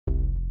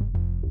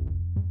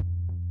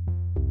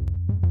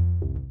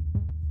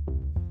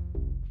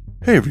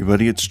Hey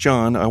everybody, it's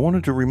John. I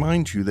wanted to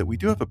remind you that we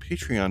do have a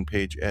Patreon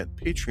page at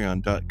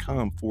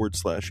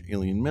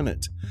patreon.com/Alien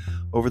Minute.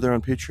 Over there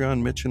on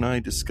Patreon, Mitch and I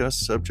discuss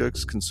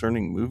subjects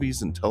concerning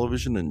movies and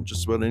television and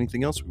just about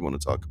anything else we want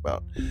to talk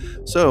about.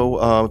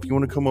 So if you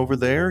want to come over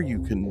there,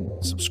 you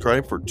can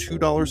subscribe for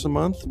 $2 a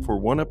month for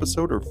one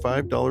episode or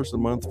 $5 a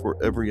month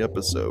for every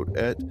episode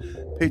at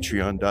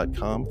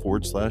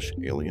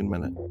patreon.com/Alien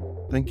Minute.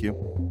 Thank you.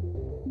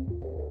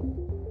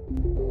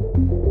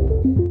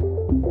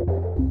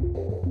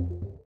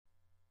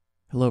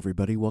 Hello,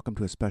 everybody. Welcome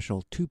to a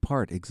special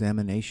two-part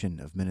examination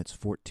of minutes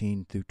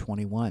 14 through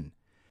 21.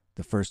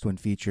 The first one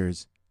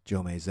features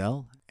Joe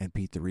Maisel and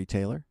Pete the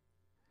Retailer,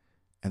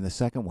 and the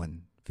second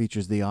one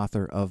features the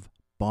author of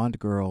Bond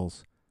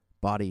Girls,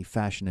 Body,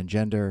 Fashion, and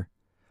Gender,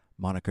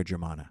 Monica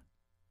Germana.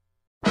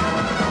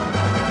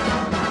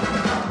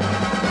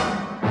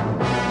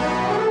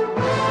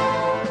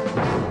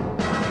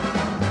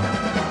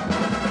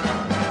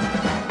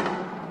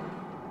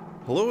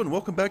 Hello and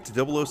welcome back to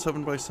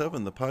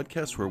 007x7, the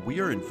podcast where we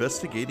are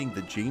investigating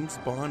the James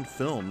Bond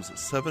films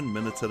 7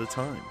 minutes at a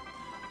time.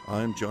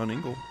 I'm John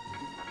Ingle.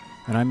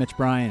 And I'm Mitch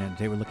Bryan, and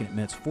today we're looking at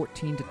minutes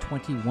 14 to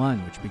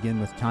 21, which begin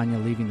with Tanya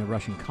leaving the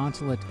Russian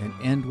consulate and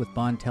end with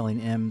Bond telling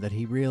M that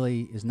he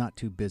really is not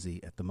too busy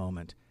at the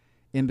moment.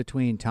 In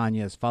between,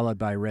 Tanya is followed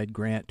by Red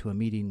Grant to a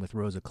meeting with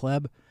Rosa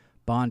Klebb.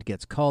 Bond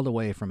gets called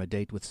away from a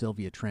date with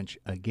Sylvia Trench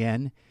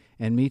again,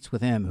 and meets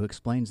with M, who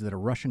explains that a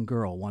Russian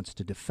girl wants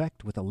to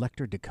defect with a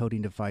Lecter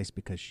decoding device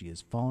because she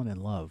has fallen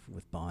in love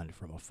with Bond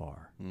from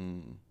afar.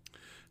 And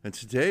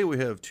today we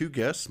have two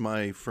guests,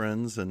 my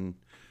friends and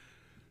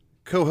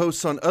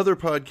co-hosts on other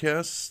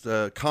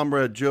podcasts,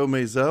 Comrade Joe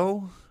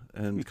Maisel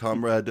and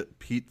Comrade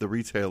Pete the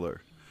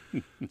Retailer.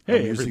 Hey,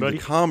 I'm using everybody.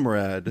 the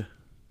Comrade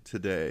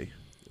today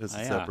as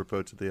it's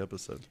apropos to the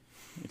episode.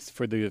 It's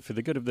for the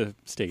good of the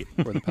state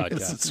or the podcast.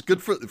 Yes, it's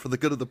good for the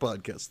good of the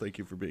podcast. Thank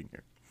you for being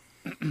here.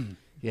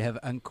 You have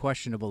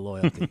unquestionable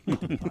loyalty to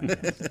the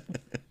podcast.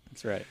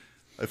 That's right.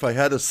 If I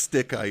had a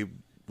stick, I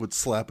would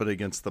slap it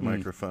against the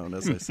microphone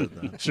as I said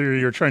that. So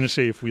you're trying to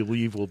say if we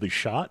leave, we'll be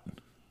shot?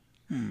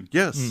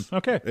 Yes.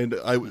 Okay. And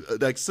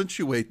I'd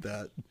accentuate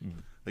that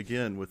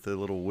again with the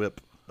little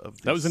whip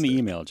of the That was in the stick.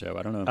 email, Joe.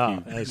 I don't know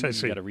if you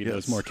got to read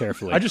those more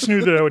carefully. I just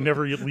knew that I would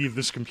never leave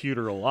this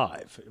computer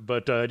alive,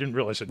 but I didn't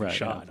realize I'd be Right,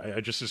 shot. yeah.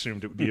 I just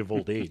assumed it would be of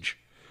old age.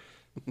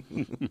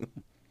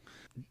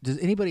 Does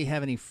anybody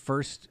have any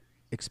first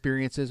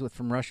experiences with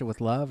From Russia with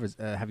Love?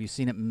 Have you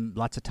seen it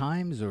lots of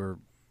times, or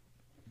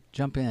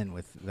jump in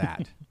with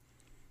that?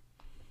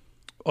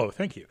 Oh,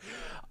 thank you.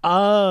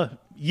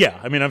 Yeah,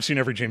 I mean, I've seen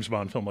every James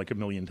Bond film like a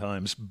million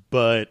times,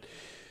 but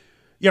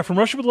yeah, From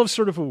Russia with Love is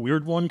sort of a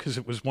weird one because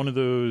it was one of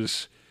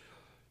those.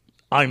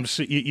 When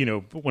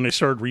I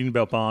started reading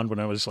about Bond when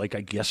I was like,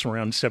 I guess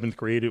around 7th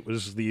grade, it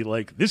was the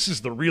like, this is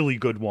the really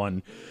good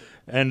one,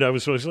 and I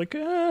was always like,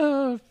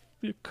 it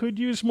could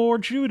use more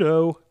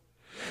judo.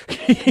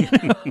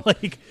 From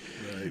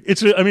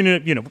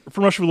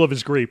Russia with Love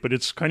is great, but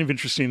it's kind of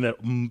interesting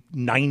that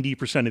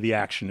 90% of the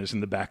action is in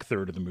the back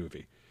third of the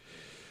movie.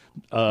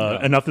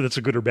 And not that that's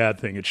a good or bad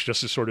thing. It's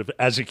just a sort of,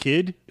 as a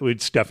kid,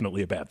 it's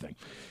definitely a bad thing.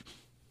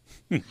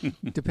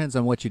 Depends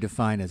on what you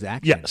define as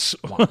action. Yes.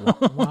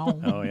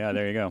 Oh, yeah,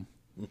 there you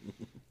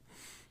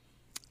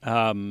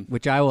go.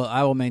 Which I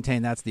will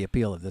maintain that's the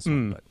appeal of this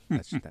one,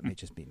 but that may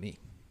just be me.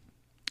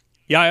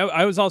 Yeah,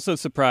 I was also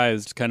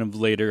surprised kind of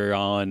later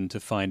on to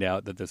find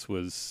out that this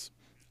was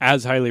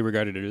as highly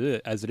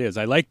regarded as it is.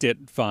 I liked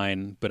it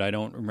fine, but I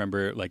don't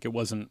remember, like,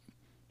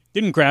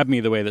 didn't grab me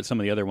the way that some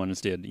of the other ones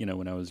did,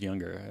 when I was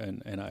younger.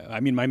 And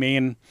I mean, my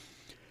main,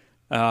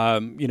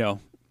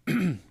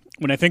 when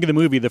I think of the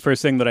movie, the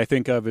first thing that I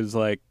think of is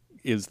the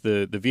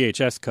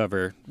VHS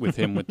cover with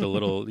him with the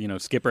little,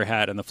 skipper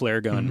hat and the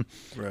flare gun.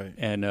 Right.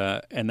 And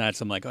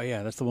I'm like, oh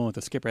yeah, that's the one with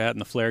the skipper hat and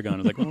the flare gun. I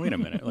was like, well, wait a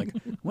minute. Like,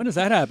 when does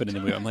that happen in the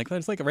movie? I'm like,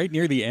 that's like right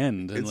near the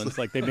end. And it's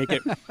like they make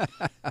it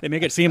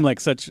seem like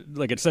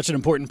it's such an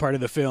important part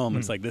of the film.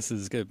 It's like, this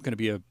is going to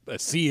be a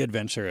sea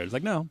adventure. It's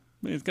like, no,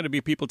 it's going to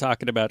be people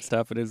talking about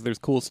stuff. There's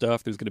cool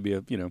stuff. There's going to be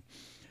a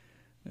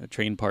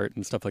train part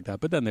and stuff like that.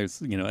 But then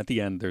there's, at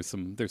the end, there's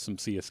some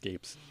sea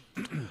escapes.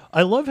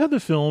 I love how the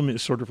film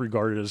is sort of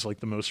regarded as like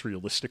the most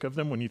realistic of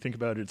them. When you think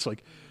about it, it's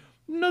like,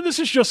 no, this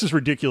is just as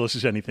ridiculous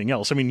as anything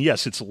else. I mean,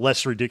 yes, it's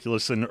less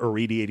ridiculous than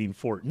irradiating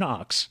Fort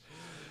Knox,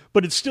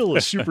 but it's still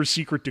a super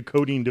secret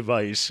decoding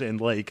device and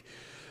like,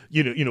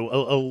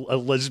 a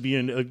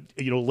lesbian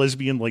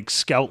like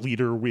scout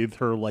leader with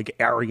her like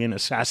Aryan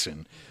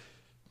assassin.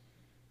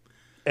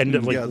 And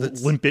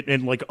limpet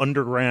and like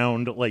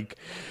underground,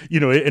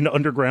 and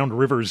underground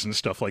rivers and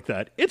stuff like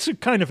that. It's a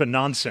kind of a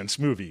nonsense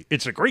movie.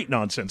 It's a great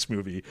nonsense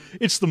movie.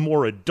 It's the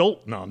more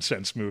adult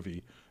nonsense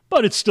movie,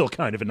 but it's still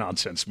kind of a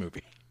nonsense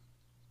movie.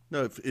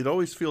 No, it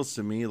always feels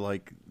to me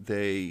like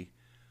they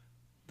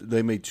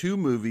made two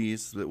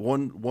movies. That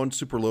one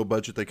super low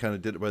budget. They kind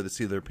of did it by the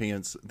seat of their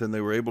pants. Then they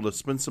were able to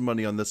spend some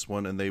money on this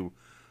one, and they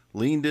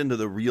leaned into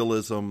the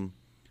realism.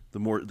 A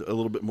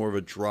little bit more of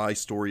a dry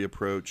story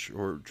approach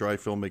or dry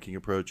filmmaking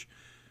approach.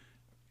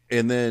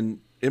 And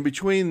then in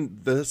between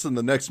this and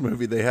the next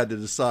movie, they had to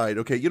decide,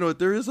 okay, you know what,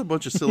 there is a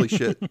bunch of silly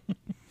shit.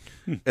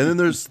 And then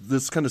there's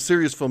this kind of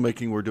serious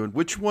filmmaking we're doing.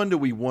 Which one do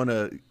we want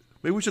to,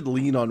 maybe we should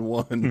lean on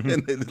one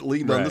and then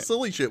lean on the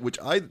silly shit, which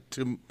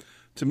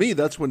to me,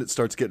 that's when it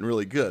starts getting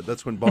really good.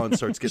 That's when Bond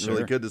starts getting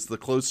really good. Is the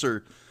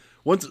closer,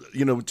 once,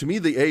 you know, to me,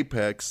 the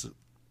apex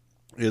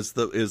is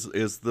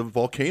the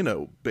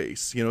volcano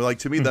base. You know, like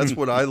to me, that's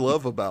what I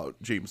love about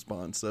James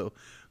Bond. So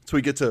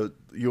we get to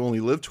You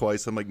Only Live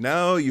Twice. I'm like,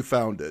 now you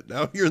found it.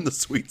 Now you're in the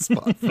sweet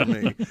spot for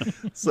me.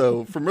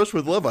 So From Russia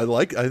with Love, I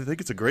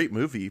think it's a great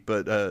movie,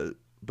 but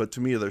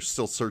to me, they're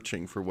still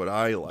searching for what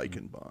I like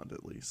in Bond,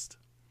 at least.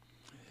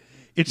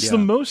 It's the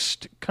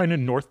most kind of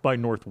North by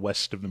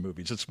Northwest of the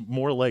movies. It's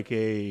more like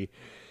it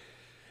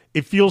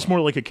feels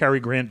more like a Cary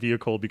Grant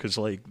vehicle because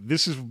like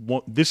this is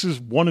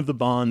one of the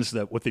Bonds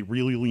that what they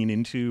really lean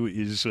into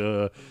is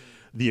the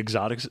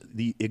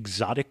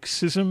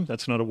exoticism.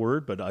 That's not a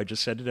word, but I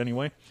just said it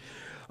anyway.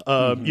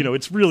 You know,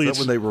 it's really is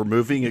that when they were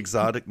removing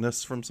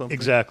exoticness from something?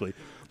 Exactly.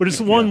 But it's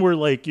the one where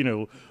like, you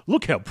know,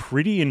 look how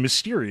pretty and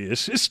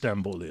mysterious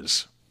Istanbul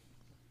is.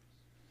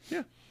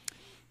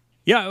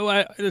 Yeah,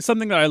 well, there's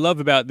something that I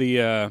love about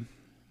the,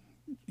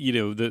 you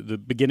know, the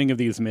beginning of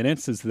these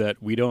minutes is that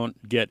we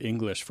don't get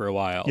English for a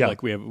while. Yeah.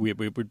 Like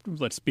we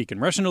let's speak in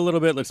Russian a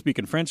little bit, let's speak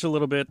in French a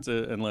little bit,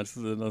 and let's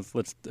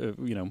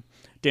you know,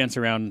 dance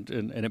around,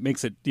 and it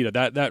makes it, you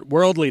know, that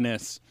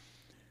worldliness,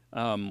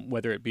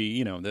 whether it be,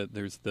 you know,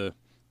 there's the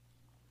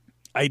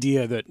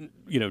idea that,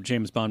 you know,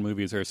 James Bond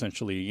movies are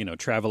essentially, you know,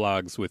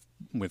 travelogues with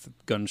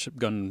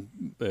gun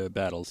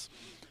battles,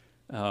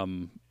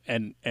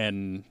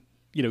 and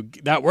you know,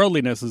 that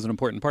worldliness is an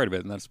important part of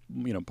it, and that's,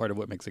 you know, part of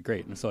what makes it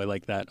great. And so I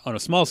like that on a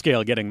small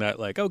scale, getting that,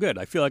 like, oh, good,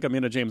 I feel like I'm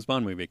in a James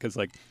Bond movie, because,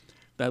 like,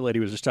 that lady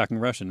was just talking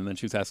Russian, and then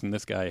she was asking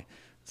this guy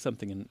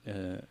something,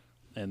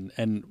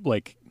 and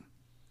like,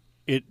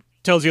 it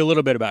tells you a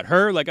little bit about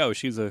her, like, oh,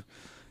 she's a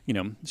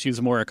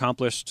more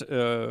accomplished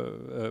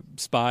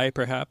spy,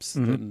 perhaps,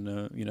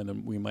 than you know,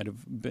 than we might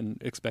have been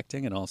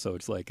expecting, and also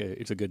it's like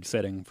it's a good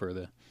setting for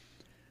the,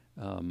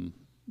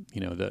 you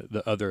know,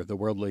 the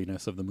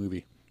worldliness of the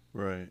movie.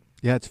 Right.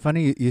 Yeah, it's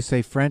funny you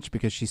say French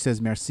because she says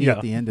merci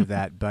at the end of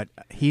that, but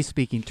he's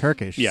speaking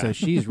Turkish, so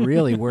she's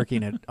really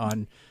working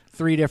on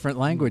 3 different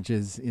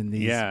languages in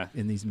these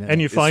minutes.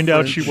 And you find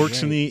out she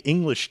works in the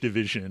English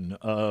division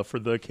for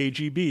the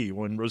KGB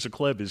when Rosa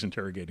Klebb is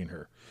interrogating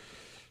her.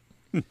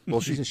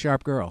 Well, she's a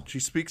sharp girl. She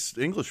speaks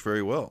English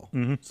very well,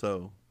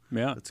 so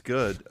yeah, it's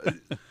good.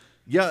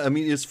 Yeah, I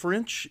mean, is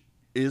French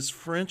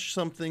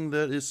something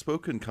that is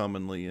spoken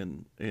commonly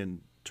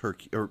in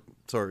Turkey? Or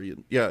sorry,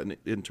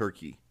 in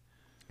Turkey.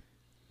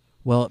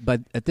 Well,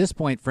 but at this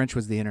point, French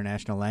was the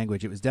international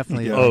language. It was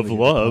definitely the of language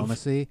love, of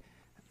diplomacy,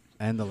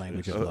 and the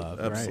language of love.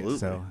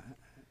 Absolutely. Right?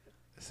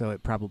 So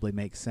it probably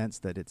makes sense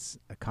that it's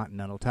a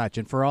continental touch.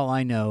 And for all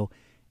I know,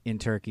 in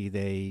Turkey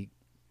they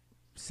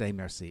say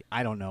merci.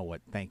 I don't know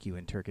what thank you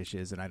in Turkish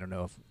is, and I don't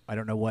know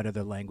what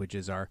other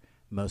languages are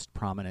most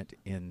prominent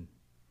in,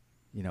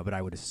 you know. But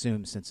I would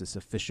assume, since it's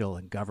official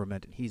and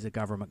government, and he's a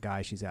government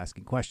guy, she's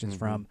asking questions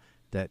from,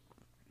 that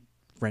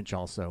French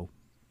also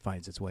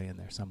finds its way in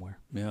there somewhere.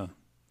 Yeah.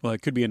 Well,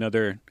 it could be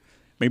another.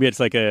 Maybe it's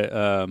like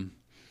an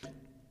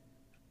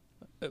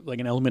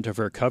element of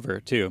her cover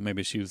too.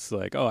 Maybe she's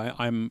like, "Oh,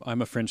 I'm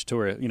a French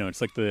tourist." You know,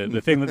 it's like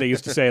the thing that they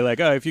used to say, like,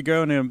 "Oh, if you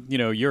go into, you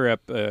know,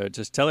 Europe,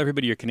 just tell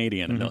everybody you're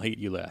Canadian and they'll hate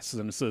you less."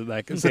 And so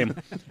like same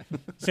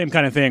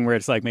kind of thing where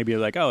it's like maybe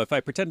like, "Oh, if I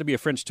pretend to be a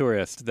French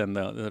tourist, then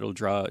that'll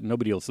draw.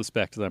 Nobody will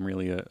suspect that I'm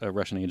really a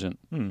Russian agent."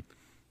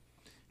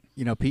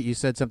 You know, Pete, you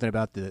said something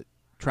about the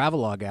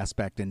travelogue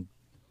aspect, and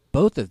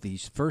both of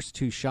these first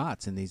 2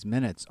 shots in these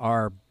minutes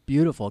are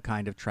beautiful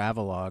kind of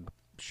travelogue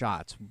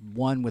shots.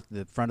 One with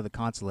the front of the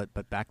consulate,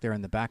 but back there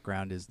in the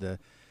background is the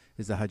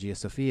Hagia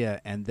Sophia,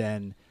 and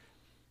then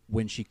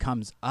when she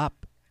comes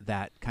up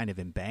that kind of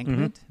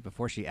embankment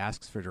before she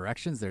asks for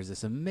directions, there's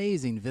this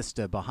amazing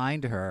vista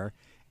behind her,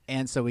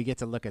 and so we get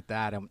to look at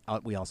that, and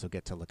we also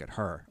get to look at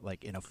her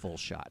like in a full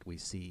shot. We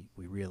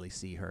really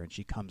see her, and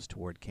she comes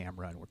toward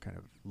camera, and we're kind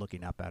of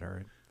looking up at her,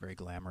 and very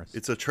glamorous.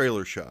 It's a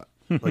trailer shot.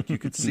 Like you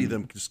could see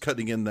them just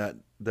cutting in that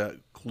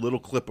little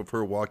clip of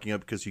her walking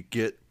up, because you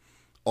get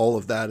all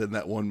of that in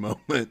that one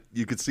moment.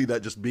 You could see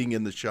that just being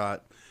in the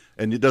shot,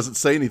 and it doesn't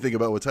say anything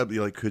about what's happening.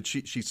 Like, could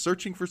she's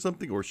searching for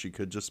something, or she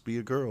could just be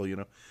a girl, you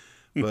know?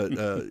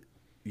 But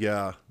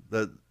yeah,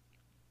 that,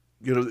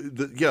 you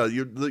know,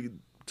 you're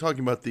talking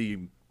about the.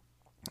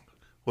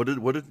 What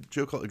did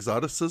Joe call it?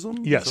 Exoticism?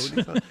 Yes.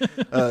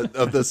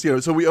 Of this, you know.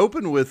 So we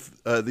open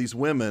with these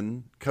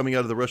women coming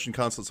out of the Russian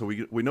consulate. So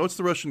we know it's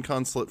the Russian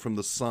consulate from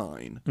the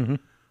sign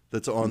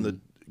that's on the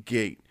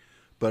gate.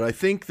 But I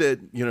think that,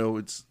 you know,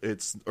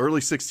 it's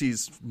early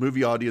 60s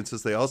movie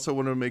audiences. They also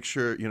want to make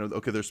sure, you know,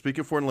 okay, they're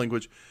speaking foreign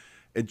language.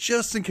 And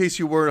just in case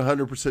you weren't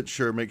 100%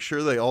 sure, make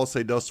sure they all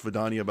say "Do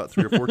Svidaniya" about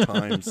 3 or 4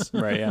 times.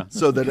 Right, yeah.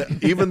 So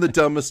that even the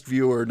dumbest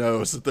viewer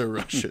knows that they're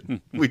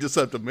Russian. We just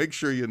have to make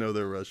sure you know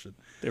they're Russian.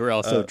 They were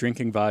also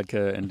drinking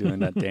vodka and doing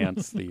that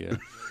dance. Yeah,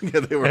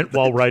 they were.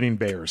 While riding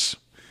bears.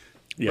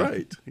 Yeah.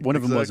 Right. One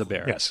of them was a Exactly.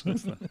 bear. Yes.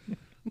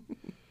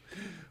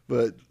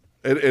 But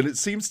and it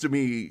seems to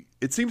me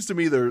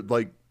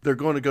they're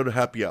going to go to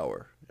happy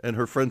hour, and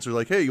her friends are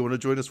like, hey, you want to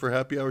join us for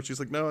happy hour? She's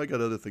like, no, I got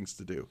other things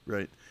to do.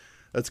 Right.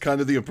 That's kind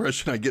of the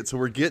impression I get. So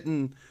we're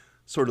getting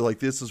sort of like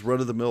this is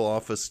run-of-the-mill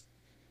office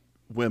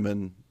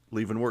women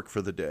leaving work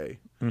for the day.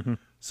 Mm-hmm.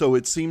 So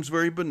it seems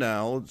very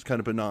banal. It's kind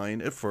of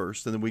benign at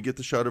first, and then we get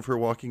the shot of her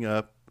walking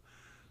up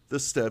the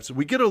steps.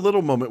 We get a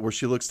little moment where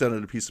she looks down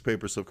at a piece of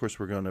paper. So of course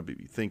we're going to be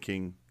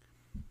thinking,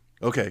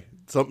 okay,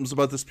 there's something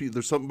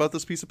about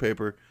this piece of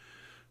paper.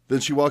 Then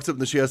she walks up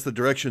and then she asks the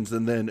directions.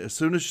 And then as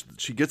soon as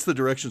she gets the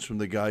directions from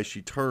the guy,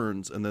 she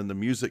turns, and then the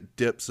music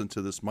dips into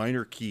this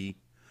minor key.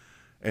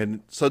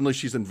 And suddenly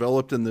she's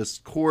enveloped in this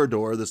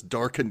corridor, this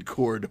darkened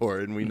corridor.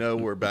 And we know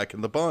we're back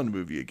in the Bond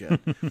movie again.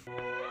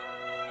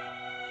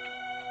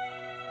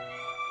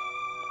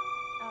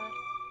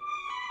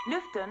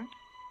 Lüften.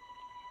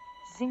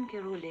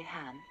 Zinkeru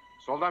Lehan.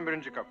 Soldan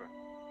birinci kapı.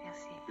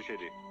 Merci. Bir şey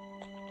değil.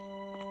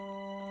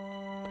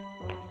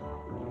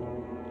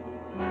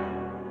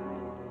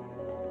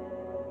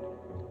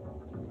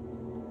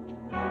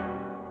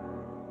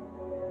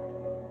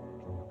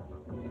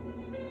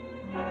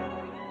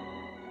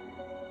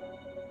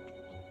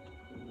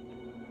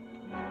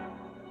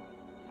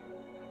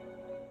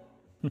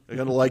 I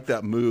gotta like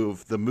that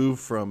move. The move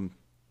from,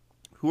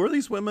 who are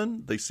these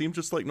women? They seem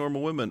just like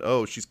normal women.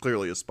 Oh, she's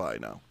clearly a spy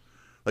now.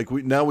 Like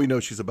we know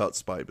she's about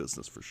spy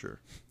business for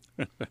sure.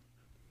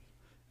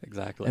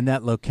 Exactly. And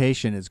that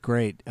location is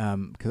great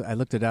because I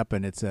looked it up,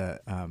 and it's a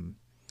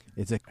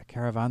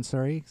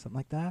caravanserai, something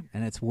like that,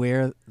 and it's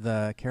where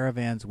the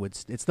caravans would.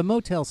 It's the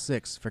Motel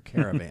 6 for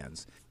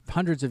caravans.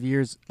 Hundreds of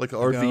years Like an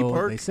ago, RV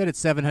park? They said it's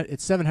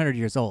 700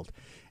 years old,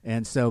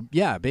 and so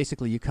yeah,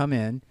 basically you come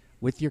in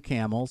with your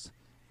camels,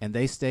 and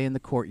they stay in the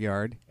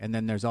courtyard, and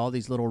then there's all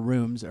these little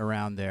rooms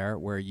around there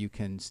where you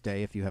can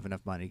stay if you have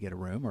enough money to get a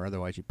room, or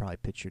otherwise you probably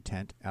pitch your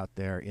tent out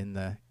there in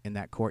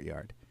that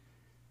courtyard.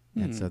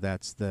 And so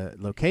that's the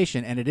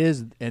location, and it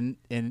is, and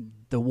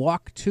the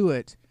walk to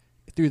it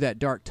through that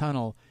dark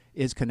tunnel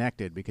is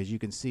connected because you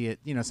can see it.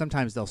 You know,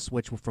 sometimes they'll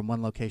switch from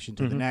one location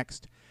to the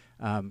next,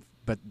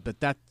 but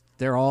that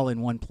they're all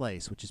in one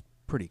place, which is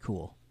pretty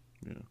cool.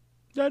 Yeah.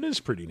 That is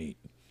pretty neat.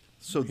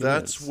 So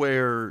that's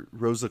where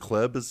Rosa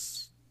Klebb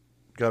has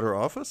got her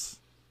office?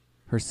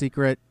 Her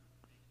secret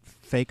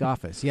fake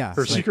office, yeah.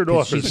 Her secret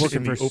 'cause office she's working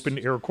in the for open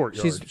air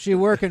courtyard. She's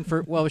working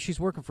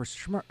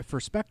for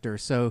Spectre,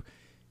 so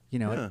you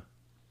know,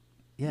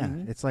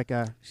 it's like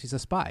she's a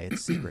spy.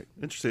 It's secret.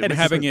 Interesting. And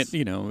Makes having sense.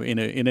 it,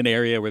 in an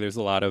area where there's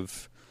a lot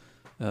of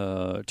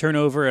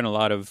turnover and a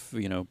lot of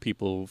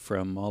people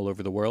from all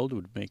over the world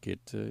would make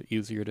it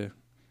easier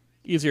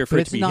for But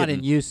it it's to be not hidden.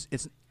 in use.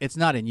 It's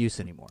not in use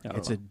anymore.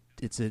 Oh.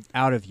 It's an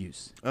out of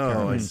use. Oh, I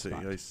caravan see.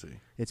 spot. I see.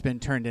 It's been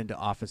turned into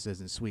offices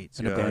and suites.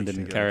 An Yeah, abandoned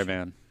gotcha.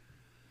 caravan.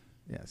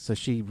 Yeah, so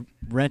she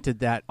rented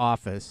that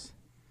office,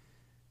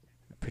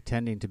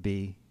 pretending to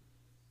be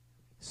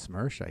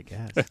Smersh, I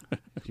guess.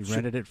 She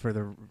rented it for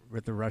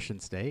the Russian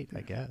state,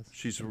 I guess.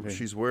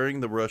 She's wearing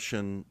the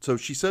Russian. So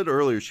she said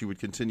earlier she would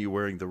continue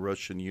wearing the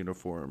Russian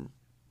uniform,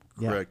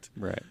 Yeah. correct?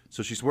 Right.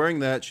 So she's wearing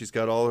that. She's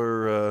got all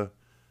her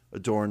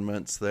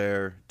adornments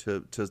there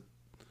to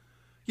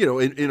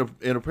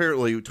and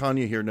apparently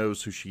Tanya here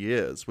knows who she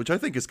is, which I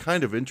think is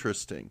kind of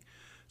interesting.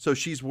 So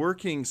she's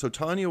working. So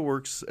Tanya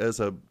works as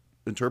a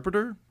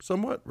interpreter,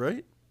 somewhat,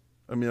 right?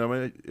 I mean,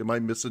 am I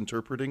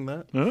misinterpreting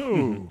that?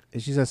 Oh.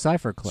 She's a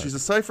cipher clerk. She's a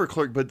cipher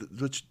clerk, but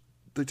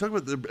they talk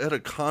about they're at a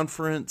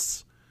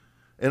conference,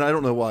 and I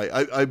don't know why.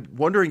 I'm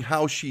wondering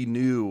how she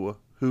knew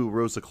who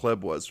Rosa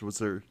Klebb was. Was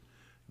there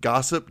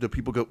gossip? Do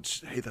people go,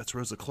 hey, that's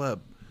Rosa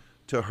Klebb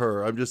to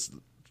her?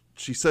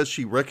 She says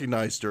she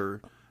recognized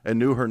her and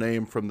knew her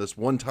name from this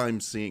one time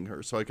seeing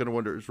her. So I kind of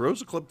wonder, is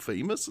Rosa Klebb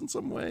famous in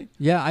some way?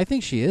 Yeah, I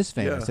think she is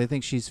famous. Yeah. I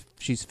think she's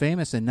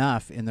famous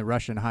enough in the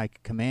Russian High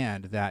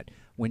Command that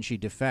when she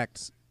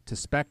defects to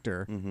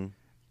Spectre,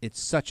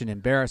 it's such an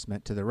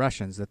embarrassment to the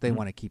Russians that they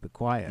want to keep it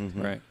quiet.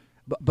 Right.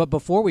 But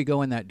before we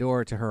go in that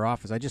door to her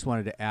office, I just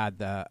wanted to add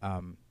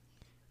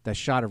the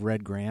shot of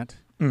Red Grant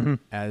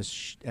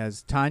as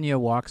Tanya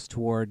walks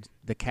toward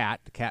the cat.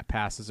 The cat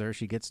passes her.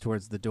 She gets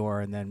towards the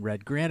door, and then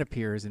Red Grant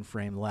appears in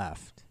frame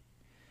left.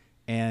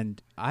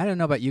 And I don't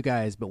know about you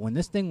guys, but when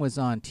this thing was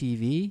on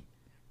TV,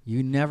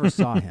 you never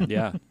saw him.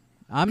 Yeah.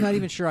 I'm not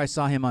even sure I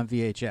saw him on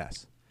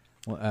VHS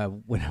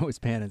when I was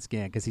pan and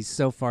scan because he's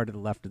so far to the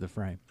left of the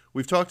frame.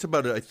 We've talked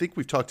about it. I think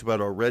we've talked about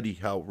already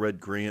how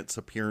Red Grant's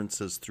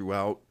appearances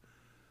throughout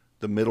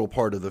the middle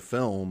part of the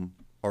film,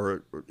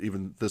 or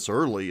even this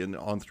early and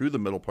on through the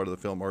middle part of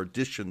the film, are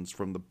additions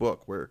from the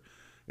book, where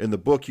in the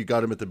book you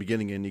got him at the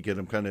beginning and you get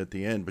him kind of at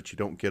the end, but you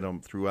don't get him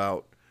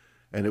throughout.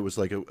 And it was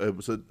like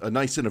a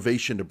nice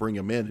innovation to bring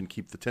him in and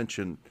keep the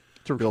tension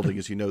building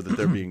as you know that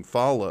they're being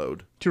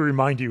followed. To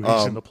remind you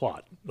he's in the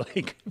plot.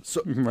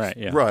 So, Right,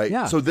 yeah. Right.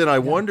 Yeah. So then I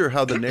wonder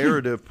how the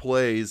narrative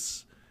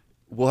plays.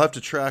 We'll have to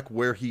track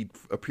where he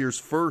appears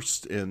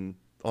first in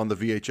on the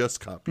VHS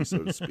copy, so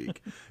to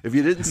speak. If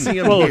you didn't see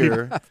him Well,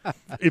 here,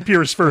 It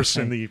appears first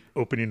in the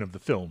opening of the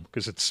film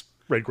because it's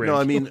Red Grant. no,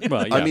 I mean,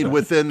 Well, yeah, I mean but-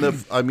 within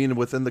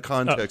the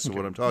context of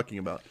what I'm talking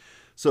about,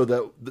 so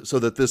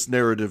that this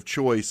narrative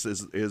choice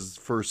is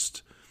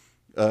first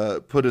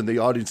put in the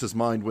audience's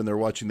mind when they're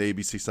watching the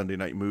ABC Sunday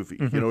Night Movie.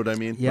 You know what I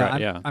mean? Yeah,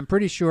 Right, I'm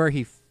pretty sure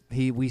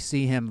we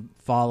see him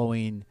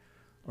following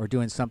or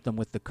doing something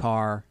with the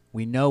car.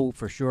 We know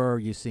for sure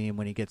you see him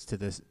when he gets to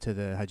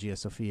the Hagia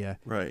Sophia,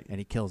 Right. and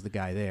he kills the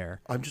guy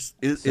there. I'm just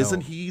So-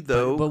 isn't he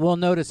though? But we'll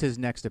notice his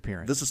next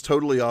appearance. This is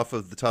totally off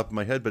of the top of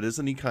my head, but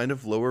isn't he kind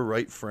of lower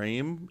right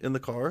frame in the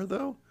car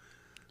though?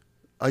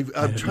 I'm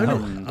trying know.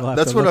 to. We'll have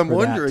That's to what look I'm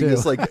for that, wondering. too.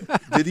 Is like,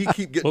 did he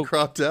keep getting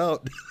cropped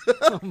out?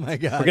 Oh my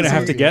God! We're gonna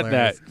have to get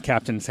Hilarious. that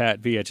Captain's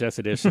Hat VHS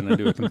edition and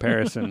do a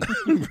comparison.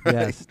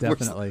 Yes,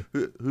 definitely.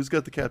 Who's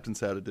got the Captain's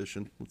Hat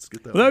edition? Let's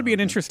get that. Well, that one would be on an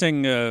there.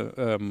 interesting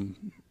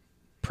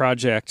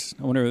project.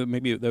 I wonder,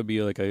 maybe that would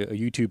be like a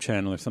YouTube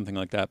channel or something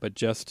like that. But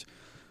just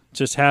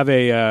have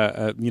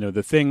a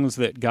the things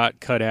that got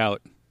cut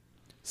out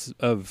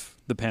of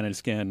the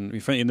Pan-Scan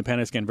in the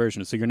Pan-Scan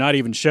version. So you're not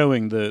even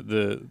showing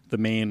the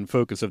main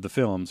focus of the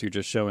films. You're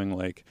just showing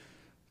like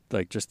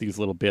just these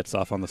little bits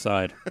off on the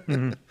side,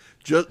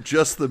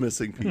 Just the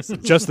missing pieces.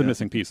 just the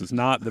missing pieces,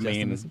 not the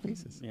main missing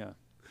pieces. Yeah.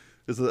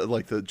 Is it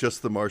like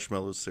just the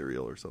marshmallow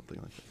cereal or something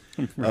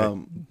like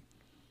that?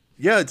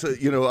 Yeah, it's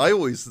I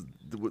always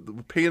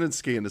the Pan and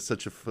Scan is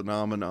such a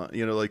phenomenon.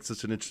 Like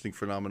such an interesting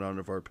phenomenon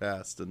of our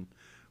past, and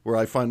where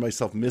I find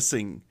myself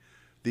missing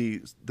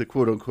the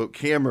quote unquote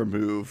camera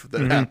move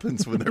that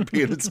happens when they're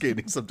pan and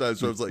scanning.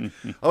 Sometimes where I was like,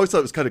 I always thought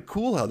it was kind of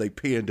cool how they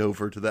panned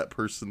over to that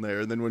person there,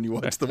 and then when you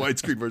watch the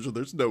widescreen version,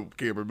 there's no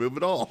camera move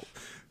at all.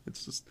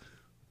 It's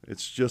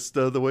just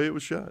the way it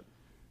was shot.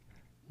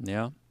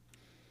 Yeah.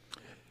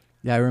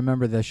 Yeah, I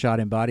remember the shot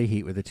in Body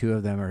Heat where the two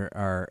of them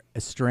are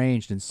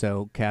estranged, and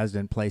so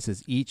Kasdan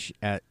places each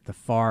at the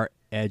far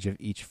edge of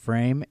each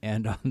frame,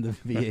 and on the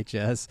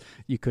VHS,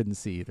 you couldn't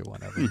see either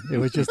one of them. It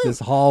was just this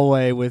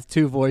hallway with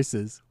two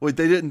voices. Wait,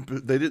 they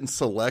didn't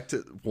select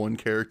one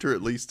character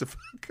at least to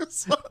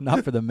focus on.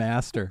 Not for the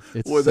master.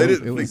 It's Well, they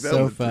didn't it think was that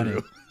so one funny.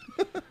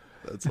 through.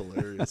 That's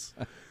hilarious.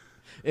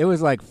 It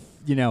was like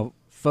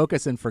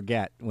focus and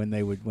forget when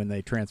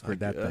they transferred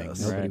that thing.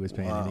 guess. Nobody Right. was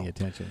paying Wow. any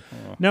attention.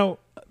 Now,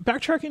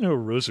 backtracking to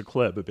Rosa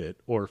Klebb a bit,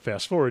 or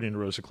fast forwarding to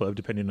Rosa Klebb,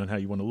 depending on how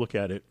you want to look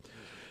at it,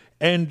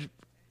 and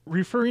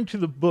referring to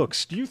the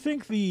books, do you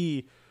think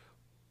I've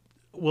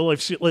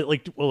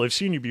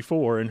seen you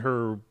before, and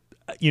her,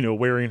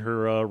 wearing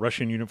her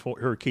Russian uniform,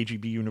 her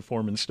KGB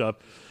uniform and stuff.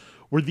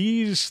 Were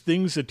these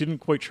things that didn't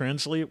quite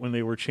translate when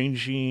they were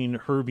changing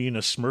her being a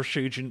Smersh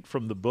agent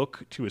from the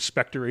book to a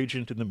Spectre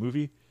agent in the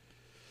movie?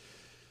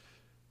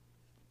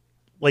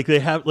 Like they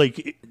have,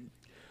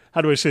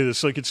 how do I say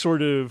this? Like it's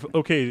sort of,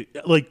 okay,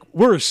 like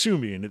we're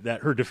assuming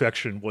that her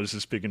defection was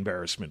this big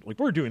embarrassment. Like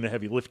we're doing the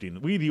heavy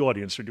lifting. We, the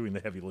audience, are doing the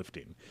heavy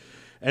lifting.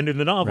 And in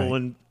the novel,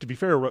 Right. and to be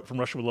fair, From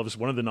Russia with Love is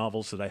one of the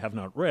novels that I have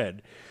not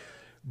read,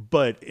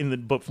 but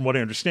from what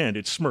I understand,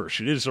 it's Smersh.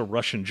 It is a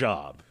Russian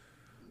job.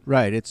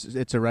 Right,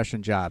 it's a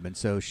Russian job, and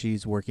so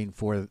she's working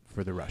for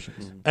the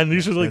Russians. And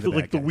these are they're like the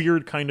bad the guys.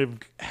 weird kind of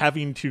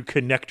having to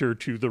connect her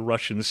to the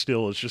Russians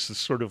still is just this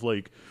sort of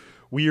like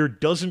weird,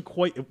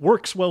 it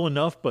works well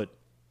enough, but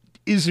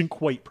isn't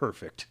quite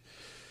perfect.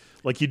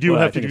 Like you do Well,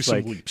 I have to think do it's some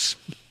like- leaps.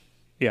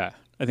 Yeah.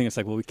 I think it's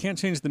like, well, we can't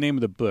change the name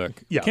of the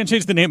book. Yeah. We can't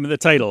change the name of the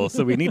title,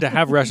 so we need to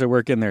have Russia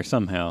work in there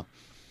somehow.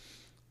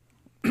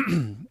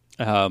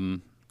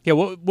 Yeah,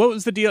 what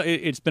was the deal?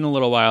 It's been a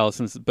little while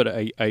since, but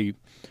I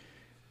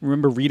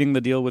remember reading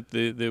the deal with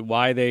the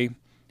why they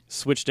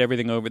switched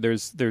everything over.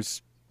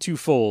 There's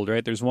twofold,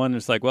 right? There's one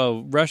that's like,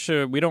 well,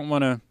 Russia, we don't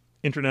want to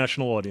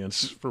International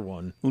audience, for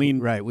one. lean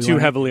Right, we too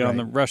wanna- heavily on right.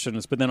 the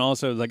Russians, but then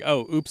also like,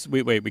 oh, oops,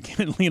 wait, we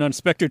can't lean on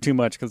Spectre too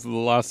much because of the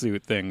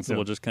lawsuit thing, so Yeah.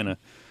 we'll just kind of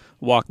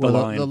walk the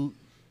line.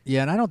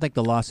 Yeah, and I don't think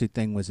the lawsuit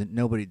thing wasn't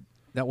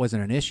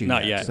an issue.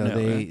 Not yet, So no,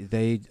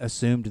 they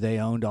assumed they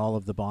owned all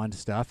of the Bond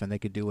stuff and they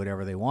could do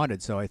whatever they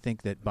wanted. So I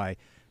think that by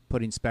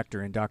putting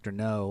Spectre in Dr.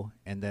 No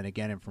and then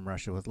again in From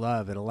Russia with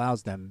Love, it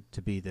allows them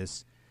to be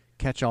this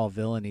catch-all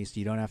villainy, so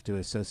you don't have to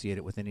associate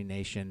it with any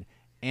nation.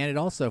 And it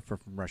also, for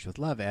From Russia with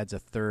Love, adds a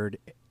third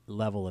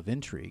level of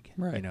intrigue.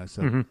 Right.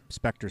 So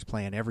Spectre's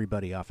playing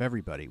everybody off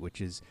everybody,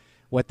 which is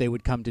what they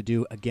would come to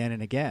do again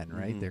and again,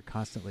 right? They're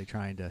constantly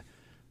trying to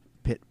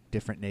pit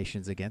different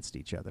nations against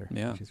each other,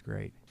 Yeah. which is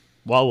great.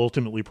 While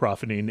ultimately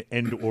profiting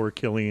and or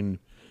killing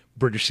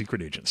British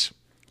secret agents.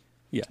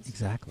 Yes.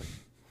 Exactly.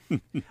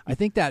 I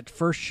think that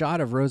first shot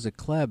of Rosa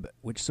Klebb,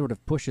 which sort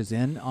of pushes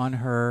in on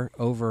her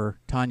over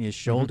Tanya's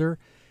shoulder,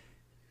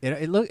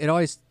 it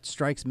always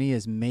strikes me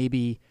as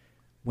maybe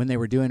when they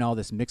were doing all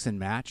this mix and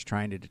match,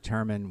 trying to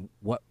determine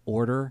what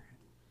order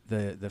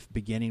the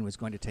beginning was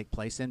going to take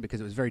place in, because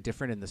it was very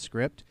different in the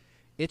script.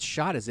 It's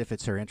shot as if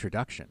it's her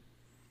introduction,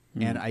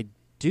 and I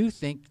do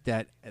think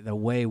that the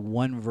way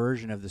one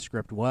version of the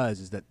script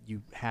is that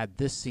you had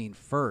this scene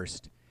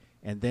first,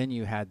 and then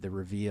you had the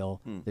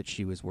reveal that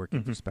she was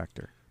working for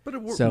Spectre. But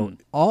it So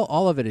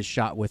all of it is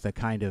shot with a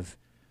kind of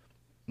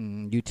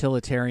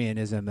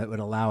utilitarianism that would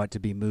allow it to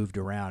be moved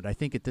around. I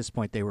think at this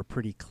point they were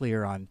pretty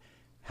clear on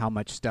how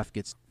much stuff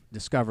gets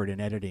discovered in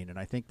editing, and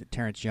I think that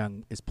Terrence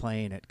Young is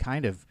playing it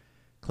kind of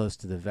close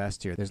to the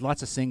vest here. There's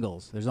lots of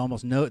singles. There's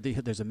almost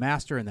there's a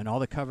master, and then all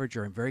the coverage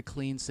are in very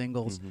clean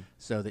singles,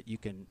 so that you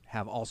can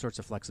have all sorts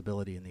of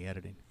flexibility in the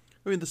editing.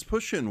 I mean, this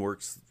push-in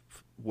works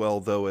well,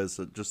 though, as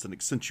just an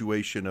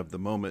accentuation of the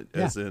moment,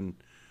 as in,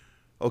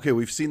 okay,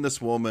 we've seen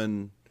this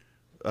woman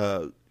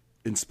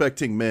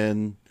inspecting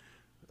men,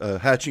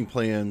 hatching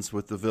plans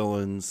with the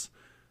villains.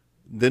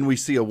 Then we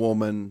see a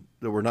woman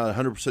that we're not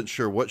 100%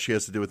 sure what she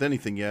has to do with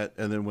anything yet.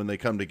 And then when they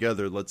come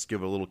together, let's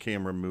give a little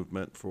camera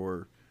movement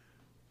for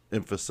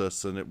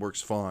emphasis, and it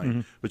works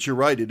fine. But you're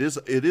right. It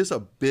is a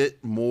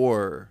bit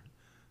more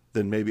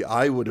than maybe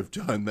I would have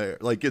done there.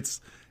 Like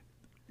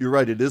you're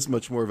right. It is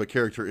much more of a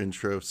character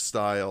intro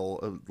style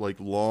of like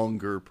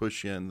longer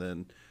push in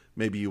than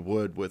maybe you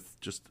would with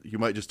you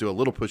might just do a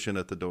little push in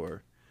at the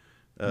door.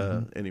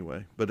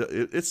 Anyway, but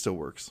it still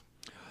works.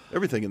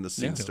 Everything in the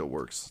scene still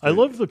works. I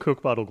love the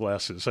Coke bottle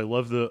glasses. I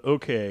love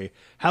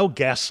how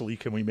ghastly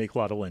can we make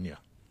Lotte Lenya?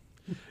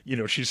 You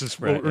know, she's this.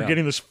 We're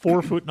getting this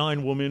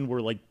 4'9" woman.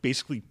 We're like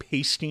basically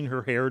pasting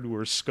her hair to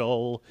her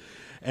skull,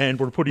 and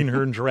we're putting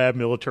her in drab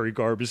military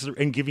garb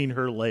and giving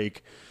her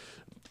like,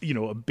 you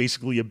know,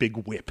 basically a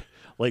big whip.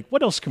 Like,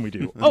 what else can we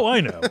do? Oh, I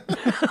know.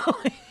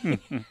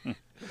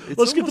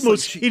 Let's get the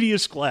most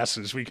hideous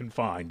glasses we can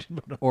find,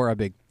 or a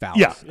big phallus.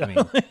 Yeah, I mean.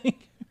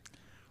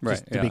 Right.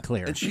 Just to be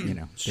clear, and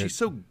she's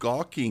so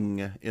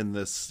gawking in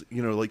this,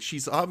 you know, like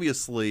she's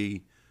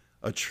obviously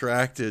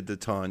attracted to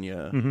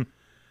Tanya.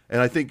 And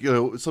I think, you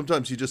know,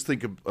 sometimes you just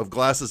think of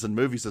glasses in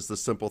movies as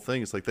this simple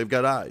thing. It's like they've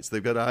got eyes.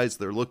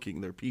 They're looking.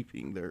 They're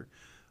peeping.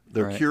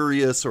 They're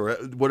curious, or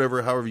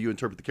whatever. However you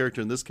interpret the character.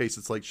 In this case,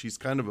 it's like she's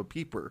kind of a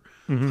peeper.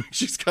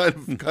 She's kind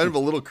of a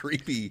little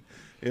creepy.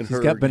 She's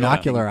got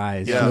binocular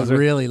eyes. Yeah. She's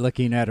really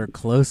looking at her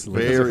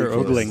closely. Very Those are her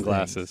close ogling things.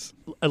 glasses.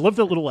 I love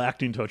that little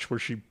acting touch where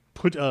she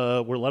where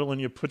Lotte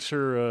Lenya puts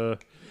her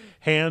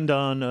hand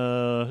on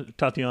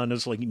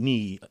Tatiana's like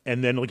knee,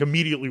 and then like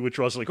immediately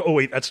withdraws. Like, oh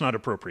wait, that's not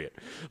appropriate.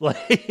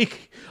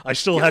 Like, I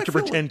still have to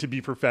pretend to be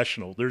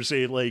professional. There's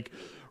a like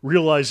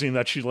realizing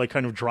that she like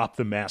kind of dropped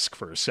the mask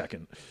for a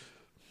second.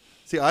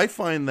 See, I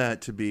find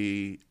that to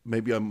be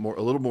maybe I'm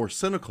a little more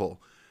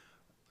cynical.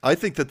 I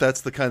think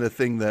that's the kind of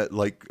thing that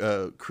like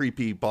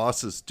creepy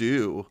bosses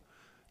do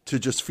to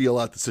just feel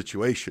out the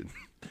situation.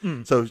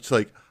 So it's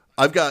like,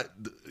 I've got,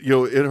 you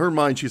know, in her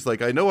mind, she's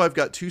like, I know I've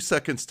got 2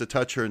 seconds to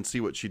touch her and see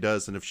what she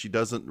does. And if she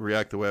doesn't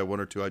react the way I want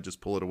her to, I just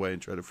pull it away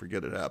and try to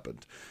forget it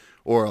happened.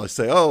 Or I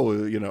say,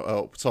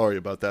 oh, sorry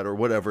about that, or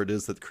whatever it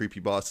is that creepy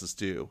bosses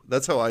do.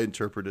 That's how I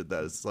interpreted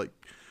that. It's like,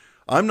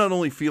 I'm not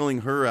only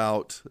feeling her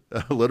out,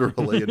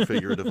 literally and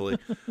figuratively,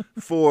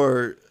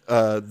 for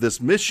this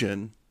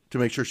mission to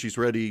make sure she's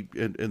ready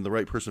and the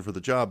right person for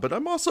the job, but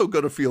I'm also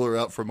going to feel her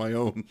out for my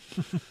own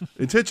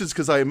intentions,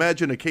 because I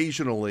imagine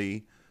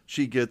occasionally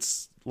she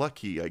gets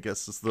lucky, I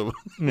guess is the,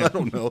 I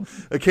don't know.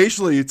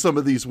 Occasionally some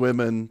of these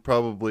women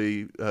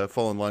probably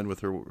fall in line with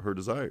her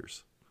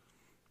desires.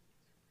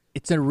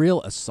 It's a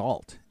real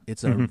assault.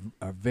 It's a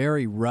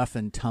very rough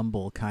and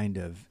tumble kind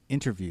of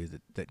interview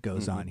that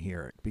goes on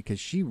here, because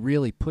she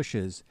really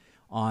pushes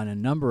on a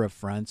number of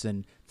fronts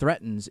and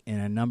threatens in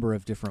a number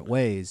of different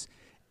ways.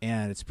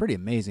 And it's pretty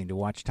amazing to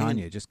watch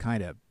Tanya just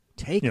kind of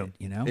take it,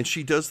 you know? And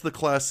she does the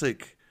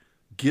classic,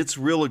 gets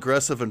real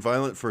aggressive and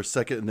violent for a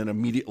second and then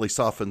immediately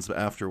softens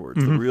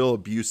afterwards. The real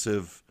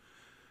abusive.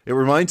 It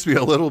reminds me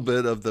a little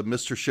bit of the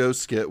Mr. Show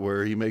skit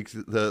where he makes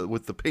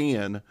with the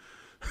pan,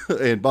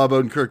 and Bob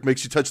Odenkirk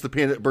makes you touch the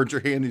pan, it burns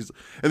your hand, and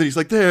then he's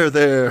like,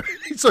 there.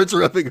 He starts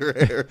rubbing her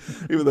hair,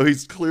 even though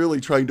he's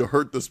clearly trying to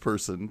hurt this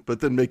person, but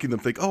then making them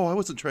think, oh, I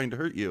wasn't trying to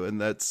hurt you. And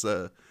that's,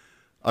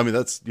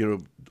 that's, you know,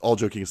 all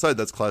joking aside,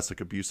 that's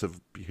classic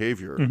abusive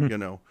behavior, you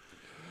know.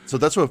 So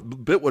that's a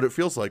bit what it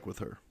feels like with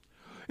her.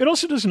 It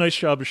also does a nice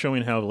job of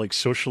showing how like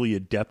socially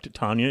adept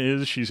Tanya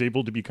is. She's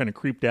able to be kind of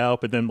creeped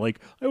out, but then like,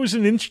 I was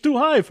an inch too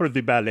high for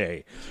the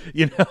ballet,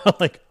 you know,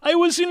 like I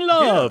was in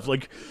love.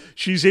 Like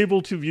she's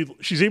able to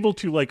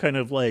like kind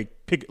of like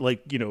pick,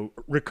 like, you know,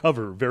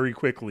 recover very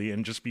quickly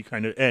and just be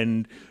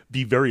and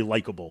be very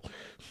likable.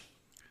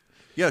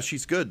 Yeah,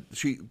 she's good.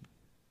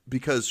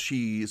 Because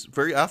she's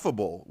very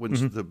affable. When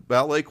the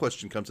ballet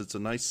question comes, it's a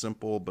nice,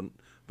 simple,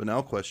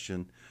 banal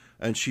question.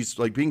 And she's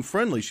like being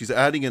friendly. She's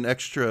adding an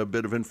extra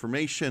bit of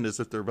information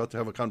as if they're about to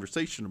have a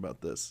conversation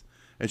about this.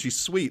 And she's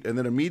sweet. And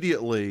then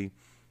immediately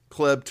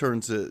Kleb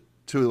turns it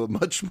to a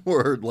much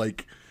more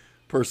like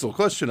personal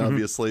question,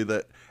 obviously.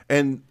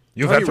 And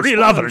you've had 3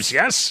 lovers,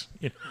 yes?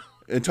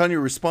 And Tanya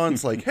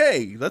responds like,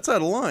 hey, that's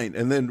out of line.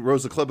 And then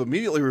Rosa Kleb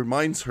immediately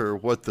reminds her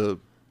what the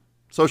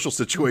social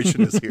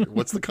situation is here.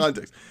 What's the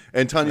context?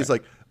 And Tanya's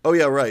like, oh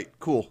yeah, right,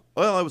 cool.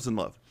 Well, I was in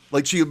love.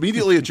 Like she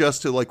immediately adjusts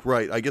to like,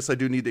 right, I guess I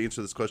do need to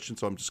answer this question,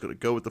 so I'm just going to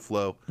go with the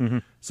flow.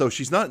 So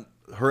she's not,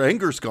 her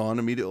anger's gone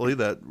immediately.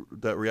 That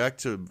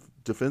reactive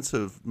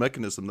defensive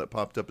mechanism that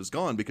popped up is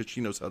gone because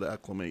she knows how to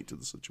acclimate to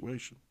the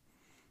situation.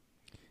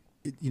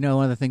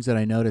 One of the things that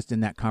I noticed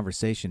in that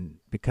conversation,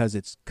 because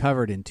it's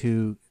covered in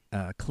two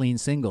clean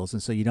singles,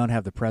 and so you don't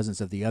have the presence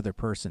of the other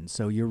person,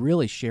 so you're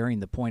really sharing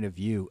the point of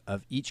view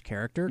of each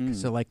character.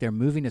 So like they're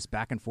moving us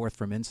back and forth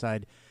from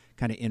inside,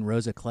 kind of in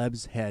Rosa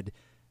Klebb's head,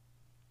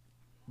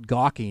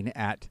 gawking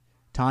at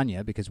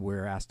Tanya because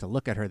we're asked to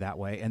look at her that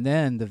way, and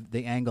then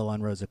the angle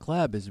on Rosa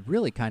Klebb is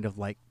really kind of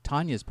like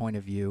Tanya's point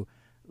of view,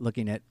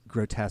 looking at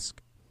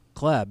grotesque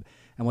Klebb.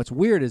 And what's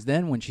weird is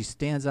then when she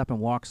stands up and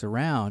walks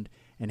around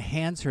and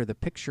hands her the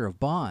picture of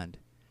Bond,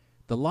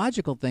 the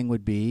logical thing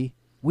would be,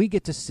 we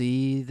get to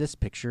see this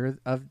picture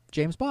of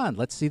James Bond.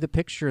 Let's see the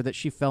picture that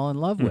she fell in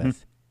love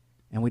with,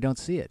 and we don't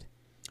see it.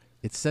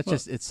 It's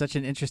such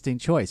an interesting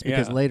choice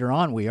because later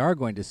on we are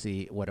going to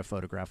see what a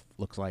photograph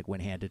looks like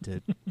when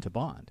handed to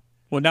Bond.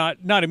 Well,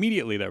 not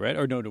immediately though, right?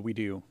 Or no, we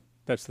do.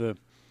 That's the.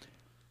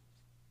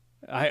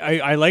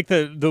 I like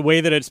the way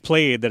that it's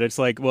played. That it's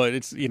like, well,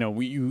 it's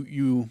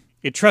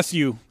it trusts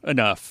you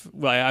enough.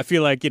 Well, I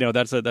feel like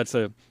that's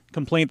a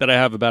complaint that I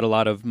have about a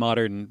lot of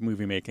modern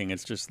movie making.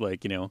 It's just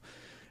like I'm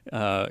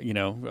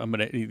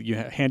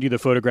gonna hand you the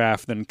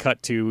photograph, then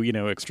cut to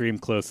extreme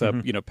close up,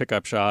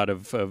 pickup shot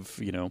of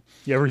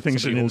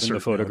everything's an insert in the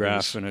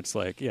photograph, and it's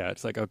like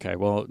okay,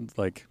 well,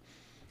 like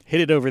hit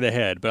it over the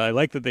head. But I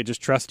like that they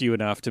just trust you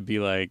enough to be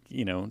like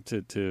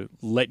to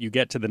let you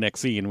get to the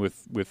next scene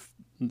with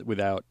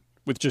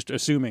just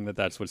assuming that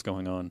that's what's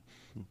going on.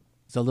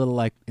 It's a little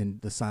like in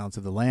The Silence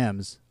of the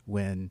Lambs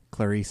when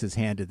Clarice is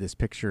handed this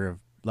picture of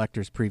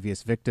Lecter's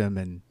previous victim,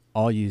 and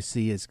all you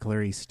see is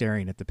Clarice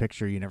staring at the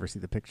picture. You never see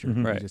the picture.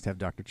 Right. You just have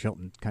Dr.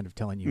 Chilton kind of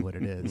telling you what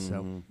it is.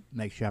 So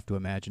makes you have to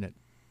imagine it.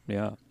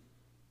 Yeah.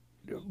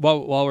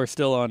 While we're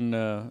still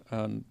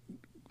on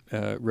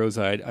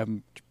Rosa,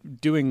 I'm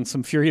doing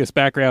some furious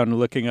background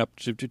looking up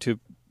to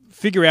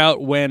figure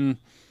out when,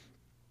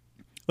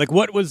 like,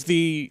 what was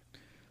the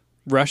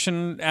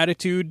Russian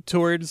attitude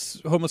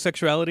towards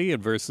homosexuality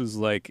versus,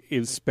 like,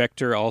 is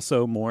Spectre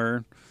also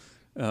more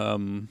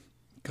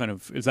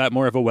is that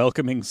more of a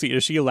welcoming seat?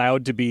 Is she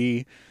allowed to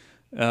be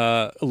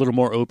a little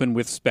more open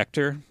with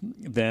Spectre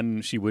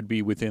than she would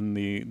be within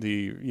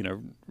the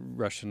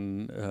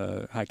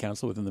Russian High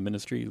Council, within the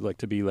ministry? Like,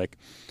 to be like,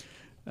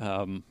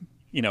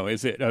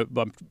 is it?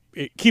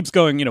 It keeps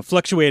going,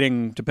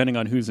 fluctuating depending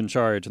on who's in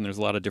charge, and there's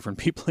a lot of different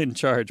people in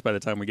charge by the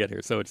time we get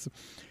here. So it's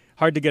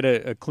hard to get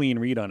a clean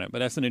read on it. But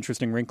that's an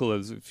interesting wrinkle.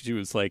 As if she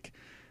was like,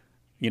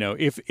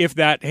 if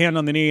that hand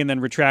on the knee and then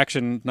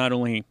retraction, not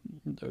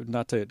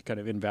to kind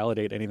of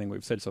invalidate anything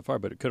we've said so far,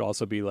 but it could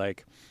also be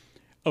like,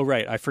 oh,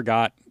 right, I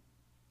forgot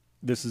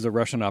this is a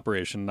Russian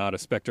operation, not a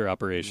Spectre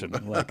operation.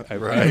 Like,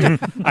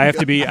 I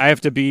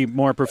have to be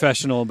more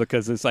professional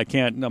because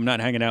I'm not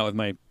hanging out with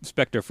my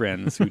Spectre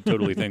friends who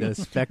totally think the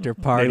Spectre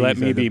parties they let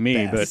me be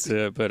me, best.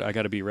 but I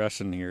got to be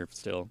Russian here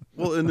still.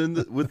 Well, and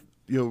then with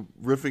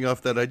riffing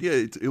off that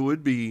idea, it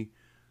would be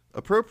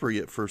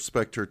appropriate for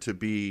Spectre to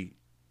be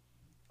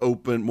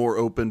more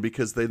open,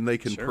 because then they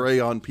can prey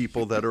on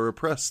people that are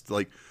oppressed.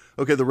 Like,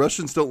 okay, the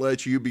Russians don't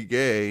let you be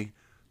gay.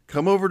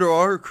 Come over to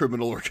our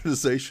criminal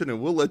organization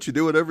and we'll let you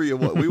do whatever you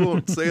want. We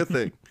won't say a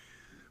thing.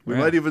 We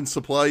might even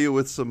supply you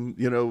with some,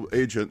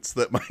 agents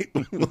that might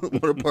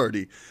want to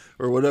party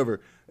or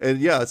whatever.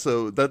 And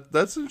so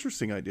that's an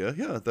interesting idea.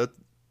 Yeah,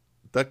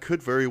 that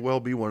could very well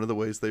be one of the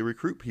ways they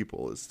recruit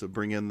people, is to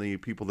bring in the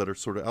people that are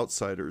sort of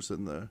outsiders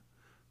in the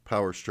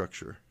power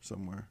structure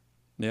somewhere.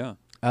 Yeah.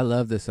 I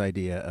love this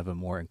idea of a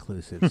more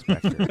inclusive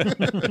Spectre.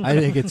 I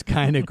think it's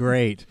kind of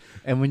great.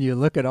 And when you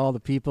look at all the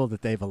people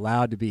that they've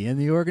allowed to be in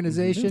the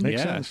organization,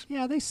 makes sense.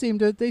 Yeah, they seem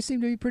to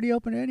be pretty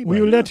open to anybody.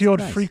 Will you let your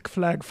freak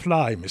flag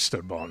fly,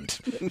 Mr. Bond?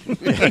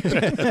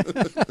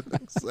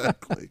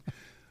 Exactly.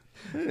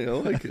 Hey, I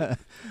like it.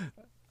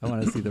 I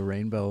want to see the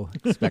rainbow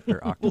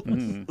Spectre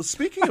octopus.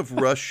 Speaking of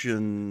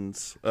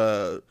Russians,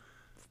 so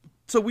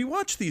we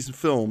watch these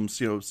films,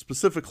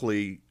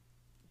 specifically,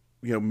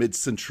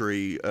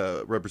 mid-century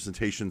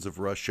representations of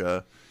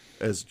Russia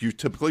as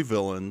typically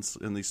villains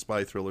in these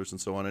spy thrillers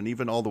and so on, and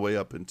even all the way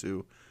up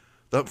into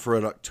the Hunt for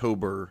Red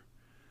October.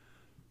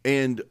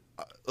 And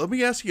let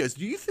me ask you guys,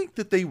 do you think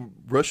that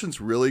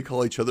Russians really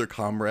call each other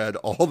comrade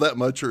all that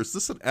much, or is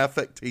this an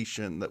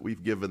affectation that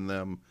we've given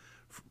them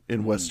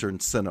in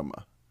Western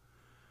cinema?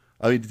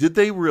 I mean, did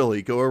they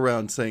really go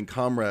around saying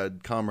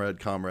comrade, comrade,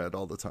 comrade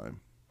all the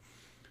time?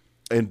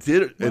 And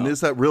was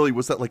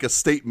that like a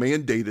state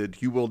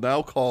mandated, you will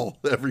now call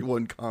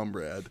everyone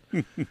comrade?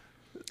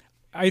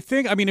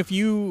 if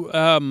you,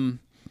 I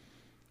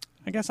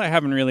guess I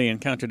haven't really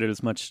encountered it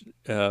as much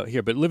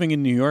here, but living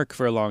in New York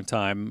for a long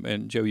time,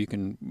 and Joe, you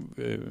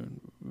can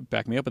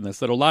back me up on this,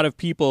 that a lot of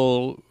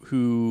people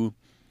who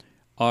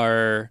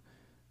are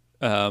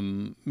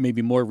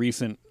maybe more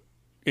recent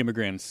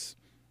immigrants,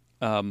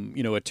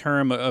 a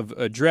term of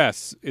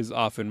address is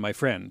often my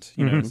friend.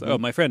 It's, oh,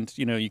 my friend,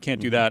 you can't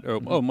do that.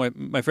 Or, oh,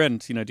 my friend,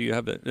 do you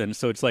have that? And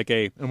so it's like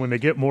and when they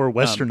get more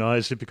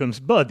westernized, it becomes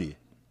buddy.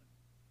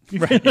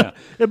 Right, yeah.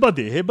 Hey,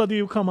 buddy,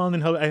 you come on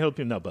and I help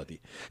you now,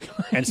 buddy.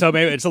 And so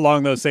maybe it's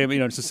along those same,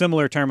 it's a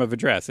similar term of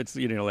address. It's,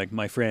 like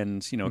my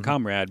friend,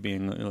 comrade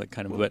being like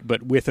kind of,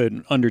 but with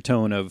an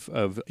undertone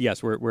of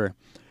yes,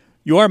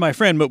 you are my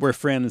friend, but we're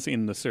friends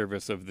in the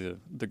service of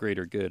the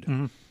greater good.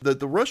 Mm-hmm.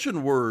 The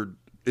Russian word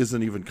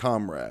isn't even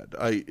comrade.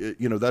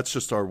 That's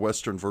just our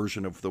Western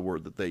version of the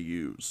word that they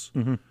use.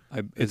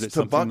 Is it It's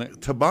something that,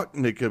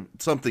 Tabaknik,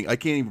 something I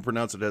can't even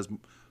pronounce it. It has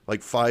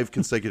like 5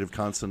 consecutive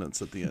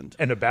consonants at the end,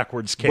 And a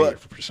backwards K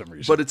for some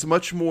reason. but it's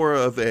much more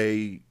of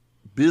a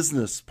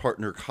business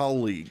partner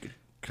colleague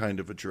kind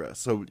of address.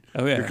 So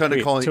Oh, yeah. you're kind of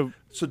Wait, calling.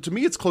 So to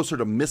me, it's closer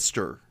to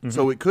Mister.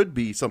 So it could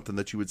be something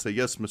that you would say,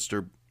 yes,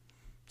 Mister,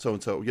 so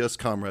and so, yes,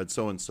 comrade,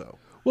 so and so.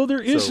 Well,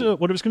 there is So-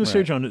 what I was going to say,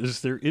 Right. John,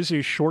 is there is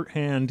a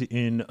shorthand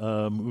in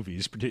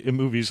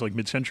movies like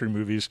mid-century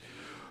movies,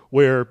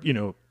 where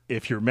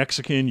if you're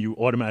Mexican, you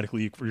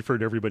automatically refer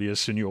to everybody as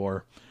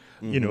Senor.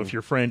 If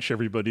you're French,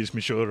 everybody's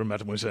Monsieur or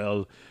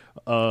Mademoiselle.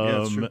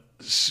 that's true.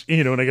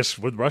 And I guess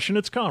with Russian,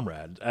 it's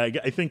comrade. I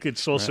think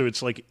it's also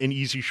it's like an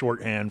easy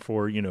shorthand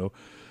for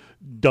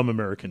dumb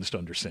Americans to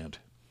understand.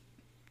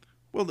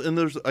 Well,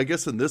 and I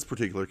guess in this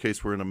particular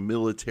case, we're in a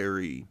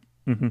military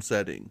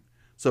setting.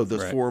 So the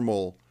Right.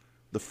 formal,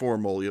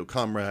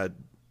 comrade,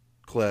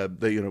 kleb,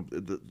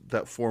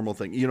 that formal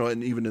thing,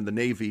 and even in the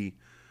Navy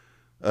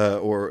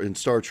or in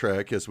Star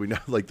Trek, as we know,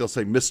 like they'll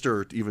say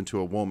Mister even to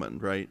a woman,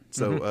 right?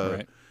 So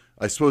Right.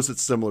 I suppose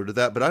it's similar to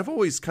that. But I've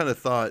always kind of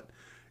thought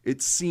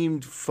it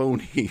seemed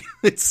phony.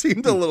 It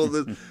seemed a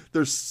little.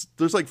 There's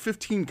like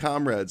 15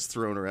 comrades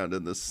thrown around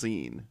in this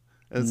scene.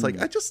 And it's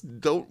like, I just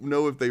don't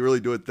know if they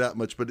really do it that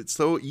much, but it's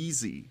so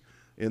easy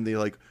in the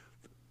like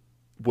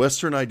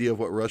Western idea of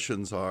what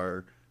Russians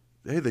are.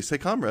 Hey, they say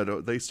comrade.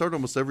 They start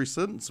almost every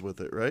sentence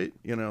with it, right?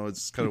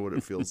 It's kind of what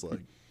it feels like.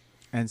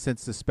 And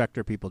since the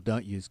Spectre people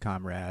don't use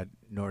comrade,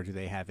 nor do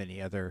they have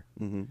any other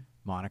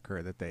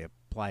moniker that they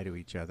apply to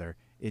each other,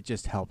 it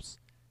just helps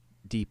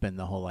deepen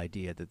the whole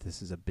idea that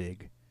this is a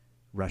big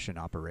Russian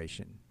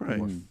operation, Right.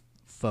 or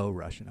faux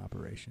Russian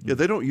operation. Yeah,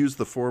 they don't use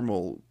the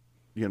formal,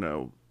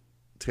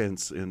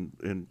 tense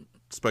in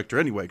Spectre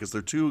anyway because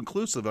they're too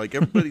inclusive. Like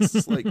everybody's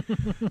just like,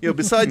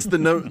 besides the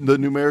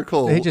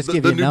numerical, They just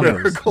give the you numbers.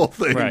 numerical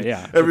thing. Right,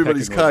 yeah.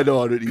 Everybody's Pecking kind of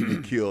on an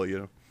even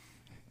keel.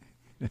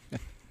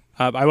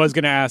 I was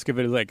going to ask if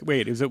it is like,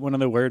 wait, is it one of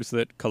the words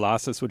that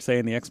Colossus would say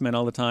in the X-Men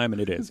all the time?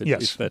 And it is.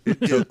 Yes. It's that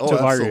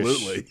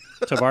Absolutely.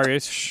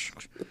 Tavares.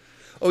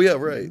 Oh yeah,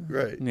 right.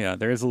 Yeah,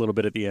 there is a little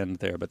bit at the end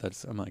there, but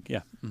I'm like,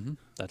 yeah,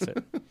 that's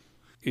it.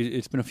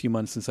 It's been a few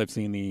months since I've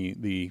seen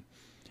the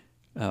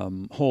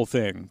whole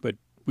thing, but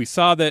we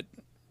saw that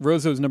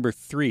Roso's number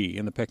 3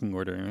 in the pecking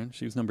order. Right?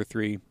 She was number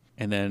 3,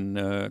 and then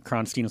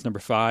Kronstein was number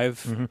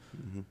 5.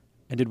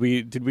 And did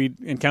we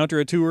encounter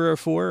a 2 or a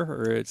 4,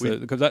 or it's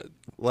because that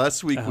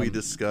Last week we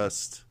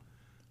discussed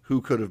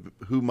who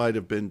might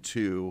have been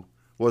 2.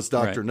 Was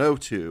Dr. Right. No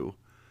 2,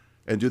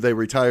 and do they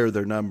retire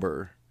their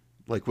number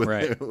like when,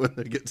 Right. when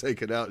they get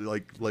taken out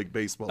like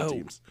baseball Oh.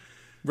 teams?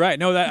 right?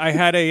 No, that I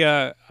had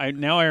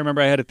now I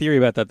remember I had a theory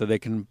about that they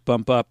can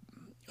bump up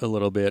a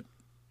little bit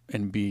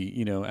and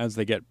be as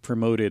they get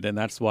promoted, and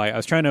that's why I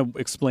was trying to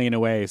explain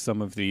away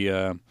some of the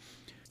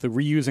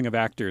reusing of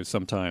actors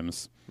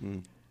sometimes.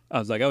 I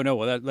was like, oh no,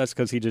 well that's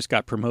because he just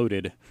got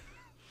promoted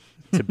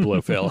to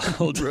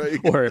Blofeld, Right.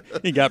 or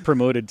he got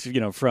promoted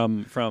to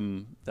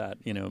from that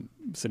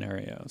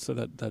scenario. So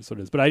that's what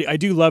it is. But I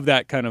do love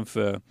that kind of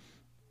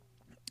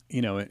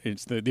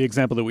it's the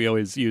example that we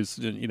always use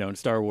in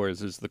Star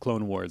Wars is the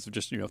Clone Wars.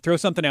 Just throw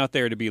something out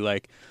there to be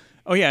like,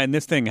 oh yeah, and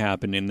this thing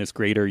happened in this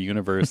greater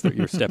universe that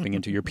you're stepping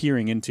into, you're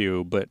peering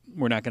into, but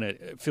we're not going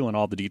to fill in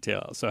all the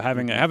details. So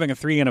having a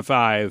 3 and a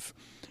 5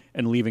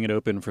 and leaving it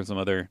open for some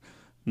other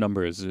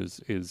numbers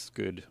is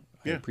good.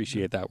 Yeah. I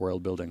appreciate that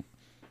world building.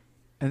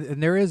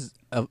 And there is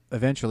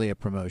eventually a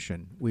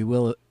promotion. We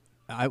will.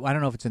 I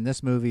don't know if it's in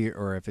this movie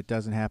or if it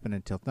doesn't happen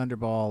until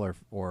Thunderball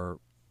or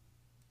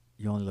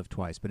You Only Live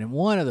Twice. But in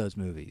one of those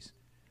movies,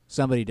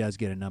 somebody does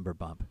get a number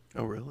bump.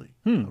 Oh really?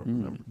 I don't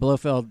remember.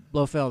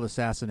 Blofeld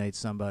assassinates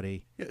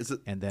somebody, Yeah, is it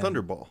and then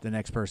Thunderball? the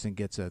next person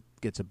gets a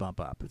bump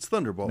up. It's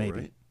Thunderball, Maybe.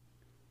 right?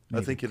 I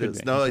Maybe. think it Could is.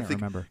 be. No, I I can't think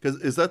remember.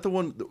 because is that the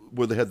one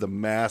where they had the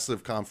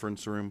massive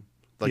conference room,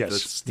 like the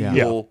Yes.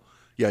 steel?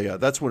 Yeah.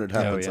 That's when it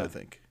happens. yeah. I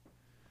think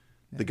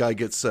the guy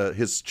gets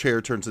his chair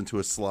turns into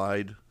a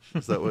slide.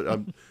 Is that what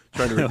I'm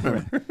trying to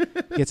remember?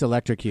 Gets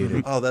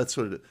electrocuted, Oh, that's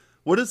what it is.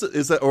 What is it?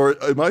 Is that, or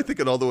am I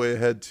thinking all the way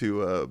ahead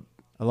to?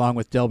 along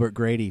with Delbert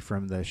Grady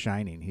from The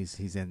Shining.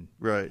 He's in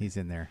Right. He's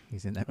in there.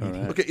 He's in that All movie.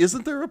 right. Okay,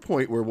 isn't there a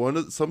point where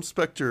some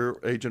Spectre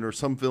agent or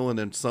some villain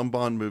in some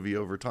Bond movie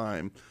over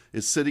time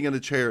is sitting in a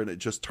chair and it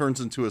just turns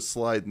into a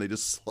slide and they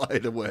just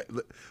slide away?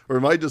 Or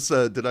am I just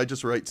did I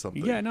just write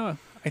something? Yeah, no,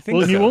 I think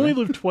Well, so, You Only right?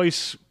 Live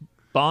Twice.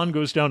 Bond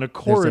goes down a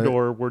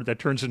corridor where that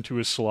turns into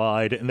a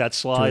slide, and that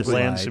slide To a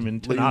lands slide. him in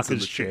Lands in Tanaka's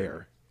the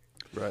chair.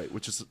 chair. Right,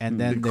 which is And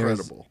then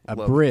incredible. there's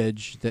a Love it.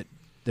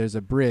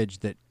 bridge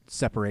that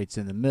separates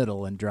in the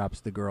middle and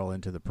drops the girl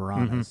into the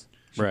piranhas.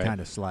 She Right.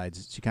 kind of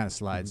slides. She kind of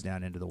slides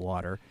down into the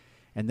water,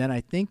 And then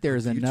I think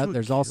there's View to another. a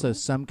There's also Kill?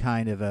 some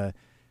kind of a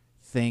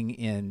thing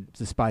in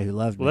The Spy Who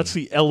Loved Me. Well, that's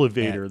the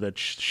elevator that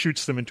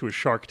shoots them into a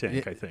shark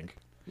tank, I think.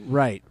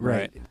 Right.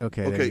 Right.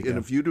 Okay. there Okay, you and go.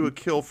 A View to a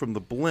Kill from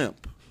the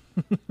blimp.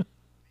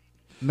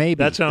 Maybe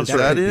That sounds Is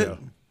that right. it?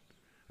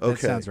 That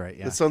Okay. sounds right,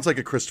 yeah. It sounds like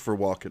a Christopher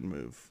Walken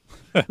move.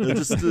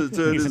 Just to He's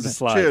into his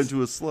slides. chair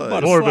into a slide.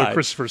 What a More of a slide.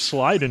 Christopher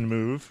Sliden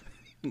move.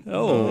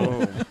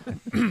 Oh,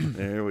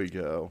 There we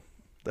go.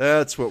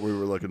 That's what we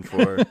were looking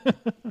for,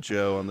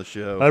 Joe, on the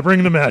show. I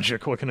bring the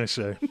magic. What can I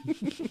say?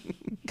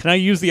 can I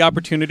use the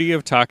opportunity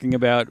of talking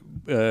about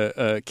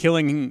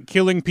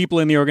killing people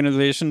in the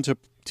organization to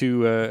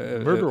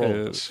Murder all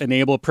of us.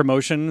 enable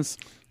promotions?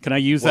 Can I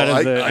use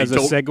Well, that I as a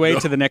don't segue know.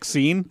 to the next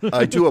scene?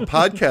 I do a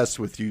podcast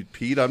with you,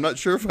 Pete. I'm not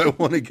sure if I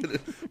want to get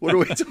it. What are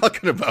we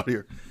talking about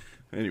here?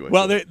 Anyway.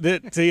 Well,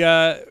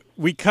 so-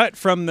 we cut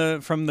from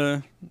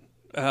the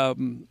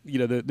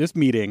this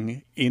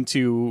meeting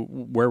into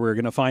where we're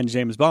going to find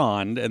James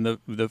Bond, and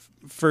the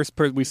first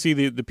person we see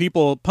the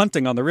people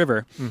punting on the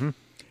river,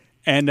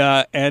 and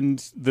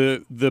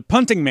the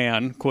punting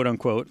man, quote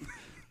unquote,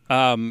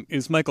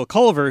 is Michael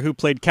Culver, who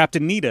played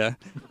Captain Nita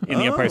in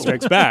The Empire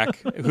Strikes Back,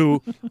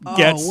 who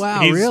gets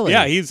wow, he's, really?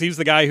 yeah he's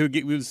the guy who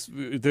was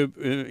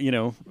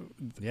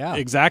Yeah.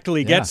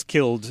 exactly Yeah. gets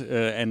killed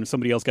and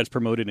somebody else gets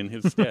promoted in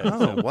his stead.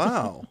 oh,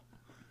 wow.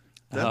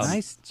 That's,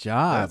 Nice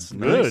job. that's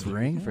Nice good.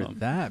 ring for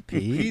that,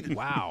 Pete. Pete-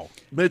 Wow.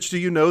 Mitch, do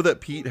you know that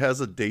Pete has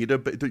a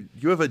database?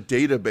 You have a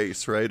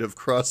database, right, of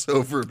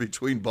crossover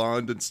between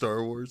Bond and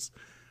Star Wars?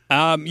 Yeah,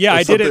 Or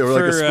I did it something,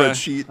 or for like a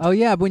spreadsheet. Oh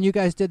yeah, when you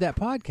guys did that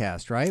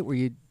podcast, right? Where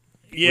you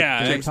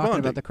yeah. were James talking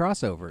Bonding. about the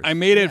crossovers. I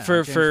made it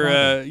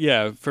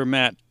Yeah, for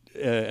Matt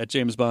at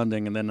James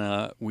Bonding, and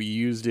then we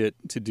used it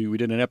to do. We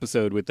did an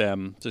episode with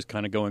them, just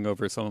kind of going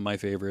over some of my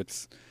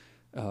favorites.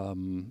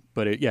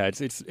 But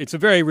it's a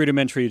very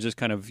rudimentary, just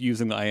kind of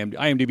using the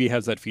IMDb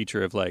has that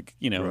feature of like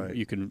Right.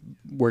 you can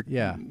work.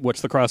 Yeah.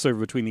 What's the crossover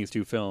between these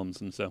two films,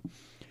 and so.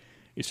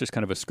 It's just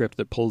kind of a script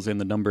that pulls in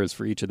the numbers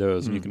for each of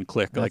those, and you can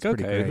click That's like,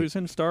 pretty okay, great. who's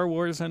in Star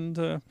Wars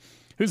and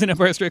who's in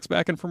Empire Strikes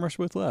Back and From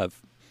Russia with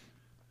Love?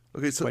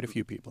 Okay, so Quite a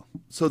few people.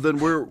 so then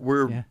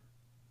we're Yeah.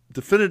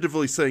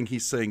 definitively saying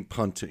he's saying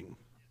punting.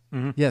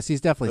 Yes,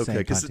 he's definitely Okay, saying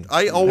because punting.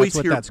 I always that's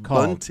what hear that's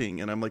called. bunting,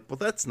 and I'm like, well,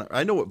 that's not.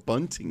 I know what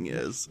bunting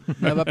is.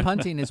 No, but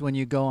punting is when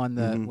you go on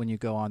the Mm-hmm. when you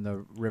go on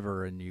the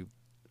river and you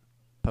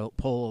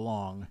pull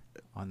along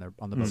on the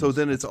boat. So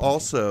then it's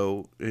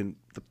also in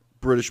the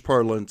British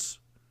parlance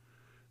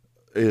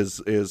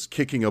is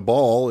kicking a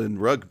ball in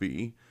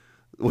rugby,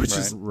 which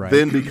is Right.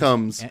 then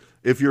becomes And-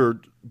 if you're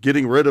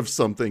getting rid of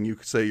something, you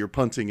could say you're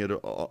punting it.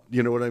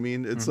 You know what I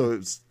mean? And so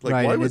it's like,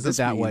 right, why and would isn't this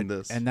that mean what?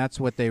 this? And that's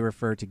what they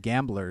refer to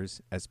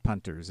gamblers as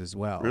punters as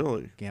well.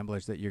 Really?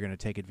 gamblers that you're going to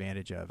take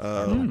advantage of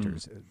Oh. are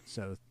punters.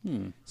 So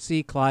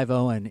see Clive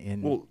Owen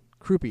in Well,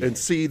 Croupier and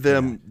see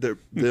them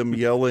them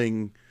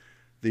yelling.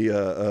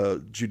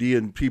 The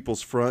Judean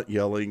People's Front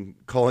yelling,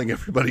 calling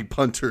everybody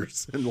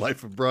punters in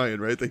Life of Brian,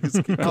 right? They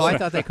just keep Oh, I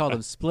thought they called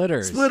them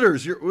splitters.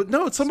 Splitters.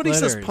 No, somebody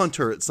says Splitters.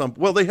 punter at some.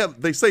 Well, they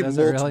say Does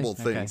it really? multiple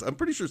Okay. things. I'm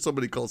pretty sure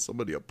somebody calls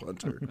somebody a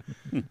punter,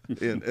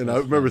 and I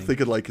remember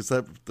thinking like, is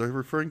that they're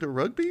referring to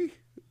rugby?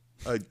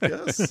 I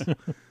guess.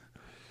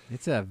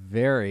 It's a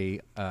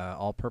very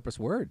all-purpose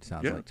word.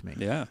 Sounds Yeah. like to me.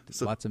 Yeah.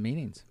 So- Lots of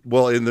meanings.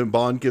 Well, and then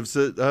Bond gives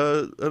it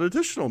an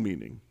additional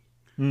meaning,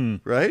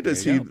 right?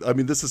 As There you I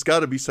mean, this has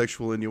got to be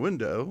sexual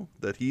innuendo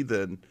that he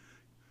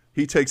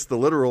takes the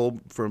literal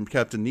from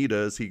Captain Nita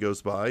as he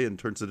goes by and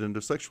turns it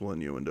into sexual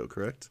innuendo.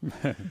 Correct?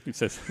 He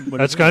says,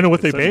 That's kind of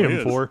what they It pay certainly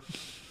him is. for.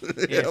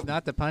 Yeah, it's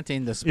not the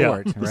punting, the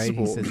Yeah, sport, the right?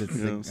 He sport, says it's.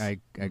 yes. I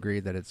agree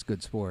that it's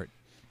good sport.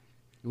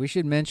 We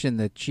should mention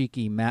the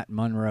cheeky Matt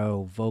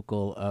Monroe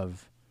vocal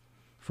of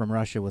 "From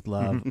Russia with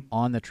Love"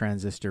 on the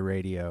transistor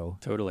radio,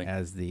 Totally.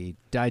 as the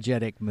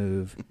diegetic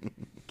move.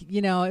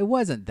 It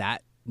wasn't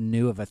that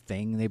new of a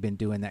thing. They've been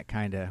doing that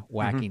kind of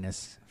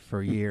wackiness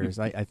for years.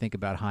 I think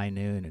about High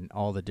Noon and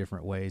all the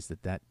different ways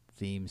that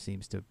theme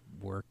seems to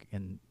work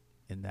in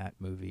that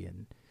movie,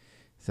 and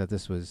so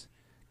this was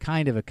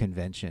kind of a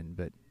convention,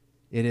 but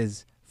it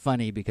is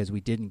funny because we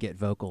didn't get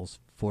vocals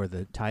for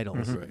the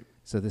titles. Right.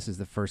 So this is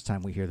the first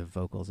time we hear the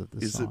vocals of the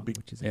Is it song, be-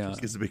 which is Yeah.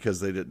 interesting. Is it because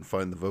they didn't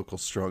find the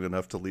vocals strong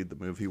enough to lead the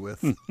movie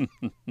with?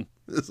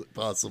 Is it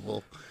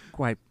possible?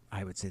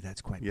 I would say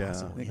that's quite Yeah.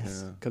 possible.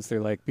 Yes. Yeah. Because they're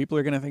like, people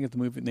are going to think that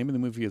the name of the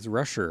movie is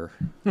Rusher.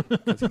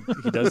 'Cause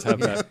he does have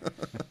that.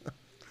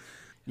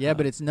 Yeah,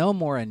 but it's no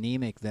more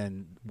anemic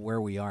than where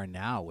we are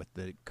now with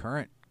the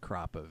current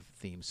crop of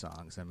theme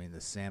songs. I mean, the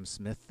Sam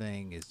Smith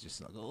thing is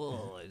just like,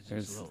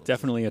 There's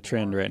definitely a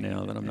trend right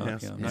now that I'm not,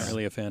 Yes. I'm not Yeah.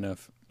 really a fan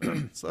of.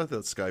 So I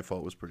thought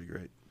Skyfall was pretty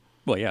great.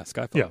 Well, yeah,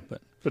 Skyfall, Yeah,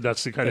 but but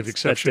that's the kind of That's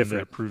exception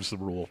different. that proves the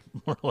rule,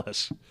 more or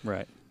less.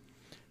 right.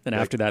 Then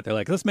after that, they're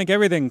like, let's make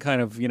everything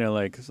kind of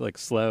like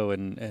slow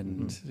and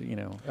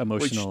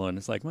emotional, and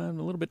it's like, well, a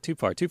little bit too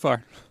far.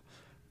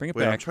 Bring it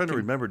Wait, back. I'm trying to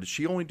remember. Did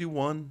she only do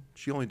one?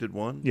 She only did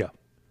one? Yeah.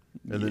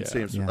 And then Yeah.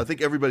 Sam Smith. Yeah. I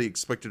think everybody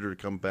expected her to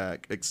come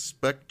back. To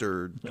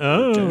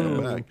Oh.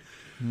 come back.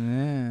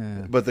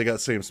 Yeah. But they got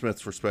Sam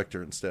Smith for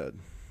Spectre instead.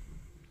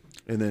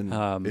 And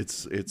then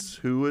it's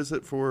who is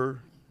it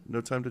for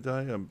No Time to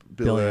Die?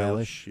 Billie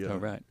Eilish. Yeah. Oh,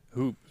 right.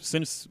 Who,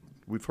 since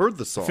We've heard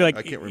the song. I feel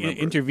like can't remember.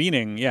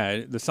 intervening,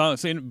 the song,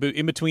 so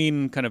in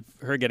between kind of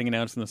her getting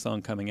announced and the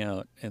song coming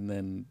out, and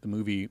then the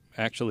movie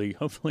actually,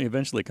 hopefully,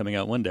 eventually coming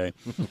out one day,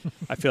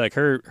 I feel like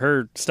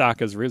her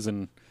stock has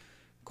risen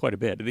quite a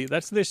bit.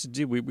 That's what they should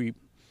do. We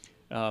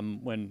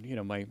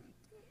when my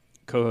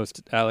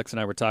co-host Alex and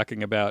I were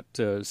talking about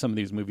some of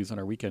these movies on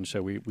our weekend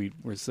show, we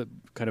were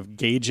kind of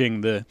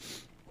gauging the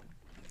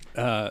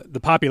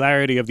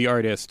popularity of the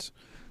artist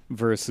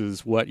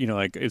versus what,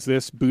 is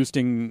this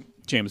boosting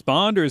James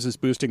Bond, or is this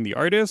boosting the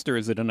artist, or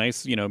is it a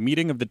nice,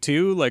 meeting of the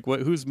two? Like,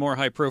 who's more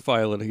high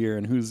profile here,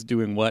 and who's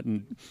doing what,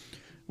 and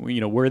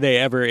were they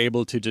ever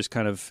able to just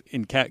kind of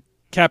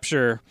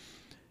capture,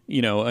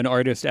 an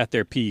artist at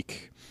their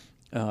peak,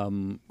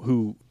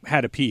 who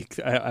had a peak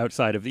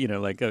outside of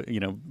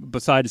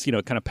besides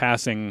kind of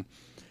passing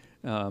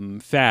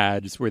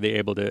fads? Were they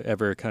able to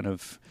ever kind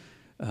of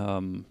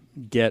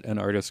get an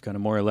artist kind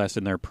of more or less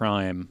in their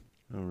prime?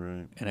 Oh,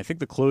 right. And I think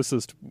the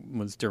closest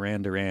was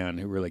Duran Duran,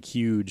 who were like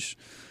huge.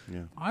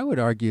 Yeah. I would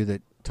argue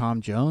that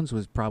Tom Jones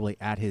was probably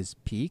at his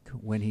peak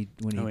when he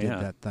did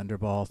that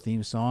Thunderball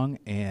theme song,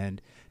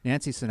 and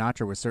Nancy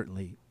Sinatra was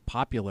certainly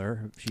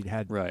popular. She'd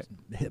had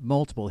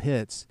multiple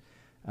hits.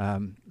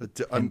 And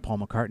Paul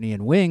McCartney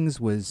and Wings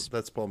was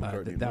that's Paul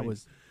McCartney. That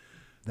was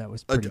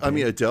pretty big. I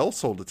mean, Adele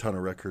sold a ton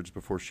of records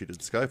before she did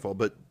Skyfall,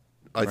 but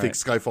I think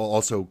Skyfall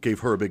also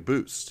gave her a big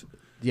boost.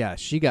 Yeah,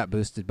 she got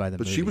boosted by the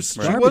but movie.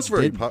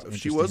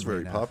 she was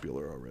very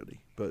popular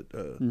already. But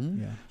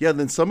and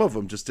then some of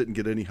them just didn't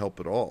get any help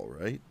at all,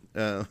 right?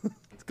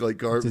 Like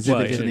Garbage.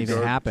 It didn't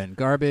even happen.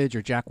 Garbage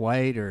or Jack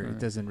White, or it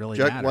doesn't really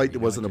matter. Jack White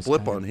wasn't a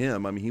blip on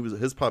him. I mean,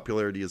 his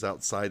popularity is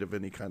outside of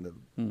any kind of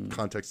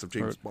context of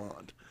James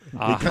Bond.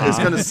 It's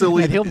kind of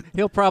silly. And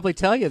he'll probably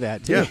tell you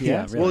that too.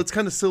 Yeah. Well, it's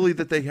kind of silly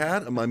that they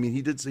had him. I mean,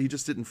 he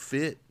just didn't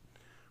fit.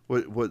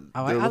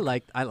 I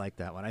like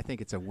that one. I think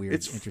it's a weird,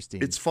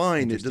 interesting. It's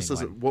fine. Interesting it just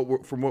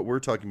doesn't. From what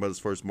we're talking about as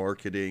far as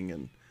marketing,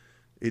 and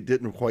it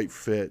didn't quite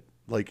fit.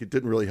 Like, it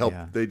didn't really help.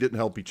 Yeah. They didn't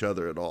help each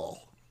other at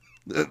all.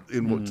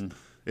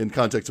 In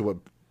context of what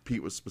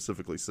Pete was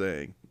specifically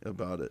saying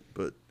about it,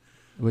 but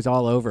it was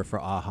all over for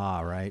Aha,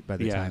 right? By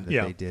the time that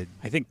they did,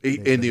 I think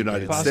in the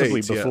United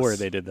possibly States, before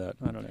they did that.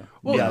 I don't know.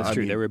 Well, that's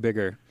true. They were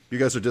bigger. You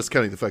guys are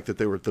discounting the fact that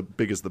they were the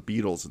big as the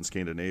Beatles in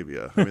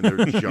Scandinavia. I mean,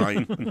 they're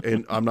giant,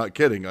 and I'm not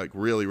kidding. Like,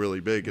 really, really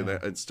big,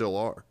 and still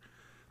are.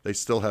 They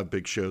still have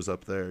big shows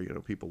up there.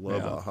 People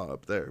love Aha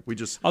up there.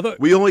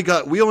 We only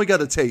got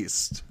a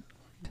taste.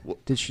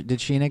 Did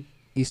Sheena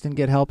Easton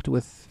get helped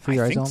with For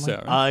Your Eyes Only?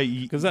 So.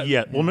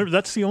 Well, remember,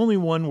 that's the only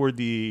one where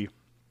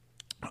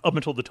up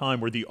until the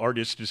time where the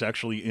artist is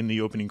actually in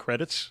the opening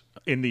credits,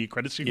 in the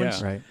credit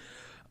sequence. Yeah.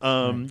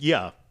 Right.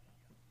 Yeah.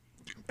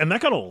 And that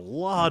got a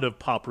lot of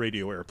pop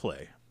radio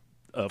airplay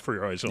For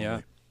Your Eyes Only.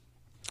 Yeah.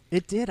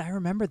 It did. I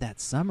remember that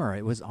summer.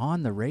 It was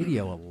on the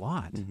radio a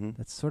lot. Mm-hmm.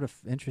 That's sort of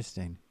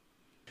interesting.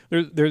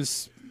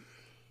 There's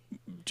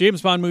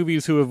James Bond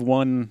movies who have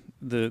won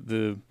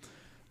the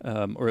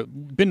or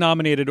been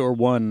nominated or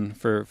won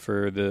for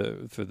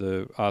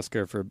the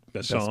Oscar for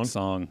Best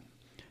Song.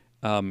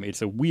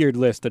 It's a weird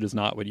list that is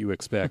not what you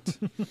expect.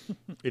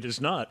 It is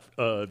not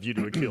View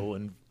to a Kill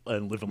and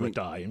Live and Let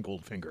Die and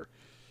Goldfinger.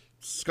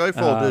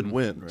 Skyfall did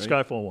win, right?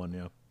 Skyfall won,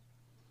 yeah.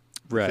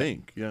 Right. I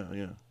think,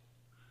 yeah.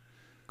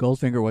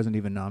 Goldfinger wasn't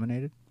even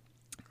nominated?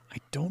 I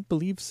don't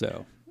believe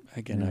so.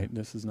 Again,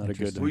 this is not a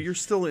good. Well, you're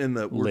still in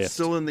we're list.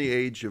 still in the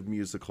age of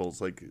musicals.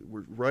 Like,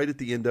 we're right at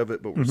the end of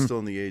it, but we're still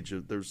in the age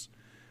of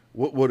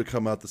what would have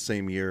come out the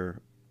same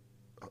year,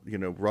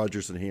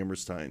 Rodgers and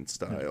Hammerstein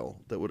style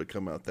that would have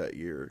come out that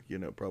year.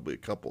 Probably a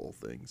couple of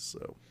things.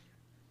 So,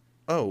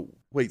 oh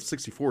wait,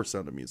 64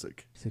 Sound of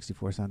Music.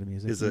 64 Sound of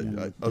Music. Is it?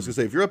 I was gonna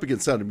say, if you're up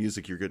against Sound of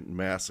Music, you're getting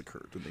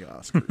massacred in the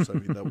Oscars. I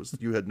mean,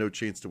 you had no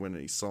chance to win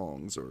any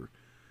songs, or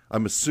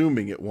I'm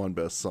assuming it won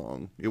Best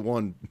Song. It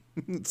won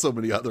so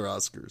many other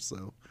Oscars.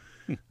 So,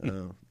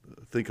 I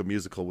think a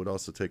musical would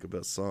also take a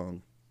Best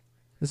Song.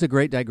 This is a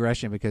great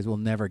digression because we'll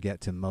never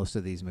get to most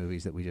of these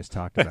movies that we just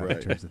talked about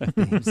in terms of the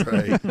themes.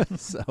 Right.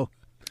 So,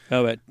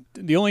 but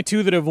the only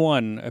two that have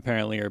won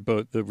apparently are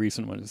both the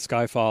recent ones,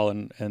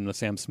 Skyfall and the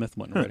Sam Smith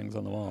one, Writings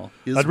on the Wall.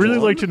 I'd really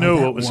like to know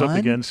that what was one? up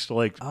against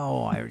I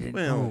didn't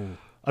know.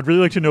 I'd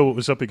really like to know what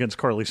was up against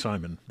Carly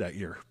Simon that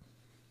year.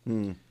 I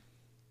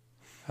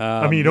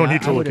mean, you don't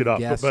need to look it up,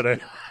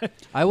 but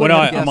I would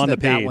have guessed I'm on the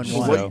that page.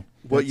 one won.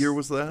 What year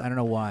was that? I don't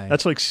know why.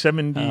 that's like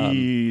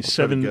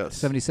 77.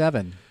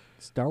 77.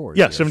 Star Wars.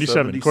 Yeah, year.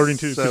 77. According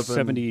to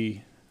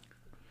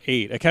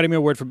 78 Academy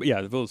Award for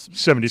it was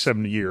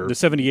 77 year. the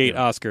 78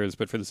 Oscars,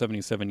 but for the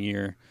 77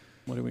 year,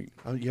 what do we?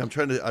 I'm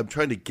trying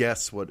to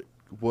guess what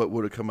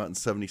would have come out in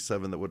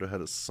 77 that would have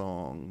had a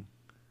song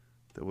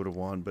that would have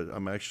won, but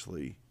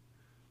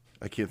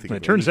I can't think.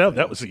 It turns out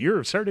that was the year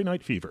of Saturday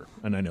Night Fever,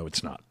 and I know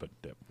it's not, but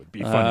that would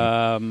be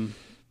funny.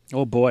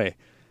 Oh boy,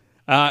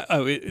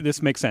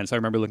 this makes sense. I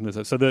remember looking this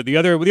up. So the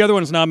other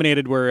ones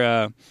nominated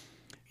were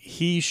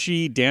He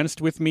She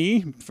Danced with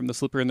Me from The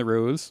Slipper and the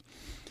Rose,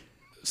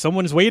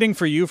 Someone's Waiting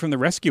for You from The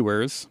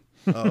Rescuers.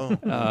 Oh,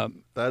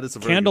 that is a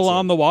very Candle good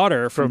on the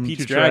Water from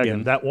Pete's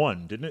Dragon. That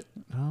one, didn't it?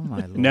 Oh my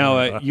lord!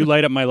 No, You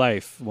Light Up My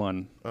Life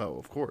one. Oh,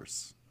 of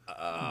course.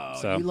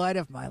 So You Light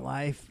Up My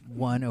Life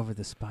won over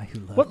The Spy Who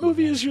Loved What Me.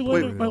 movie That is You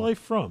Light Up My Life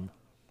from?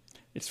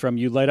 it's from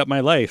You Light Up My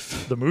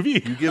Life. The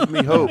movie? You give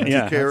me hope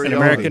Yeah, to carry it's an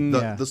on. American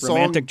The song,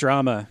 romantic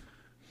drama.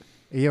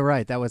 You're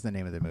right. That was the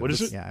name of the movie. What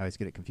is it? Yeah, I always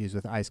get it confused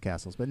with Ice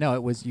Castles. But no,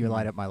 it was You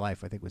Light Up My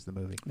Life, I think was the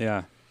movie.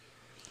 Yeah.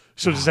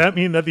 So does that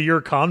mean that the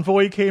year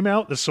Convoy came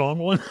out, the song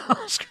won an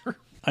Oscar?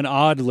 An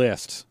odd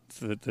list.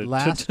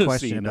 Last to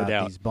question see, no about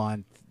doubt. these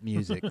Bond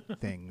music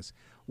things.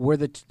 Were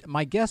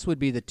my guess would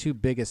be the two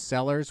biggest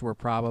sellers were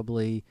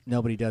probably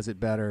Nobody Does It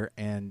Better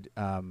and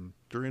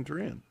Duran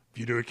Duran.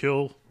 View to a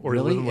Kill or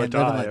Really? Live and Let And Die?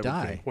 Live and Let I would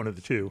Die. think. One of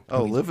the two.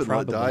 Oh, Live and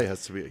Let probably. Die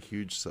has to be a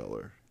huge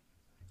seller.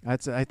 I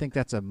think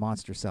that's a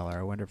monster seller.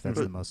 I wonder if that's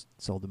But- the most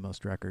sold the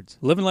most records.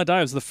 Live and Let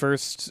Die was the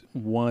first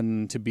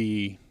one to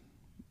be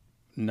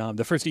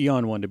the first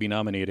Eon one to be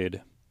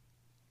nominated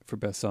for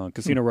best song.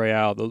 Casino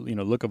Royale,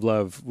 Look of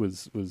Love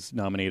was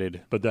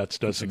nominated But that's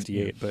for doesn't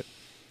 68,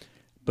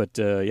 but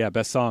yeah,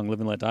 best song Live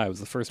and Let Die was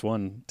the first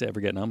one to ever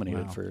get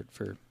nominated Wow.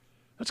 for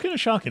That's kind of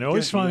shocking. I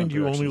always Yeah, you know find You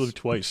Only directions. Live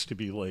Twice to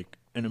be like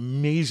an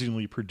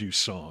amazingly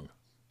produced song.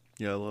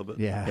 Yeah, I love it.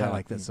 Yeah, Yeah. I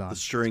like that song. The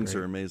strings It's are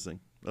great. amazing.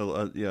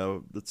 Yeah,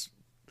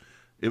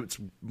 it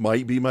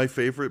might be my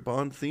favorite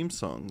Bond theme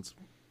songs.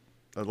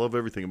 I love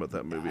everything about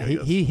that movie. I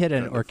guess. He hit an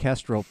Kind of.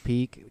 orchestral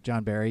peak.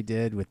 John Barry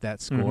did with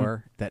that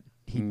score that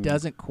he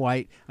doesn't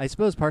quite. I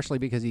suppose partially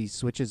because he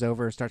switches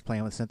over, starts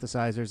playing with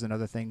synthesizers and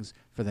other things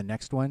for the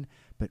next one.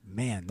 But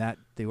man,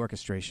 the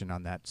orchestration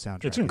on that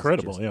soundtrack It's is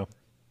incredible, just yeah.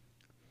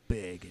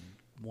 big and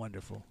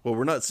wonderful. Well,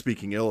 we're not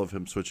speaking ill of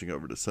him switching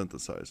over to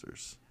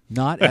synthesizers.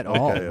 Not at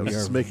all. Okay, I was We are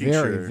just making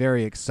very, sure.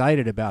 very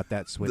excited about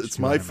that switch. It's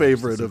to my an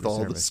favorite emergency of all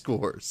the service.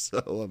 scores.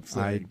 So I'm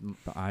saying.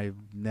 I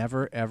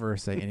never ever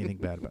say anything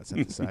bad about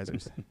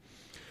synthesizers.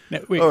 Now,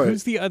 wait, All right.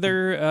 who's the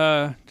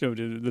other?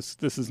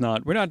 This is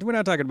not. We're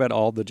not talking about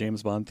all the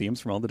James Bond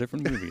themes from all the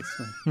different movies,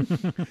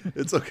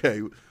 It's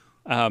okay.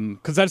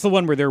 because that's the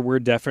one where there were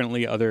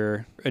definitely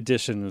other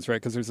additions, right?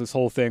 Because there's this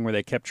whole thing where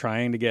they kept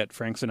trying to get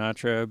Frank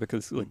Sinatra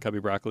because like Cubby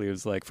Broccoli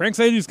was like Frank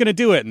said he's going to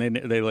do it, and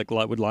they like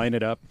would line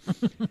it up,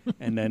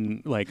 and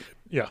then like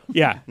Yeah.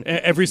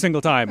 every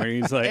single time, or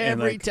he's like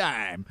Every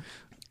time.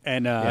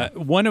 And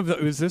one of the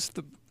was this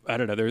the I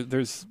don't know.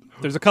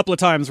 There's a couple of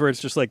times where it's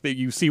just like that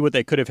you see what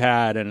they could have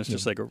had, and it's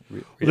just like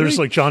really? There's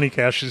like Johnny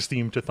Cash's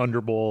theme to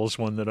Thunderballs,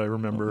 one that I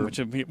remember. which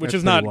That's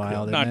is not pretty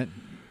wild, not. isn't it?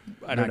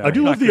 I don't know. I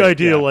do not love the great,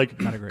 idea, yeah. like,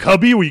 Not a great-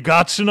 Cubby, we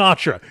got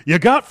Sinatra. You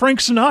got Frank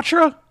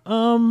Sinatra?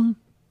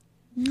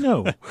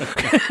 No.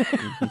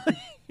 Yeah.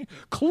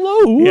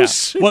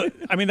 Close. Well,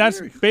 I mean,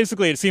 that's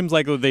basically. It seems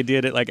like they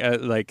did it like they're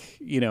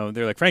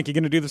like, Frank, you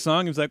going to do the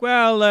song? He was like,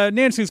 well,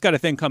 Nancy's got a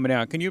thing coming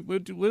out. Can you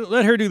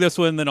let her do this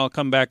one? Then I'll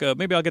come back.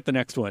 Maybe I'll get the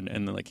next one.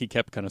 And then like he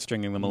kept kind of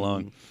stringing them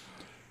along.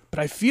 But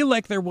I feel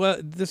like there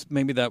was this.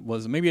 Maybe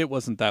it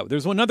wasn't that.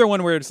 There's another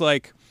one where it's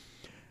like,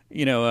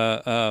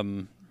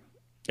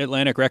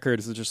 Atlantic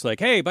Records is just like,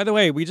 hey, by the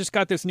way, we just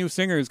got this new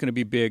singer who's going to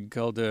be big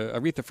called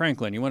Aretha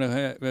Franklin. You want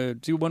to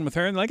do one with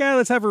her? And they're like,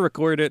 let's have her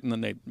record it. And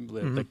then they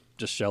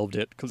just shelved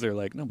it because they're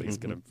like, nobody's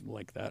going to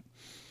like that.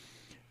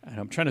 And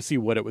I'm trying to see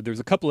what it would. There's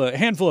a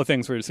handful of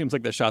things where it seems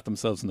like they shot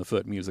themselves in the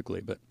foot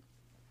musically, but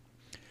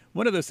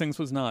one of those things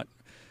was not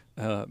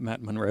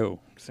Matt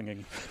Monroe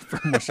singing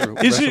from Russia,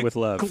 Is Russia it with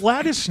Love.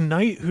 Gladys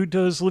Knight who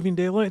does Living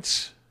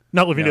Daylights?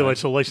 Not Living No.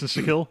 Daylights, so License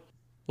to Kill?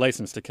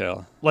 License to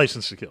Kill.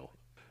 License to Kill.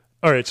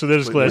 All right, so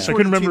there's Wait, Gladys. which I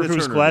couldn't one did remember if it Tina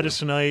was Turner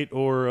Gladys Knight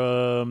or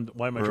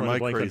why am I Or drawing am a I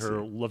blank on crazy?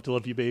 her Love to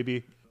Love You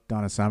Baby?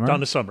 Donna Summer.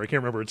 Donna Summer. I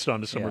can't remember. It's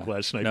Donna Summer, Yeah.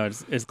 Gladys Knight. No,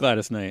 it's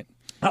Gladys Knight.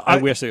 I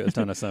wish it was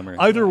Donna Summer.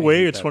 Either I way,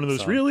 hate it's that one of those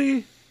song.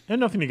 really, and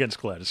nothing against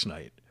Gladys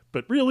Knight,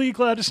 but really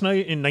Gladys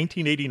Knight in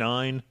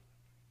 1989,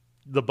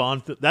 the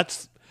Bond.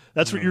 That's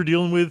what you're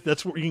dealing with.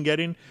 That's what you're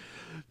getting.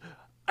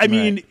 I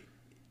mean,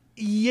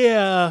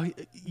 yeah,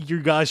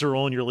 you guys are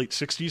all in your late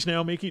 60s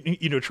now,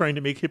 trying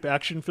to make hip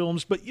action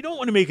films, but you don't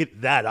want to make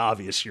it that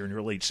obvious you're in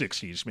your late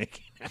 60s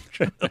making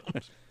action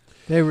films.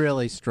 They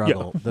really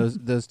struggle.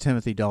 Those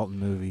Timothy Dalton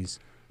movies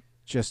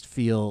just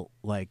feel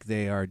like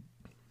they are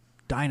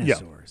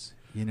dinosaurs,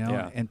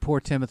 Yeah. And poor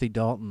Timothy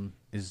Dalton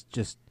is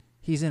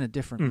he's in a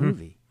different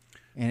movie.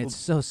 And it's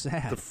so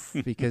sad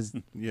because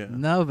Yeah.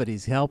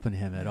 nobody's helping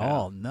him at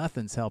all.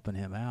 Nothing's helping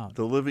him out.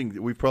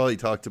 We probably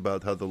talked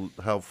about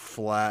how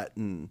flat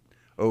and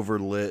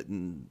overlit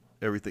and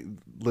everything.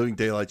 Living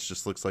Daylights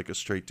just looks like a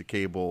straight to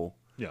cable.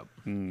 Yeah,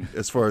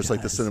 As far as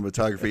like the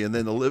cinematography, and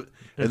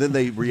then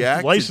they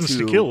reacted License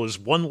to Kill is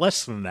one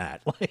less than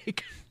that.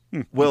 Like,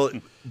 well,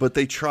 but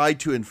they tried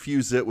to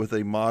infuse it with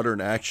a modern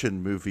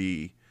action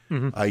movie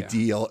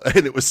ideal,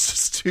 and it was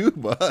just too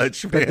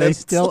much. But man. they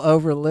still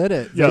overlit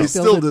it. Yeah. They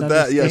still didn't did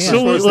that, yeah, understand. so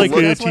still far as like the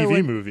a That's why TV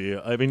when- movie.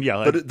 I mean,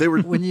 yeah, But they were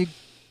when you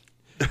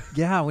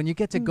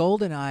get to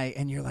Goldeneye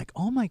and you're like,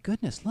 oh my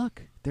goodness,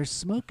 look, there's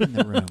smoke in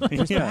the room.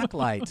 There's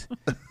backlight.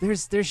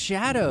 There's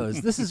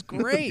shadows. This is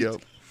great.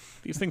 Yep.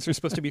 These things are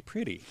supposed to be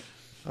pretty.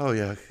 Oh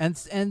yeah.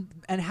 And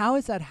how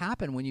has that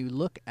happened when you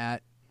look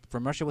at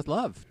From Russia with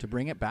Love, to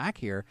bring it back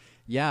here?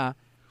 Yeah,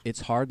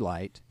 it's hard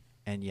light,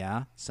 and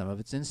yeah, some of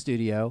it's in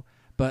studio,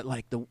 but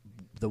like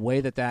the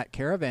way that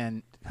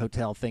caravan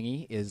hotel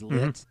thingy is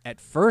lit at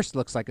first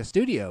looks like a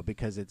studio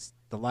because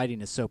the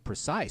lighting is so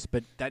precise,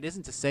 but that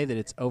isn't to say that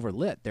it's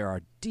overlit. There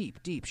are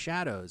deep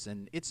shadows,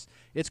 and it's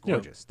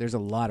gorgeous. There's a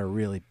lot of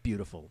really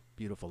beautiful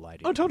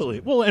lighting. Oh, totally.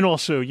 Well, and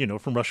also,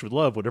 From Russia with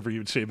Love, whatever you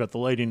would say about the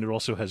lighting, it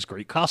also has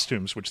great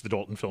costumes, which the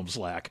Dalton films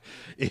lack.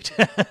 It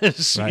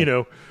has,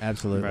 Right.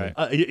 Absolutely. Right.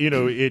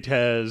 It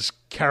has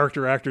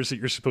character actors that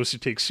you're supposed to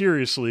take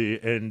seriously,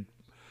 and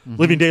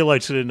Living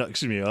Daylights and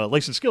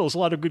Licensed Skills, a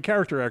lot of good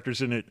character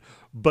actors in it,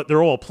 but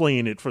they're all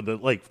playing it for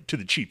to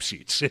the cheap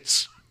seats.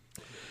 It's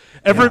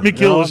Everett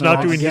McGill is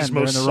not doing his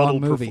most subtle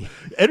movie.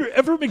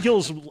 Everett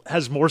McGill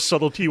has more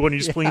subtlety when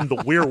he's playing the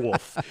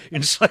werewolf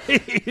in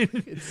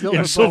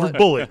Silver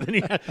Bullet.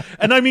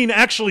 And I mean,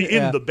 actually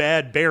in the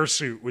bad bear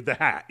suit with the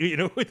hat,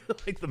 with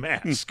like the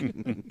mask.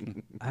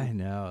 I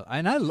know,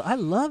 and I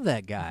love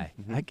that guy.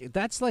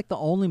 That's like the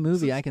only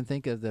movie I can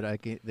think of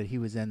that he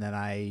was in that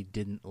I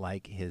didn't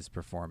like his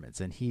performance,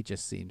 and he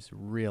just seems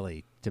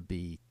really to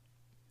be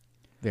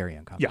very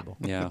uncomfortable.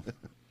 Yeah.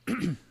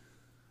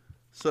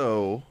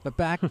 So, But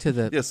back to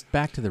the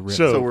river.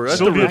 So- so we're at the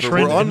Sylvia river.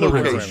 Trent We're on in the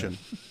river. location.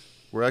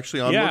 We're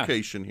actually on Yeah.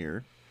 location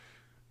here,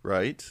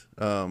 right?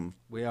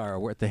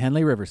 We're at the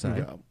Henley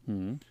Riverside.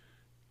 Yeah.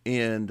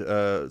 And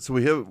so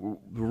we have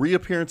the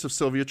reappearance of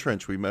Sylvia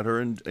Trench. We met her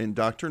in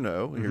Dr.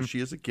 No. Here she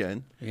is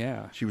again.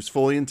 Yeah. She was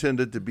fully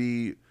intended to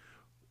be.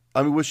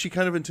 I mean, was she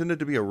kind of intended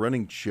to be a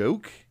running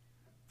joke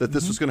that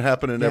this was going to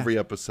happen in Yeah. every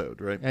episode,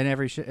 right? And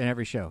every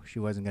show, she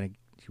wasn't going to.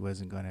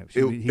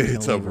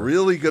 It's a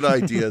really good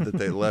idea that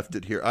they left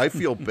it here. I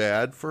feel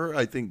bad for her.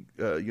 I think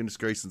Eunice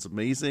Grayson's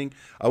amazing.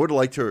 I would have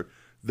liked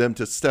them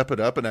to step it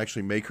up and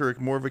actually make her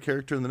more of a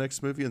character in the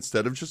next movie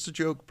instead of just a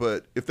joke.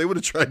 But if they would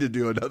have tried to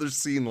do another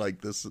scene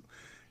like this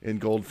in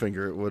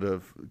Goldfinger, it would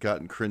have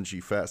gotten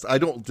cringy fast. I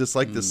don't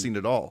dislike this scene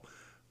at all,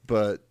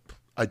 but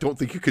I don't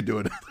think you could do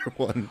another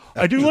one.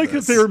 I do after like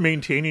this. that they're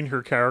maintaining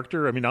her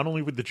character. I mean, not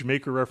only with the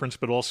Jamaica reference,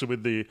 but also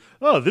with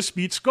this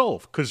beats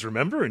golf. Because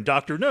remember, in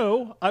Dr.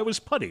 No, I was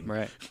putting.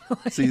 Right.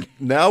 See,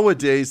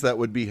 nowadays that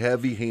would be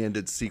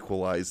heavy-handed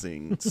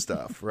sequelizing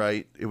stuff,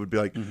 right? It would be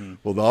like,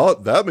 well,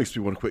 that makes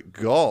me want to quit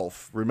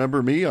golf.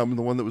 Remember me? I'm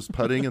the one that was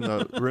putting in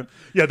the.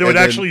 Yeah, they And would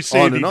then actually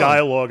say on the and on.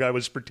 dialogue I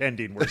was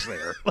pretending was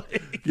there.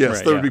 Yes,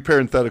 Right, there yeah. would be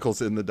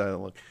parentheticals in the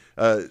dialogue.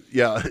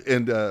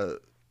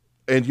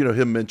 And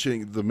him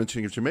mentioning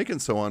of Jamaica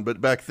and so on.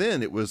 But back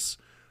then it was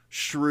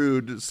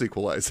shrewd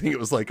sequelizing. It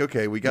was like,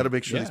 okay, we got to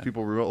make sure these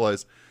people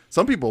realize.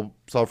 Some people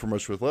saw From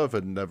Russia with Love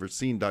had never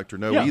seen Dr.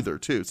 No either,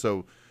 too.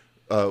 So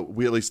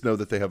we at least know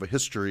that they have a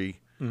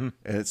history and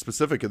it's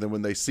specific. And then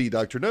when they see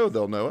Dr. No,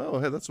 they'll know, oh,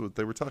 hey, that's what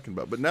they were talking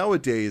about. But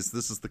nowadays,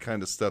 this is the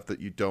kind of stuff that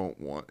you don't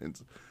want.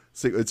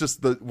 It's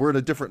just we're in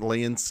a different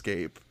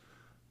landscape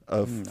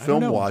of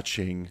film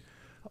watching.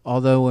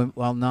 Although,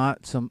 while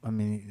not some,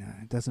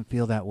 it doesn't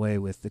feel that way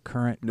with the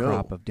current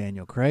crop of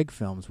Daniel Craig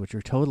films, which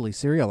are totally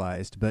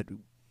serialized. But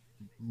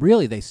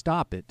really, they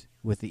stop it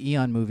with the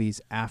Eon movies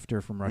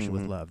after From Russia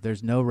with Love.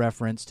 There's no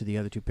reference to the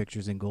other two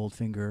pictures in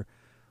Goldfinger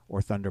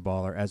or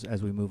Thunderball, or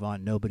as we move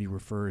on, nobody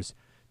refers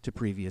to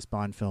previous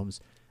Bond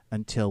films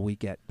until we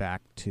get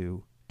back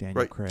to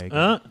Daniel Craig.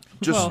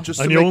 Just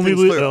to And make only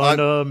things clear,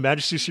 on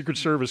Majesty's Secret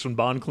Service, when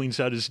Bond cleans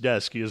out his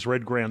desk, he has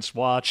Red Grant's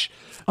watch.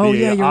 Oh, the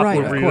yeah, you're right.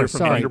 aqua Of reader course, from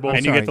sorry. Thunderball.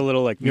 And you get the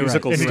little You're right.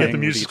 musical And you get the string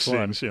music with each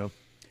one. stings, yeah.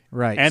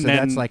 Right, And so then-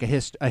 that's like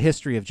a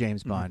history of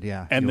James Bond,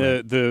 yeah. And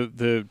you're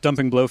the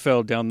dumping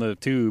Blofeld down the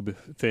tube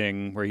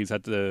thing where he's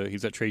at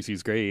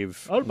Tracy's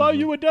grave, I'll buy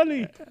you a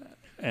deli.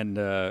 and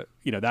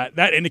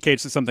that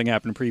indicates that something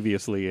happened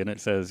previously, and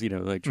it says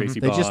like Tracy.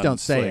 They just Bond, don't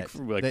say like,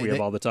 it. Like They- we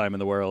have all the time in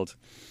the world.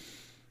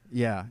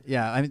 Yeah.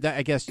 I mean,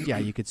 I guess,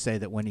 you could say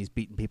that when he's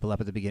beating people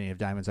up at the beginning of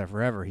Diamonds Are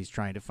Forever, he's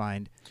trying to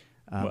find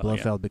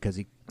Blofeld because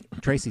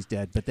Tracy's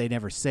dead, but they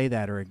never say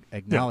that or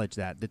acknowledge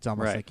that. It's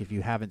almost Right. like if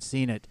you haven't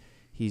seen it,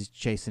 he's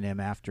chasing him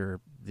after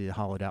the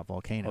hollowed out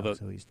volcano. Although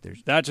So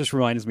there's that just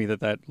reminds me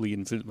that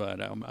leads.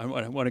 But I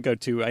want to go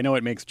to. I know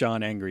it makes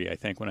John angry. I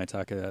think when I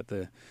talk about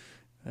the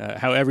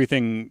how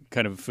everything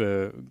kind of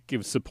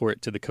gives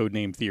support to the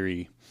codename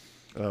theory.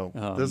 Oh,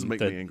 doesn't make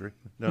me angry.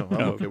 No,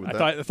 I'm okay with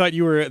that. I thought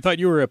you were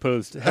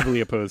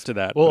heavily opposed to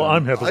that. Well, but,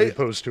 I'm heavily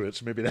opposed to it,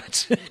 so maybe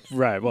that's it.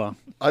 right. Well,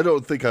 I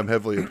don't think I'm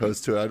heavily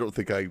opposed to it. I don't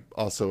think I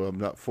also am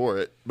not for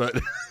it, but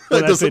Well, that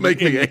that's doesn't in- make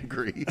me in-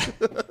 angry.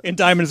 in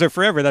Diamonds Are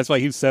Forever, that's why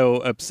he's so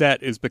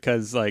upset, is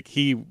because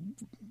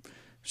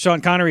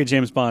Sean Connery,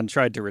 James Bond,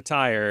 tried to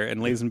retire,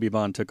 and Lazenby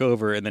Bond took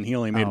over, and then he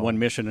only made one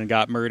mission and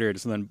got murdered.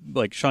 So then,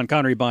 Sean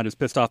Connery Bond is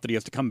pissed off that he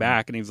has to come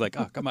back, and he's like,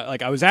 "Oh, come on!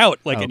 Like I was out,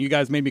 and you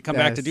guys made me come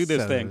back to do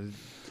this thing."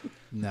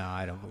 No,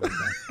 I don't believe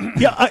that.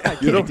 Yeah, I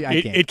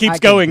can't. It keeps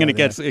going, and it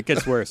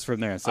gets worse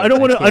from there. So I don't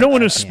want I to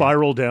can't.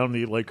 spiral down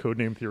the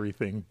codename theory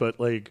thing, but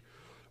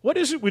what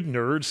is it with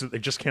nerds that they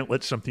just can't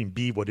let something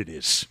be what it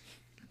is?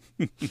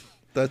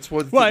 That's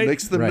what Well,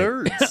 makes them Right.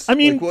 nerds. I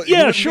mean, Like, what- yeah,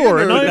 you wouldn't be a sure,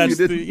 and nerd if I'm- you That's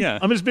didn't- the, yeah.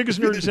 I'm as big as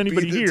nerd as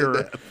anybody beat it to here.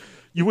 death.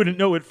 You wouldn't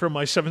know it from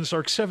my Seven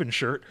Sark 7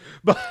 shirt,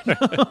 but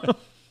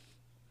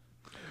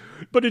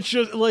but it's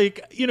just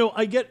like,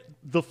 I get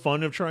the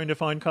fun of trying to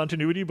find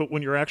continuity, but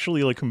when you're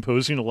actually like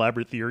composing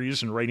elaborate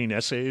theories and writing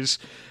essays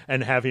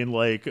and having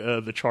like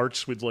the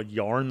charts with like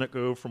yarn that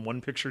go from one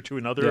picture to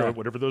another Yeah. or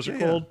whatever those are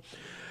called,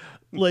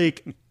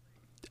 like.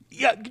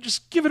 Yeah,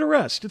 just give it a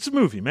rest. It's a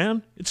movie,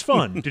 man. It's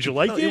fun. Did you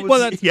like No, it? it was-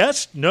 Well,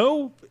 yes,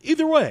 no,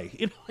 either way.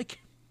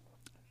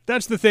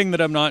 That's the thing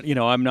that I'm not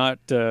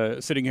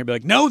sitting here and be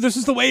like, no, this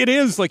is the way it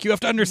is. Like, you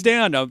have to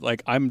understand.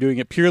 I'm doing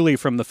it purely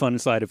from the fun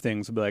side of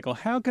things. I'll be like, well,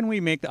 how can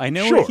we make that? I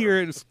know Sure.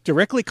 here it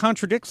directly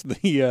contradicts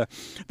the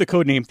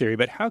codename theory,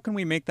 but how can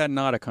we make that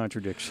not a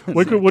contradiction?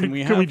 What Like, can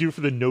have- we do for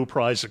the no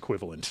prize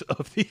equivalent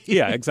of the?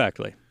 Yeah,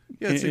 exactly.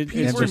 Yeah, see,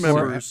 Pete and before-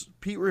 remembers.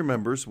 Pete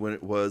remembers when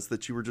it was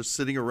that you were just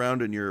sitting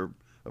around in your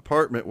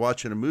apartment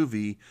watching a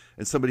movie,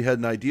 and somebody had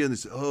an idea, and they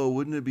said, "Oh,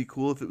 wouldn't it be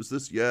cool if it was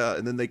this?" Yeah,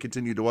 and then they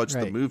continued to watch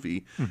the Right.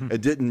 movie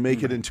and didn't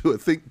make it into a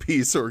think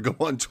piece or go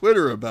on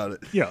Twitter about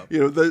it. Yeah.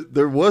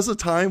 There was a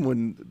time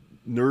when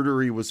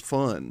nerdery was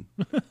fun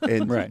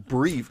and Right.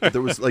 brief.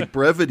 There was like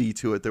brevity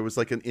to it. There was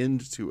like an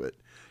end to it.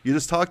 You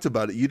just talked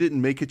about it. You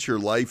didn't make it your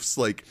life's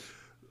like.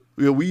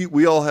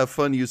 We all have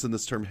fun using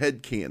this term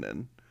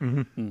headcanon.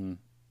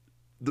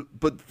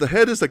 But the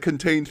head is a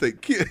contained thing.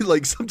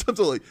 Like sometimes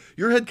I'm like,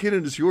 your head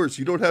canon is yours.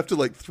 You don't have to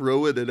like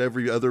throw it at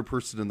every other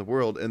person in the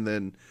world and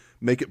then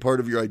make it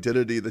part of your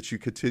identity that you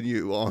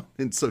continue on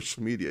in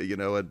social media,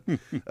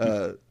 And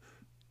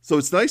so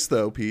it's nice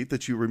though, Pete,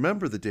 that you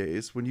remember the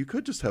days when you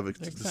could just have a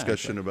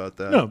discussion about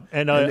that. No,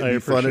 and I it'd be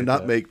fun appreciate and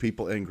not that. make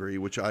people angry,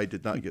 which I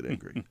did not get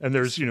angry. And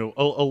there's a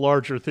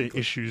larger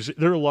issues.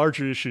 There are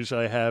larger issues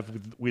I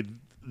have with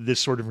this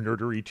sort of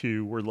nerdery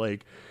too, where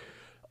like,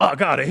 oh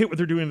God, I hate what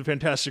they're doing in the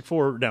Fantastic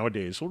Four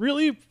nowadays. Well,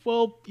 really?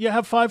 Well, you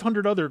have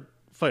 500 other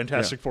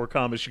Fantastic Four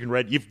comics you can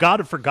read. You've got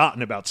to have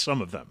forgotten about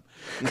some of them.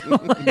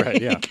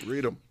 Right, yeah.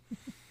 Read them.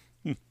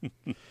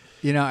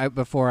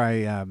 Before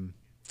I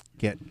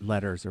get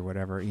letters or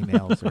whatever,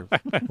 emails or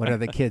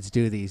whatever the kids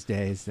do these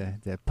days,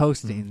 the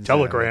postings,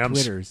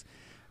 Telegrams. Twitters.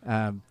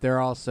 There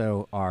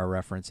also are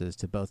references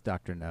to both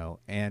Dr. No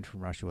and From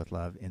Russia with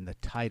Love in the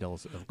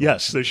titles of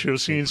Yes, they show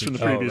scenes from the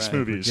previous right.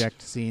 movies.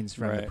 project scenes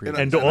from the Right. previous.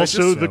 And And I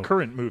also just- the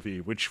current movie,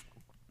 which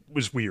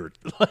was weird.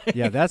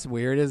 Yeah, that's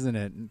weird, isn't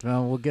it?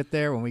 Well, we'll get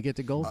there when we get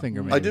to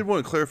Goldfinger. Maybe. I did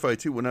want to clarify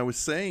too, when I was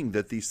saying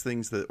that these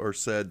things that are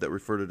said that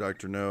refer to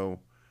Dr. No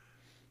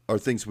are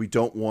things we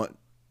don't want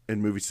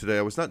in movies today,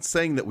 I was not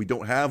saying that we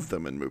don't have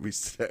them in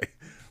movies today.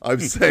 I'm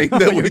saying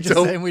that You were we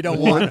just saying we don't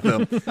want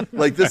them.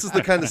 Like, this is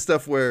the kind of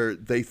stuff where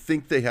they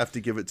think they have to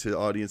give it to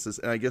audiences,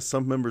 and I guess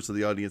some members of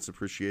the audience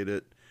appreciate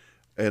it,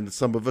 and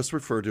some of us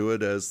refer to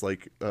it as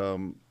like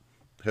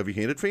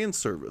heavy-handed fan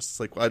service. It's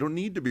like, I don't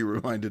need to be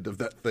reminded of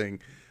that thing.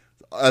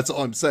 That's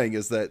all I'm saying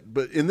is that,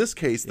 but in this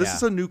case, this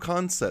is a new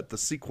concept. The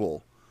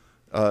sequel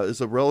is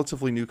a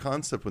relatively new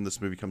concept when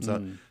this movie comes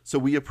out. So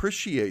we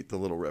appreciate the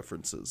little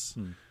references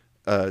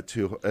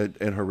to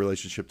and her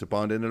relationship to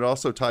Bond, and it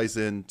also ties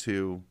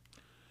into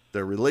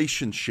their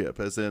relationship,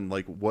 as in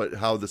like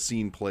how the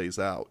scene plays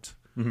out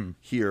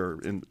here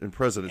in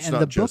present. It's and not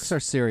the just books are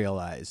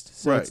serialized,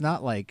 so Right. it's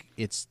not like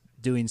it's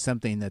doing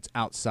something that's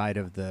outside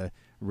of the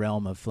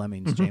realm of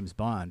Fleming's James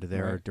Bond.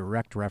 There are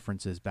direct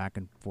references back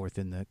and forth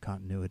in the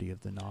continuity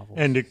of the novel.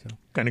 And it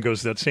kind of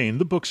goes without saying,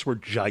 the books were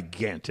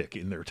gigantic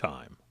in their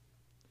time.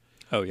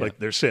 Oh, yeah. Like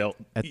their sale.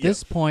 At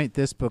this point,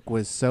 this book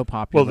was so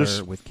popular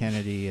this- with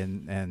Kennedy,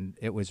 and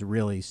it was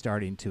really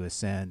starting to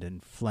ascend,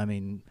 and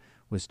Fleming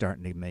was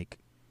starting to make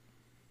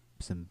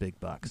some big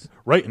bucks.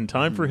 Right in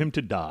time for him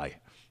to die.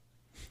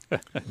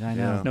 I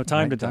know. No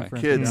time Right to in die. for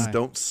him kids die.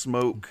 don't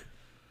smoke.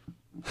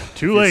 Too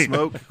If you late.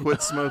 smoke,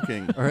 quit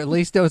smoking. Or at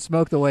least don't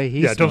smoke the way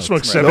he Yeah, don't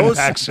smoke smokes. 7 Those-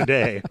 packs a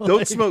day.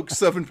 Don't smoke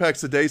 7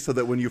 packs a day, so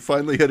that when you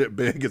finally hit it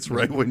big, it's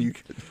right when you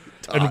get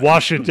And tired.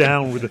 wash it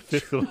down with a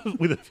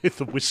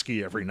fifth of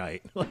whiskey every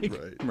night. Like,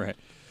 Right. Right.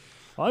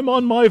 I'm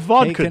on my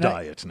vodka can I-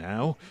 diet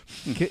now.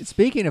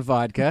 Speaking of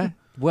vodka,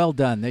 well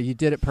done. There, you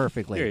did it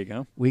perfectly. There you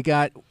go.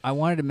 I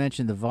wanted to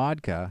mention the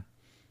vodka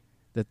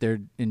that they're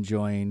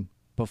enjoying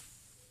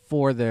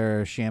before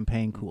their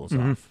champagne cools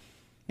off.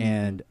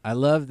 And I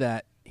love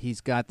that he's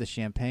got the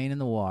champagne in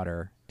the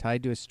water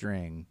tied to a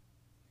string,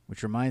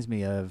 which reminds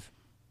me of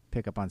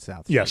Pickup on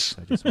South Street. Yes.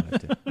 So I just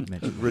wanted to mention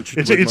that. Richard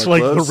It's Widmark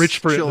like the loves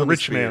rich chilling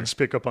rich his beer. man's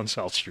pickup on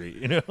South Street.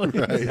 You know, Right.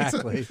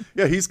 Exactly.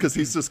 Yeah, he's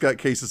just got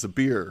cases of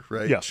beer,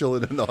 right? Yeah.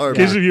 Chilling in the harbor.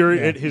 His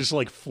at his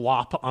like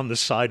flop on the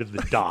side of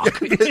the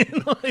dock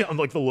on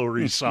like the Lower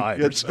East Side.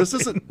 Yeah, or something. this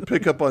isn't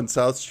pick up on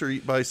South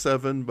Street by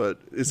 7, but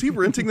is he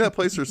renting that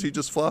place or is he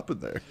just flopping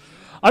there?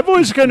 I've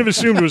always kind of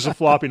assumed it was a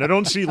flopping. I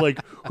don't see like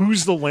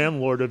who's the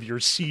landlord of your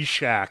sea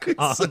shack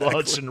on the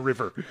Hudson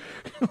River.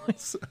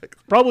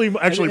 Probably And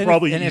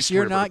East if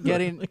you're River. not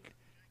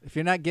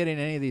getting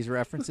any of these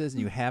references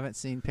and you haven't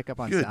seen Pickup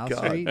on Good South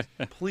God. Street,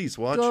 Please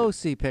watch go it.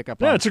 see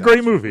Pickup Yeah, on it's a South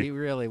great Street.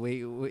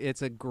 movie.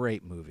 It's a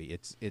great movie.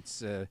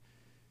 It's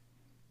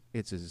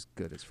it's as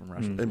good as From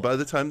Russia. with And Love. by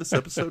the time this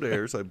episode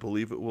airs, I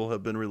believe it will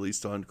have been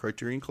released on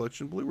Criterion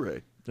Collection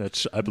Blu-ray,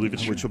 I believe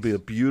it's which will be a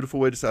beautiful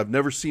way to see. I've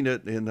never seen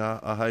it in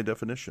a high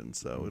definition,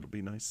 so it'll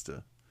be nice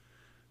to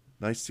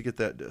get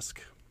that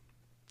disc.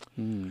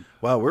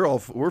 Wow,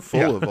 we're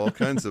full of all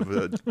kinds of.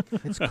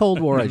 It's Cold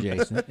War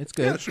adjacent. It's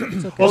good. It's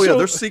okay. Oh yeah, Also-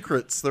 there's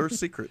secrets. There are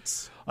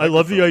secrets. I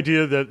love the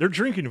idea that they're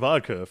drinking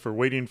vodka for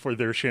waiting for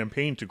their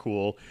champagne to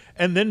cool,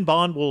 and then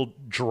Bond will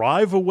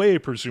drive away,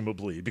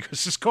 presumably,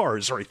 because his car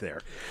is right there.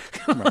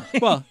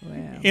 Well,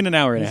 in an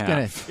hour and a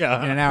He's half.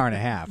 gonna, in an hour and a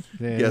half.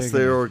 Yes, they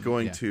they're are gonna-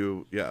 going yeah.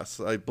 to. Yes,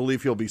 I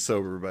believe he'll be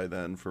sober by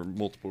then for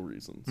multiple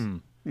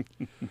reasons.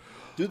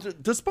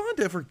 Does Bond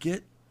ever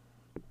get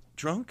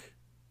drunk?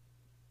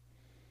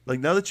 Like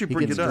now that you He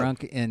bring gets it up.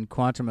 drunk in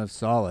Quantum of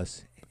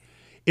Solace.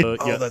 Oh,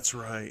 Yeah. that's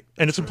right.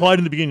 And it's implied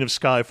in the beginning of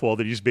Skyfall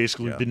that he's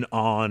basically Yeah. been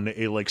on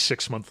a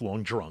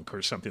 6-month-long drunk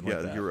or something like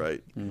Yeah, that. you're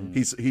right.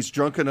 He's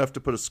drunk enough to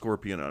put a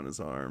scorpion on his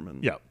arm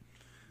and Yeah.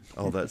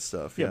 all that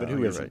stuff. Yeah, but who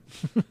you're isn't?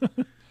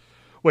 right.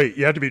 Wait,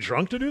 you have to be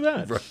drunk to do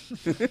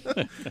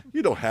that?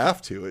 You don't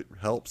have to. It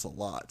helps a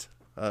lot.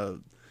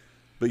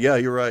 But yeah,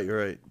 you're right.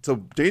 You're right. So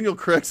Daniel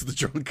Craig's the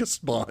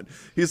drunkest Bond.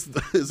 Is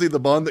he the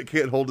Bond that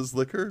can't hold his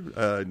liquor?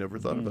 I never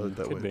thought about it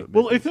that way. be. But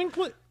Well, maybe. I think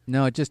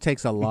No, it just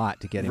takes a lot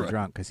to get him Right.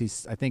 drunk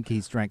because I think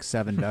he's drank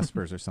 7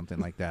 Vespers or something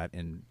like that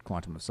in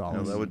Quantum of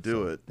Solace. that would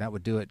do it. That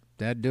would do it.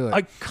 That'd do it.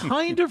 I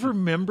kind of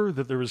remember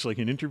that there was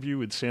an interview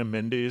with Sam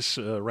Mendes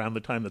around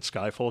the time that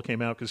Skyfall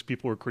came out because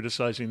people were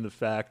criticizing the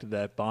fact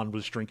that Bond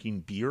was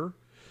drinking beer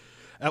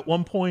at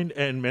one point,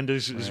 and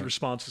Mendes'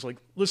 response is like,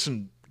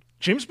 listen,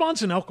 James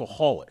Bond's an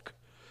alcoholic.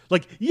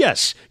 Like,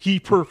 yes,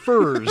 he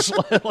prefers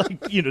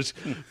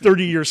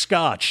 30-year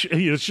scotch,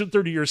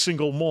 30-year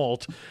single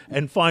malt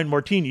and fine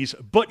martinis,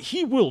 but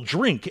he will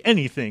drink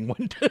anything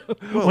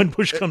when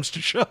push comes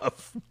to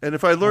shove. And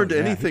if I learned yeah.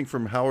 anything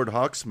from Howard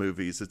Hawks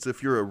movies, it's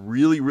if you're a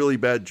really, really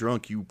bad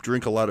drunk, you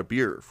drink a lot of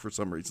beer for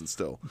some reason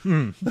still.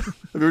 Have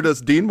you heard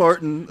this? Dean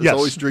Martin is Yes.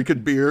 always drinking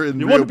beer in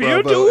You Rio want a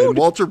beer, Bravo, dude? and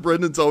Walter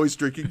Brendan's always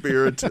drinking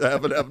beer and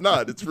have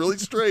not. It's really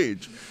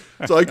strange.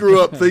 So I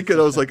grew up thinking,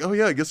 I was like, oh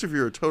yeah, I guess if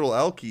you're a total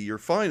alkie, you're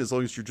fine as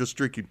long as you're just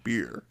drinking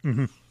beer.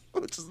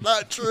 Which is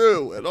not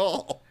true at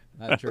all.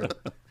 Not true.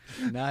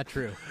 Not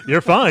true.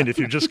 You're fine if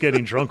you're just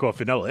getting drunk off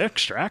vanilla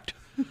extract.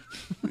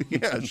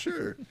 Yeah,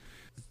 sure.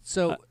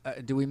 So,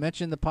 do we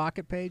mention the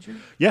pocket pager?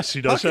 Yes,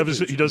 he does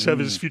Pocket have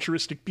his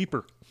futuristic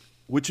beeper.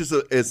 Which is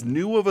as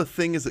new of a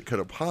thing as it could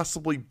have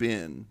possibly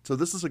been. So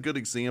this is a good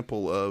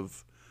example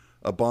of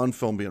a Bond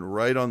film being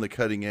right on the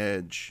cutting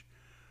edge.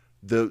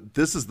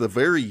 This is the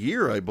very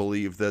year, I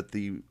believe, that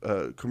the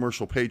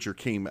commercial pager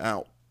came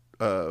out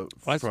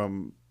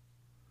from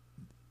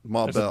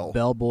Ma Bell.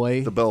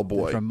 Bellboy. The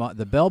Bellboy.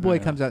 The Bellboy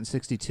comes out in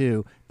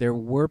 1962. There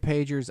were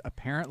pagers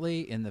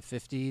apparently in the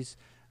 1950s.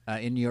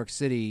 In New York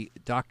City,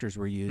 doctors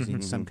were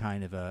using some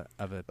kind of a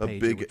pager,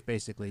 big- which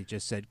basically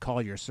just said,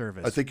 call your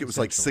service. I think it was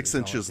like essentially, 6 is all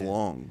it inches did.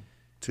 long,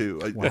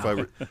 too.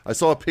 Wow. I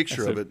saw a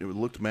picture of it. It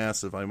looked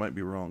massive. I might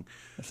be wrong.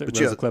 That's what But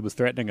Rosa yeah. Club was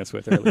threatening us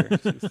with earlier.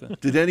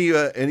 Did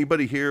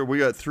anybody here? We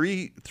got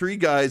three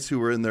guys who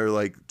were in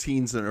their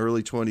teens and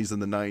early 20s in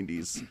the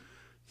 90s.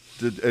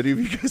 Did any of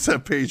you guys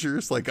have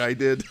pagers like I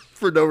did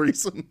for no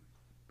reason?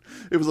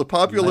 It was a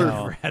popular. No.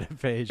 Never had a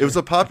pager. It was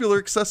a popular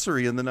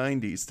accessory in the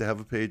 90s to have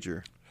a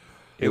pager.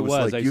 It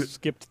was. like I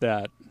skipped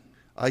that.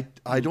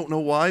 I don't know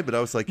why, but I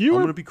was like, You I'm were-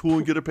 going to be cool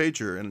and get a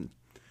pager. And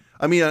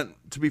I mean,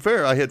 to be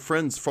fair, I had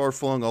friends far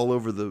flung all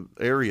over the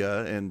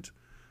area, and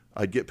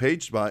I'd get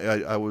paged by.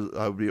 I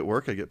would be at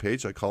work. I'd get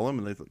paged. I'd call them,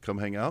 and they'd come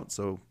hang out.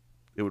 So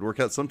it would work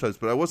out sometimes.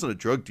 But I wasn't a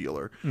drug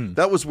dealer.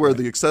 That was where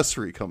the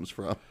accessory comes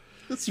from.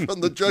 It's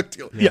from the drug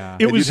dealer. Yeah.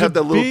 It And was you'd have a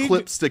that little big-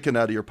 clip sticking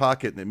out of your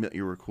pocket, and it meant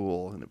you were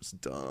cool, and it was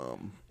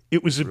dumb.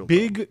 It was a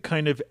big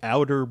kind of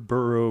outer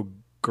borough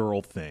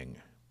girl thing.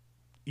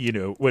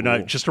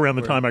 When just around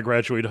the time I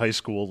graduated high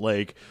school,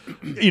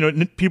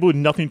 people with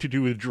nothing to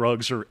do with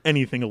drugs or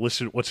anything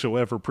illicit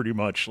whatsoever, pretty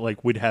much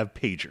would have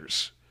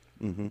pagers.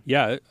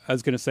 Yeah, I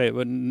was going to say it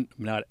wasn't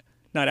not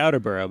outer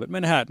borough, but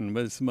Manhattan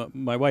was.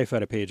 My wife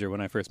had a pager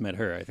when I first met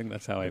her. I think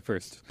that's how I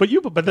first But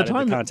by the got into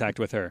time, contact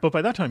with her. but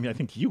by that time, I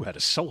think you had a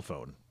cell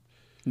phone.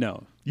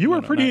 No, You No,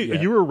 were no, pretty. not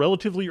yet. You were a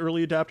relatively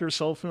early adapter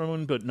cell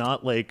phone, but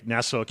not like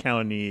Nassau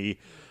County.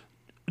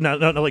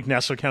 Not like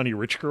Nassau County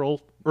rich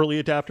girl early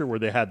adapter where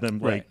they had them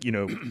Right.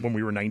 when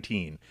we were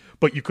 19,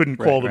 but you couldn't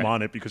call them right.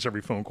 on it because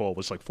every phone call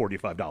was like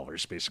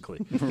 $45 basically.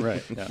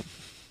 right. Yeah.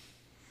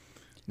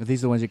 Are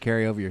these the ones you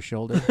carry over your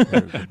shoulder?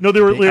 No,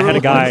 they were. I had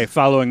a guy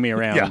following me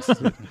around.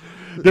 Yeah.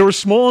 They were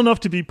small enough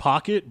to be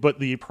pocket, but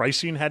the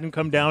pricing hadn't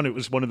come down. It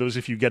was one of those,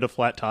 if you get a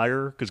flat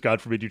tire, because God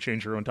forbid you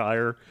change your own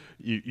tire,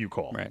 you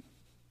call. Right.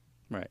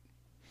 Right.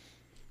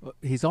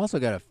 He's also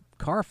got a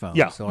car phone.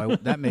 Yeah. So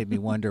that made me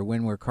wonder,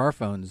 when were car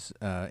phones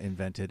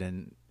invented?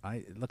 And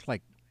it looked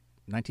like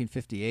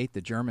 1958.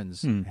 The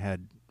Germans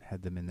had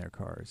them in their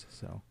cars.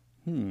 So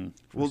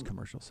first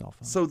commercial cell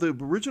phone. So the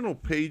original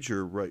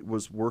pager,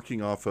 was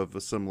working off of a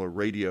similar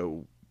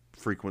radio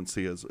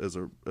frequency as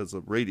a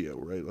radio,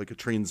 right? Like a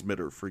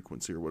transmitter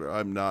frequency or whatever.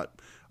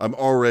 I'm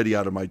already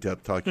out of my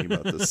depth talking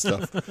about this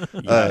stuff.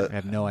 I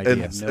have no idea.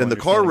 And the car understanding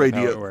of how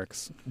radio it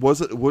works.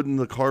 wouldn't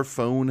the car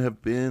phone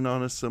have been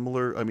on a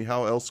similar? I mean,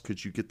 how else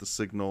could you get the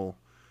signal,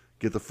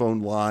 get the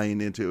phone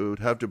line into? It would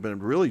have to have been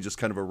really just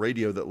kind of a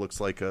radio that looks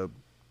like a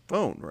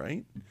phone,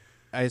 right?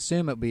 I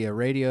assume it would be a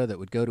radio that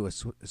would go to a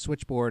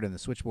switchboard, and the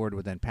switchboard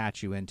would then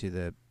patch you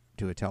into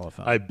a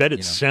telephone. I bet it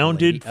You know,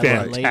 sounded a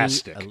lady-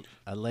 fantastic.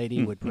 A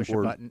lady would push a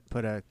Or- button,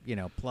 put a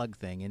plug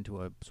thing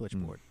into a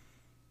switchboard.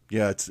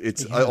 Yeah,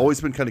 it's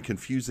always been kind of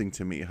confusing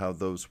to me how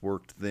those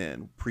worked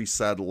then,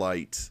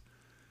 pre-satellite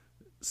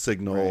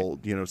signal,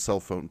 cell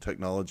phone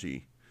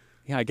technology.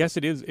 Yeah, I guess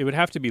it is. It would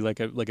have to be like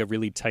a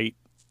really tight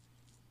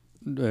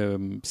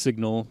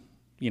signal.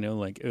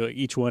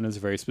 Each one is a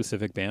very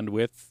specific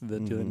bandwidth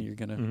that then you're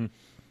gonna.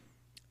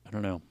 I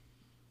don't know.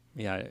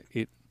 Yeah,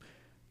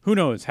 who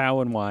knows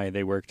how and why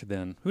they worked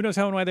then? Who knows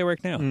how and why they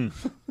work now?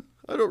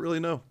 I don't really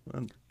know.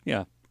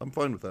 Yeah, I'm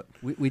fine with that.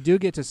 We do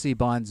get to see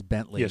Bond's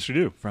Bentley Yes, we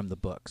do. from the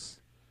books,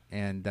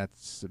 and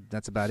that's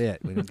about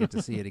it. We don't get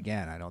to see it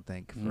again, I don't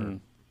think, for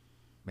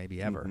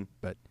maybe ever.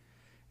 But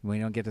we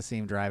don't get to see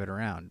him drive it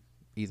around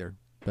either.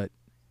 But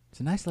it's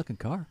a nice looking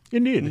car.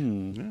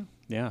 Indeed.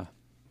 yeah.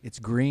 It's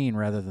green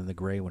rather than the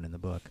gray one in the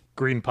book.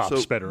 Green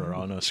pops So- better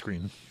on a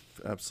screen.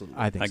 Absolutely.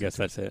 I think. I so, guess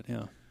too. that's it.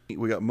 Yeah.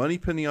 We got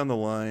Moneypenny on the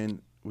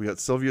line. We got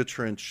Sylvia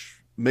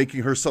Trench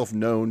making herself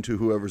known to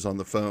whoever's on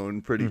the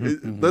phone.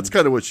 That's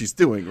kind of what she's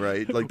doing,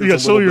 right? Like We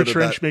there's got a little Sylvia bit of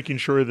Trench that. making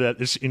sure that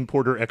this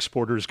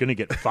importer-exporter is going to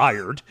get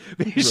fired,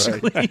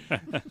 basically.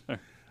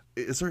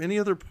 Is there any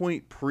other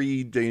point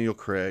pre Daniel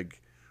Craig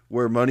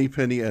where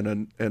Moneypenny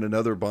and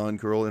another Bond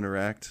girl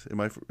interact? Am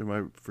I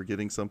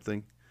forgetting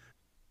something?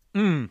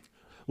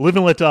 Live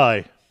and Let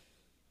Die.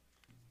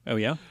 Oh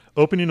yeah.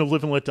 Opening of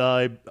Live and Let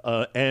Die,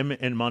 M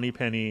and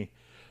Moneypenny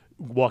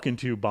walk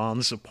into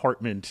Bond's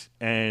apartment,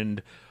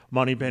 and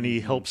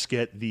Moneypenny helps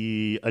get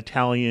the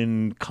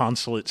Italian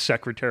consulate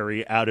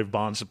secretary out of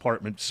Bond's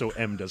apartment so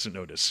M doesn't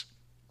notice.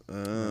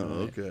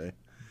 Oh, okay.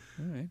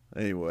 All right.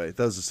 Anyway,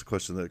 that was just a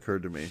question that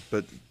occurred to me.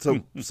 But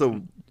so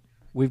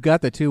We've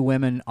got the two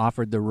women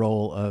offered the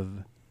role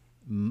of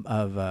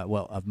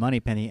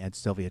Moneypenny and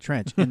Sylvia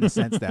Trench, in the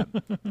sense that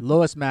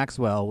Lois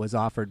Maxwell was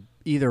offered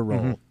either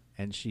role,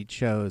 and she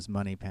chose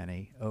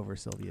Moneypenny over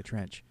Sylvia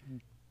Trench.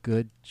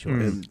 Good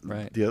choice. and,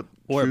 Right. Yep.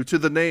 Or- True to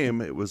the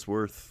name, it was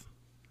worth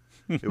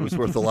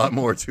a lot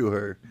more to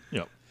her.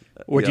 Yep.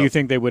 Or do Yeah. you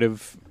think they would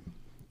have?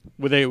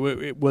 Was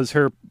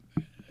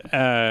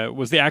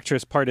the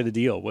actress part of the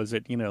deal? Was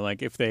it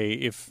like if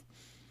they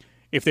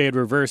had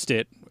reversed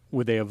it,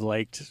 would they have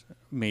liked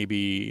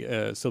maybe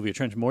Sylvia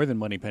Trench more than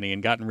Moneypenny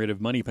and gotten rid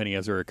of Moneypenny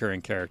as a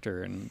recurring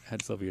character and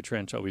had Sylvia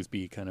Trench always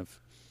be kind of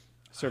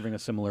serving a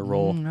similar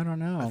role? I don't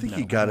know. I think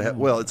you got to have.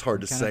 Well, it's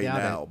hard to Kinda say doubt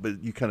now, it.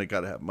 but you kind of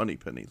got to have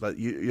Moneypenny. Like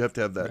you have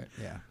to have that. Right.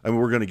 Yeah. I mean,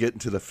 we're going to get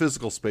into the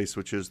physical space,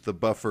 which is the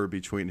buffer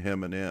between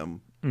him and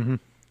M. Mm-hmm.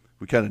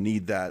 We kind of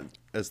need that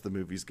as the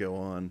movies go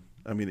on.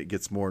 I mean, it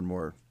gets more and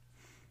more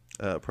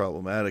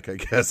problematic, I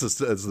guess,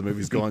 as the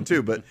movies go on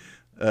too. But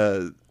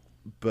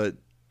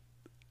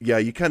yeah,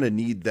 you kind of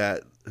need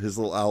that, his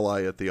little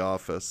ally at the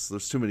office.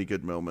 There's too many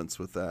good moments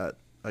with that.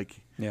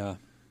 Like, Yeah.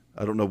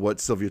 I don't know what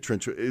Sylvia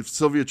Trench. If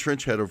Sylvia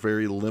Trench had a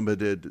very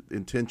limited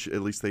intention,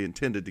 at least they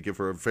intended to give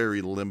her a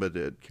very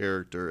limited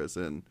character, as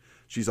in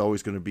she's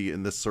always going to be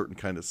in this certain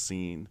kind of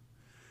scene,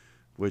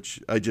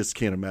 which I just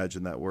can't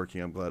imagine that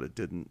working. I'm glad it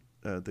didn't.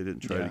 They didn't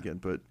try it Yeah. again.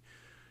 But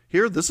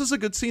here, this is a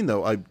good scene,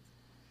 though. I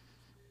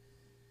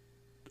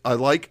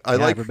like.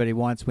 Everybody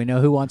wants. We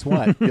know who wants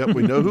what. Yep,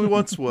 we know who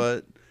wants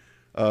what.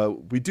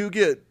 We do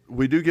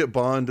get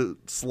Bond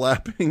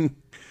slapping.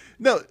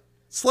 Now,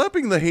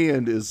 slapping the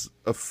hand is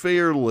a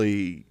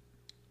fairly,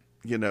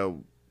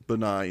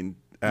 benign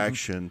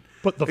action.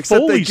 But the Except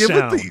Foley they give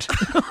sound. it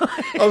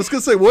the. I was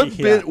gonna say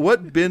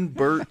what Ben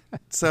Burt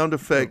sound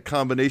effect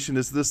combination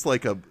is this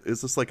like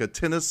a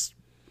tennis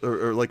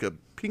or like a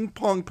ping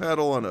pong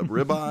paddle on a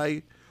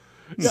ribeye?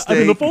 Yeah, I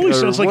mean, the steak, Foley or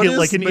sounds like what an is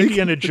making-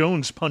 Indiana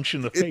Jones punch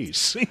in the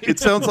face. It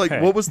sounds like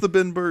Okay. what was the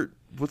Ben Burt?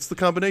 What's the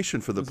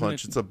combination for the Isn't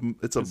punch? it-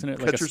 It's a Isn't it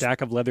like a catcher's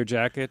stack of leather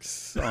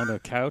jackets on a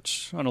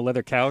couch, on a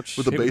leather couch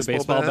with a hit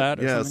baseball, bat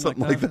or yeah,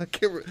 something like that.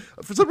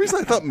 For some reason,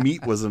 I thought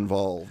meat was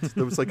involved.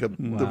 There was like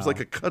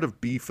a cut of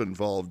beef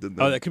involved in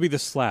there. Oh, that could be the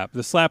slap.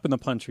 The slap and the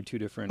punch are two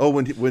different. Oh,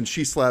 when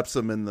she slaps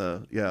him in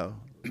the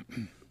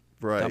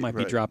right. that might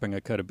be right. dropping a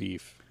cut of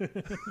beef.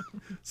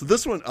 So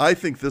this one, I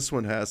think this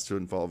one has to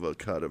involve a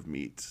cut of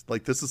meat.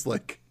 Like this is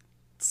like,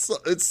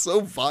 it's so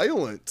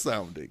violent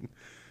sounding,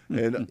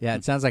 and Yeah,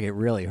 it sounds like it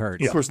really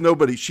hurts. of course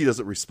she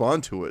doesn't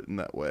respond to it in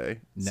that way.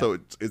 No. So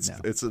it's No.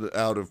 it's an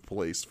out of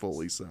place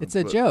Foley sound. It's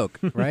a but joke,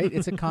 right?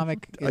 It's a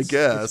comic. I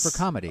guess it's for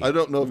comedy. I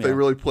don't know if they Yeah.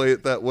 really play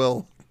it that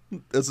well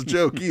as a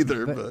joke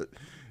either, but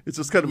it's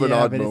just kind of an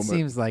yeah, odd but moment. it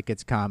seems like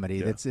it's comedy.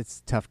 Yeah.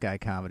 It's tough guy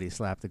comedy.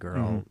 Slap the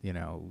girl.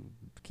 Mm-hmm.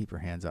 Keep her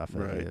hands off of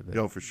right? you. But-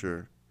 Oh, for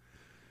sure.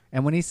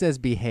 And when he says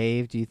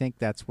 "behave," do you think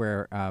that's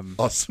where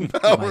Austin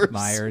Powers. Mike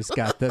Myers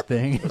got the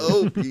thing?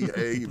 Oh,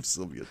 behave,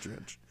 Sylvia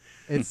Trench.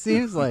 It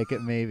seems like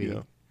it, maybe.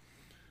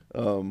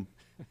 Yeah.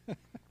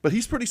 But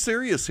he's pretty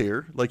serious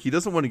here. Like, he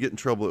doesn't want to get in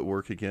trouble at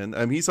work again.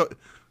 I mean,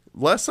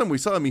 last time we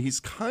saw him, he's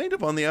kind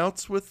of on the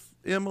outs with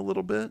M a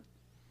little bit,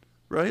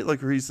 right?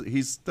 Like,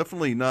 he's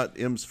definitely not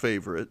M's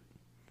favorite.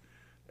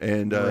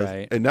 And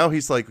Right. and now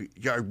he's like,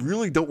 yeah, I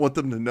really don't want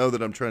them to know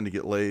that I'm trying to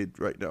get laid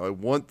right now. I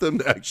want them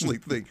to actually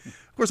think.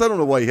 Of course, I don't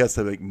know why he has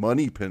to make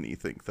Moneypenny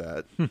think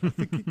that. I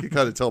think he can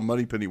kind of tell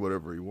Moneypenny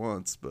whatever he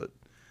wants, but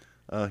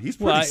he's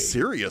pretty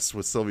serious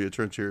with Sylvia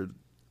Trench here.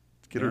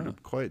 Get her to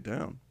quiet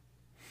down.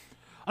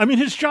 I mean,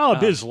 his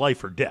job is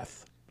life or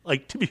death.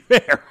 Like, to be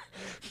fair,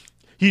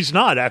 he's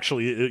not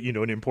actually,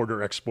 an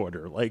importer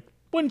exporter. Like,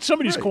 when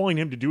somebody's calling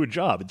him to do a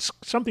job, it's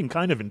something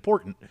kind of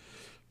important.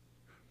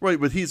 Right,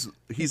 but he's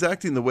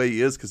acting the way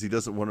he is because he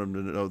doesn't want them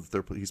to know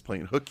that he's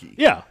playing hooky.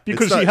 Yeah,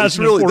 because he has it's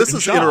an really, important this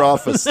is job.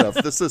 inter-office stuff.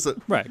 This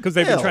isn't Right, because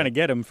they've been trying to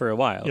get him for a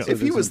while. Yeah. so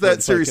If he this was is- that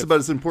it's serious like about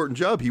his important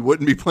job, he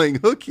wouldn't be playing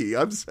hooky.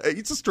 He's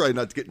just trying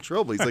not to get in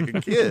trouble. He's like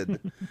a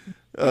kid.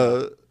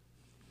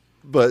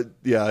 But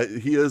yeah,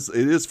 he is.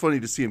 It is funny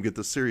to see him get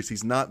this serious.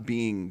 He's not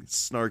being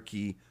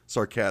snarky,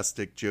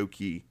 sarcastic,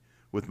 jokey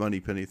with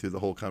Moneypenny through the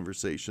whole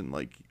conversation.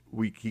 Like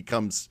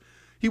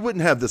he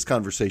wouldn't have this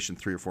conversation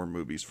 3 or 4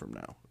 movies from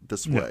now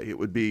this way. It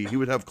would be, he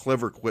would have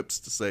clever quips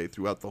to say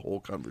throughout the whole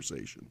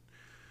conversation.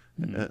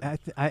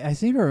 I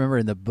seem to remember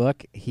in the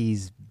book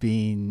he's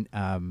being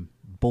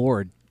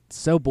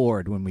so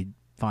bored when we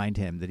find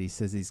him that he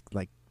says he's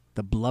like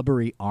the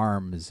blubbery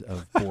arms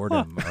of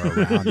boredom are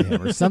around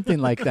him or something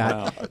like that.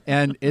 Wow.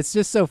 And it's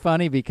just so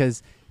funny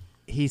because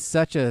he's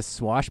such a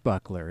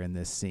swashbuckler in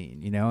this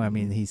scene, I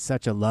mean, he's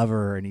such a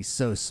lover and he's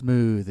so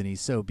smooth and he's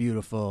so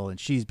beautiful and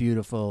she's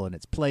beautiful and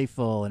it's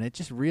playful and it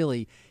just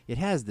really, it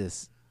has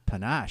this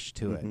panache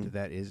to it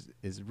that is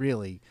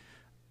really,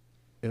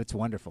 it's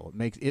wonderful.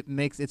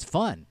 It's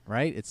fun,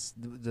 right? It's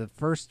the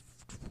first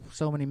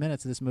so many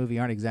minutes of this movie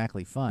aren't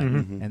exactly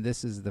fun, and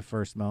this is the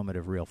first moment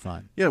of real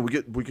fun. Yeah, we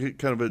get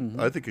kind of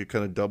I think a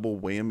kind of double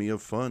whammy of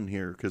fun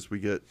here because we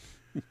get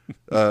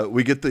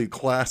the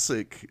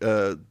classic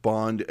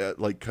Bond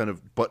like kind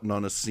of button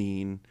on a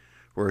scene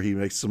where he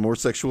makes some more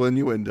sexual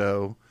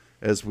innuendo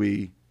as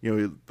they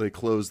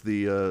close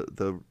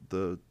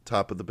the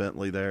top of the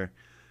Bentley there,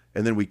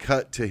 and then we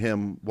cut to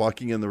him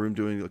walking in the room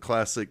doing a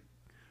classic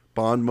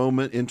Bond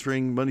moment,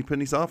 entering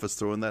Moneypenny's office,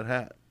 throwing that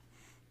hat.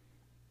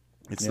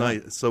 It's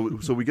nice. So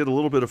we get a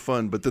little bit of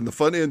fun, but then the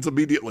fun ends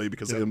immediately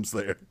because M's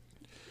there.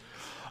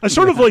 I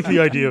sort of like the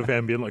idea of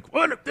M being like,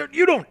 "What?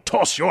 You don't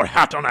toss your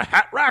hat on a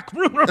hat rack."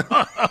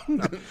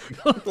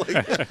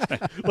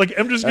 Like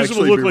M just gives him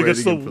a Actually look like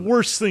it's the berating him for that.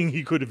 worst thing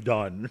he could have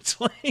done. It's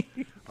like,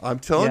 I'm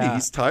telling you, Yeah.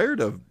 he's tired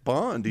of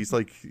Bond. He's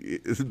like,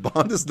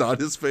 Bond is not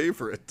his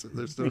favorite.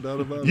 There's no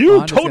doubt about it. you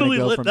Bond is gonna totally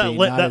go let from that being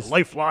not as-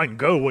 lifeline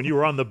go when you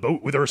were on the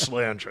boat with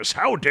Ursula Andress.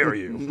 How dare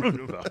you?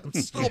 I'm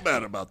still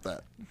mad about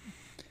that.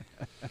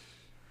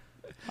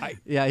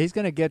 Yeah, he's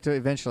going to get to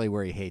eventually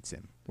where he hates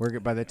him.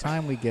 By the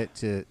time we get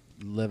to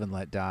Live and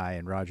Let Die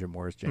and Roger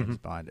Moore's James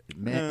Bond,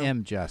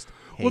 M just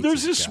hates Well,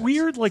 there's his this guts.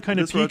 weird, like, kind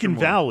It of is peak Roger and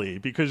Moore. valley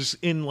because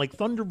in, like,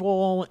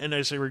 Thunderball, and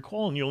as I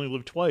recall, and You Only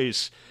Live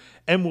Twice,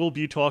 M will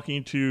be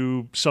talking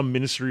to some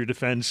Ministry of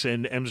Defense,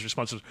 and M's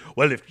response is,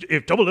 well,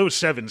 if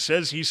 007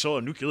 says he saw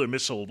a nuclear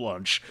missile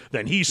launch,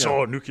 then he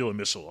saw a nuclear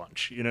missile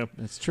launch,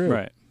 That's true.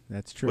 Right.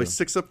 That's true. Well, he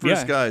sticks up for his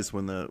Yeah. guys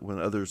when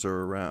others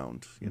are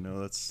around.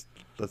 That's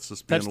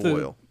just being That's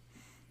loyal.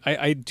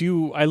 I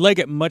like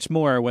it much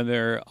more when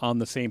they're on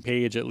the same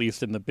page, at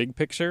least in the big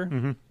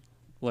picture.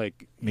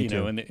 Like, Me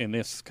too. in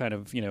this kind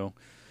of,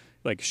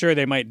 like, sure,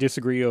 they might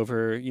disagree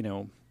over,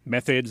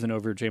 methods and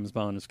over James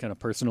Bond's kind of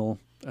personal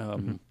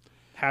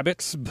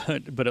habits,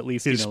 but at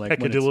least, His like when it's-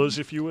 peccadillos,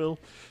 if you will.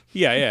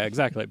 Yeah,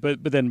 exactly.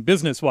 But then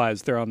business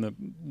wise, they're on the,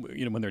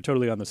 when they're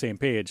totally on the same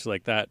page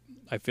like that.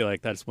 I feel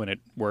like that's when it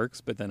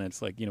works. But then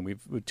it's like,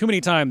 we've too many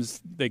times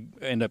they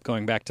end up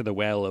going back to the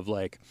well of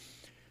like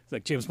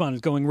James Bond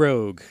is going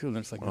rogue, and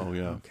it's like, Oh,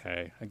 yeah.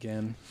 okay,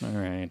 again, all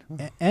right,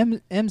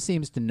 M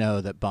seems to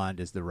know that Bond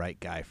is the right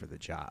guy for the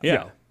job.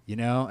 yeah.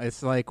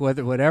 It's like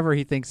whatever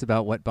he thinks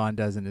about what Bond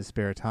does in his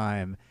spare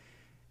time,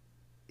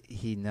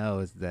 he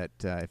knows that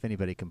if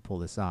anybody can pull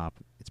this off,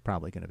 it's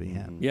probably going to be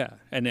him. Yeah,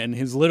 and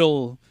his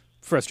little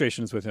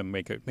frustrations with him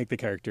make the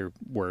character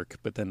work,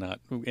 but then not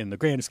in the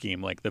grand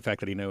scheme. Like the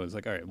fact that he knows,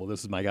 like, all right, well,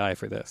 this is my guy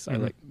for this. I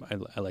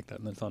like that,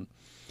 and that's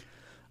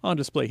on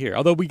display here.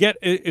 Although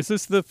is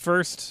this the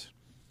first?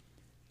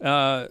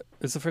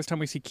 It's the first time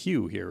we see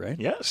Q here, right?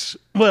 Yes.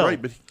 Well,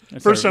 Right, but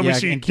first time we Yeah,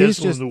 see and Q's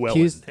Desmond Llewellyn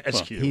Q's-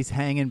 as Q. He's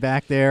hanging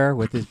back there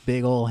with his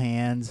big old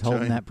hands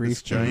holding that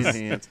his giant briefcase.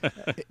 hands.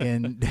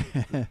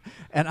 and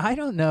and I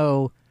don't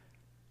know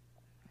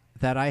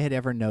that I had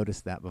ever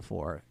noticed that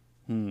before.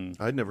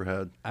 I'd never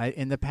had.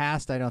 In the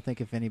past, I don't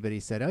think if anybody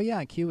said, "Oh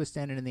yeah, Q was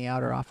standing in the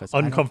outer office," I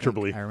don't think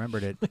Uncomfortably. I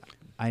remembered it.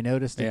 I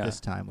noticed it Yeah. this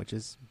time, which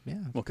is Well,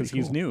 because pretty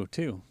he's cool. new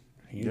too.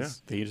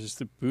 He's just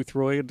the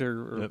Boothroyd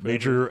or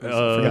Major, whatever.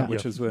 I forget yeah.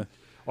 which is with.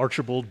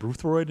 Archibald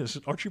Boothroyd. Is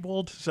it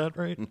Archibald? Is that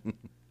right?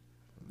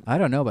 I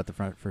don't know about the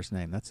first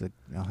name.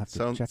 I'll have to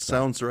check that.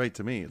 Sounds right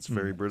to me. It's a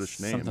very British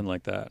name. Something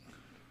like that.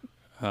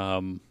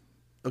 Okay.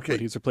 But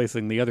he's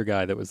replacing the other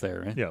guy that was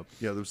there, right? Yeah.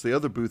 Yeah, there was the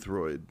other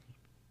Boothroyd.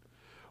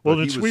 Well,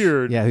 But he it's was-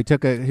 weird. Yeah, who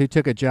took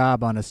a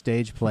job on a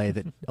stage play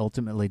that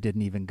ultimately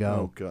didn't even Oh,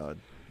 go. God.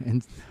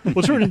 And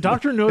What's weird in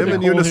Doctor No, Him they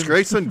and call Eunice him-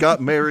 Grayson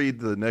got married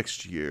the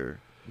next year.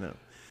 No.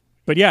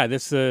 But yeah,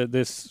 this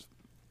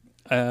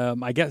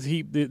I guess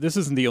this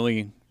isn't the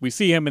only. We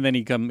see him, and then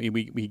he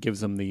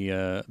gives him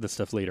the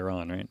stuff later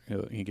on, right?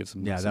 He gives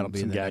him that'll be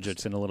some the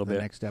gadgets in a little the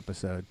bit. next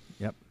episode.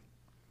 Yep.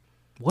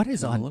 What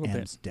is In a on little bit.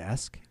 M's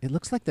desk? It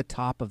looks like the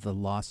top of the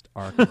Lost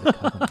Ark of the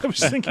Covenant. I was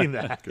thinking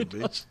that. Could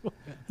be.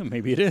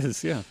 Maybe it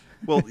is. Yeah.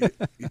 Well,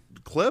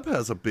 Kleb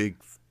has a big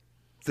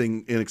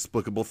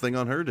inexplicable thing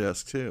on her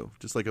desk, too.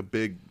 Just like a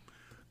big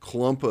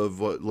clump of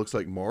what looks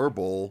like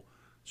marble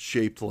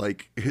shaped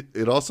like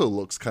it also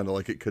looks kind of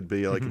like it could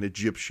be like an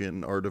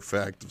Egyptian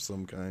artifact of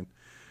some kind.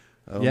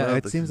 I don't know. Yeah,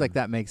 it seems like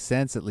that makes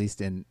sense, at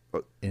least in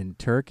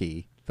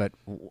Turkey. But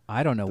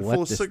I don't know They're what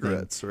full of this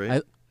cigarettes, thing.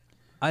 right?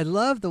 I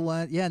love the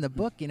one. Yeah, in the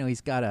book,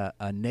 he's got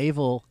a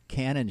naval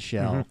cannon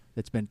shell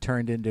that's been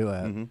turned into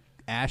a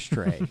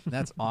ashtray.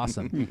 That's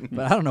awesome.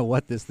 But I don't know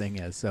what this thing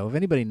is. So if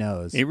anybody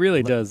knows, It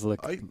really does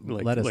look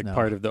let us like know.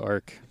 part of the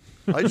arc.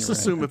 I just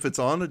assume if it's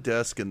on a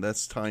desk in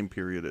this time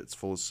period, it's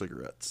full of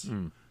cigarettes.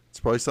 It's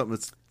probably something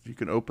that's you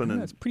can open Yeah,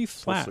 and it's pretty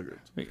full of flat.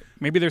 cigarettes.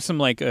 Maybe there's some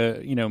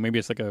maybe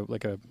it's like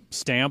a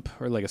stamp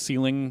or like a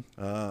sealing,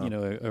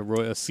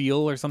 a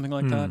seal or something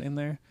like that in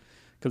there.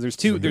 Because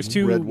there's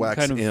two Red wax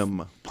kind of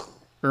M.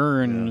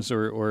 urns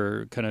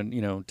or kind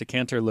of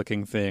decanter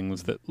looking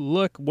things that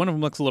look. One of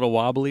them looks a little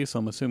wobbly, so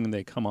I'm assuming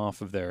they come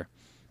off of there.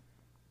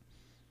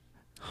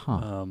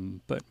 huh?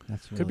 But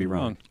That's could be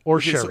really wrong. Or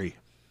Okay, so- sherry.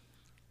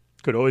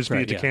 Could always be a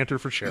Right, yeah. decanter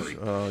for sherry.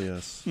 Oh,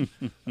 yes.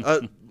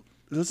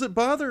 Does it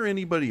bother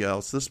anybody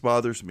else? This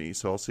bothers me,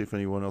 so I'll see if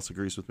anyone else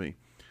agrees with me.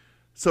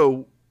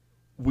 So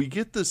we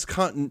get this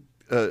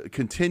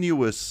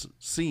continuous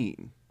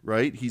scene,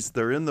 right?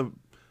 They're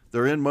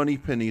in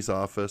Moneypenny's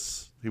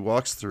office. He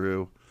walks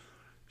through.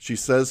 She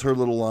says her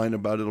little line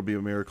about it'll be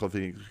a miracle if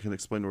he can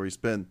explain where he's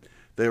been.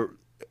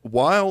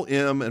 While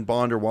M and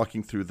Bond are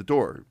walking through the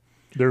door.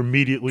 They're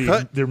immediately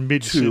Cut they're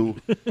mid to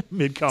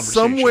mid conversation.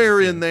 Somewhere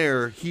in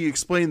there, he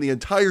explained the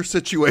entire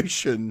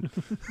situation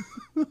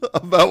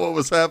about what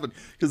was happening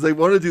because they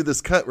want to do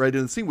this cut right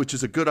in the scene, which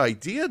is a good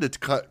idea to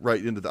cut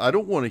right into the. I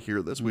don't want to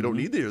hear this. We don't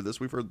need to hear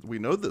this. We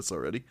know this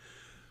already.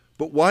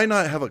 But why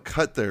not have a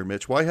cut there,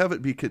 Mitch? Why have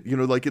it be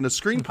like in a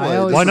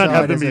screenplay? Why not saw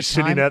have it them as be a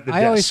sitting time- at the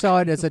I always desk? saw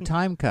it as a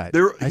time cut.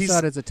 I saw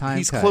it as a time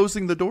He's cut.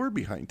 closing the door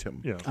behind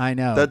him. Yeah. I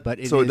know, That, but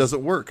it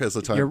doesn't work as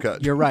a time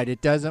cut. You're right.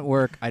 It doesn't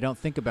work. I don't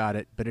think about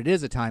it, but it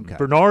is a time cut.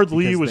 Bernard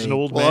Lee because was an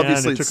old Well, man.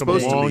 obviously It it's took him a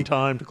supposed to long be.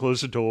 time to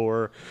close the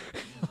door.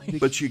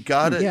 But you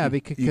got Yeah, to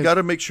because- you got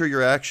to make sure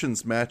your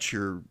actions match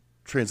your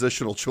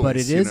transitional choice. But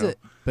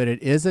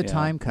it is a Yeah.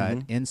 time cut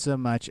in so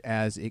much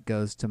as it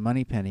goes to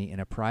Moneypenny in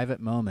a private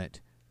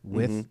moment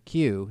with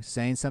Q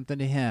saying something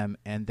to him,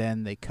 and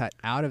then they cut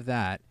out of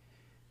that.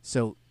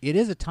 So it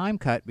is a time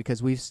cut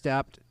because we've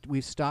stopped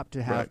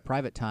to have Right.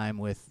 private time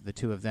with the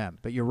two of them.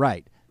 But you're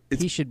right.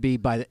 It's- He should be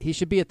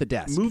at the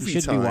desk. movie he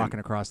should time. be walking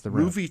across the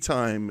room. Movie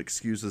time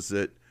excuses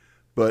it,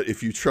 but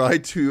if you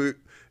tried to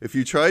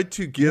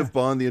give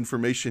Bond the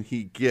information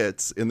he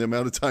gets in the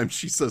amount of time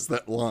she says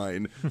that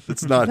line,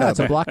 it's not No, it's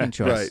a happening. blocking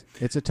choice. Right.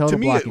 It's a total To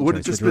me, it blocking would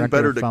have choice. just The been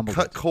better director to fumbled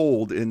cut it.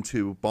 cold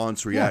into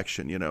Bond's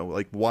reaction.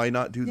 Like why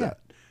not do Yeah. that?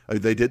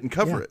 They didn't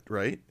cover Yeah. it,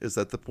 right? Is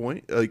that the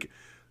point?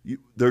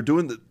 They're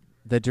doing the.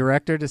 The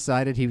director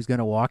decided he was going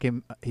to walk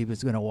him. He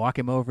was going to walk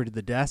him over to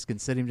the desk and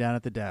sit him down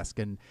at the desk,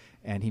 and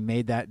he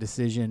made that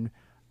decision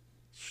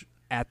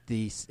at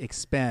the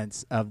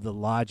expense of the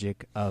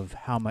logic of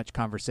how much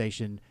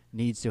conversation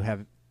needs to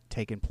have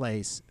taken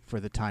place for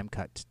the time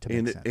cut to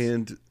make sense.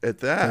 And at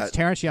So that, it's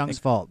Terrence Young's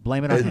fault.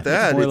 Blame it on him. at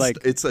that, more it's, like-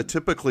 it's a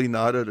typically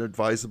not an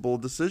advisable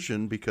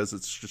decision because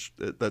it's just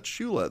that's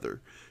shoe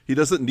leather. He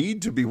doesn't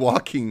need to be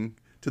walking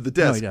to the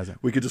desk. he doesn't.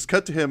 We could just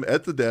cut to him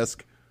at the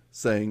desk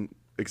saying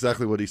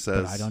exactly what he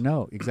says. But I don't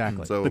know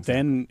exactly. So But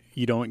then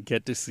you don't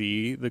get to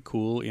see the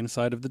cool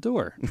inside of the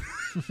door.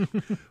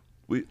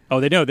 we Oh,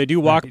 they know. They do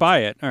walk by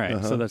it. All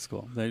right, so that's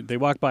cool. They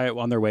walk by it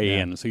on their way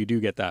in, so you do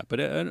get that. But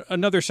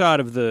another shot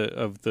of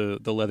the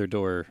leather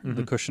door,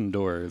 the cushion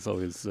door, is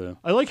always.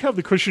 I like how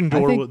the cushion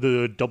door, think-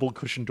 the double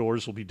cushion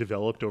doors, will be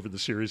developed over the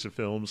series of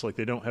films. Like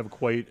they don't have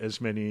quite as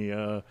many.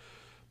 I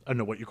don't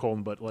know what you call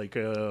them, but like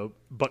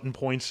button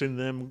points in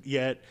them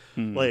yet.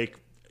 Like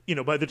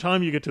by the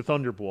time you get to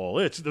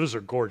Thunderball, those are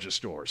gorgeous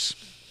doors.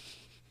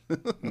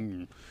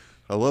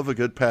 I love a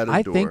good padded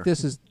I door. think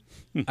this is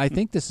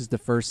the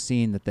first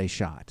scene that they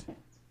shot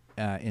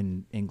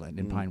in England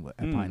in Pinewood.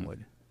 At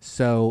Pinewood.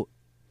 So,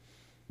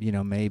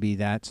 maybe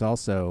that's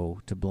also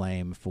to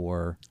blame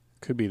for.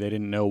 Could be they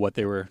didn't know what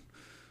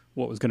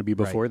was going to be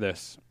before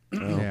this.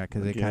 Yeah,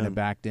 because they kind again. of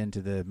backed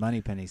into the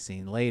Moneypenny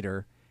scene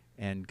later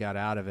and got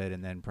out of it,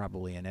 and then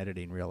probably in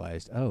editing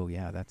realized, oh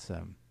yeah, that's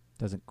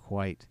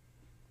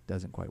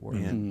doesn't quite work.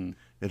 Man.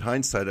 In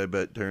hindsight, I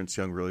bet Terrence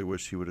Young really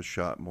wished he would have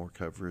shot more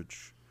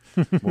coverage,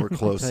 more what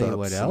close-ups,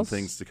 and else.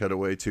 things to cut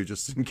away to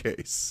just in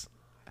case.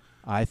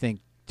 I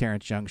think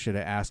Terrence Young should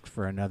have asked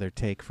for another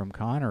take from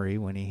Connery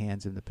when he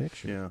hands him the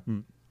picture. Yeah.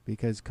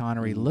 Because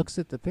Connery looks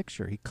at the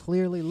picture. He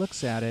clearly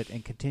looks at it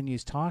and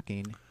continues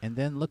talking, and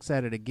then looks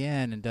at it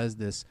again and does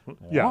this.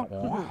 Yeah.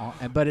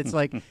 But it's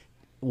like,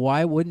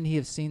 why wouldn't he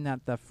have seen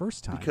that the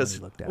first time Because- when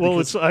he looked at Well,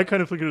 it? I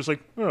kind of think it was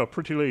like, oh,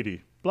 pretty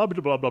lady, blah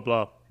blah blah blah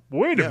blah.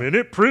 Wait a Yeah.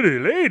 minute, pretty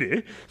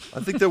lady. I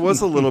think there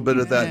was a little bit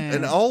of that, Yeah.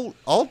 and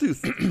I'll do.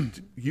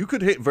 You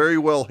could very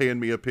well hand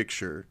me a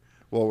picture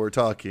while we're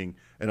talking,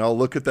 and I'll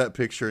look at that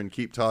picture and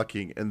keep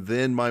talking, and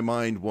then my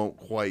mind won't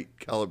quite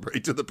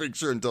calibrate to the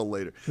picture until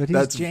later. But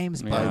he's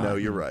James I Bond. know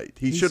you're right.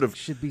 He He should have.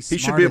 should be He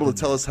should smarter be able to than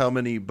tell that. us how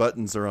many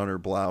buttons are on her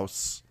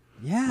blouse.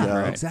 Yeah,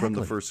 Yeah, exactly. from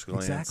the first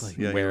glance. Exactly.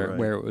 Yeah, you're right.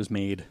 where it was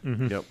made.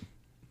 Yep.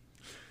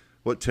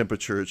 What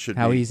temperature it should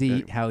How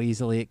be. how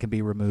easily it can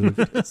be removed.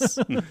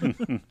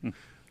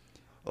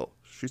 Oh,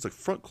 she's a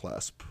front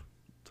clasp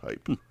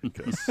type, I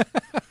guess.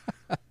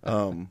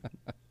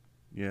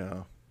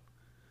 Yeah.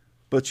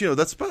 But,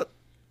 that's about,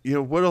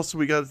 what else do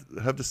we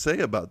have to say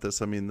about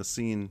this? I mean, the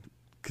scene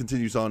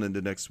continues on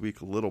into next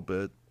week a little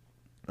bit.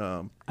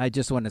 I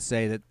just want to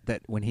say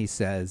that when he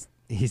says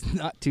he's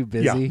not too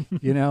busy,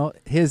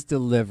 his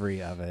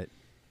delivery of it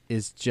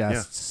is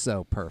just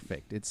so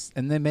perfect.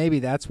 And then maybe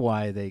that's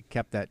why they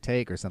kept that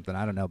take or something.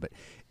 I don't know, but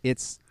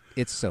it's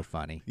so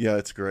funny. Yeah,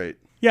 it's great.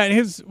 Yeah, and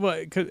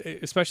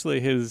especially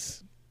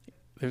he's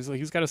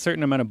got a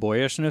certain amount of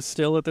boyishness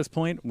still at this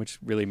point, which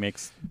really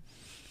makes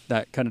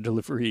that kind of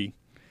delivery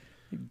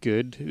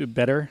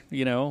better.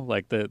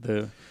 Like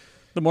the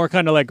more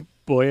kind of like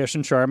boyish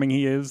and charming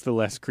he is, the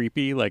less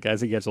creepy. Like as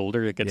he gets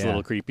older, it gets a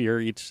little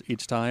creepier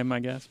each time, I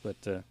guess. But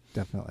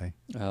Definitely.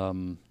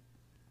 and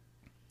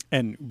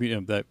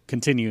that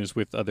continues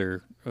with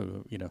other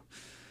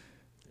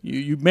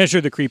You measure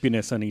the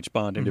creepiness on each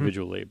Bond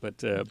individually,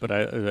 but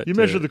You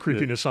measure the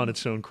creepiness on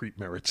its own creep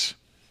merits.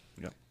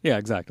 Yeah,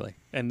 exactly.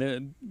 And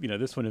then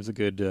this one is a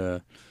good.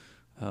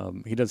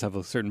 He does have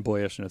a certain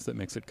boyishness that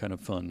makes it kind of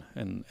fun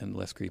and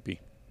less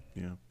creepy.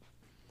 Yeah.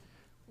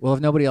 Well, if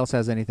nobody else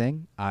has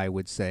anything, I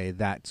would say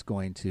that's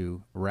going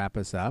to wrap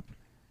us up.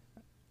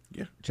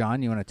 Yeah.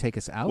 John, you want to take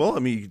us out? Well, I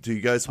mean, do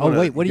you guys want to?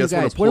 wait, what do you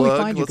guys? Where do we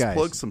find you Let's guys?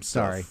 plug some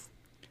stuff. Sorry.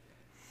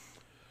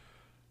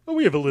 Well,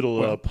 we have a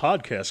little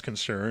podcast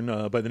concern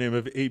by the name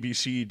of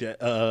ABC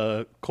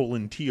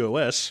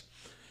 :TOS.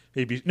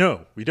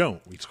 No, we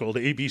don't. It's called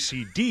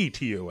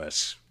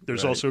ABCD-TOS.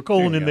 There's also a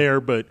colon in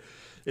there, but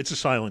it's a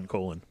silent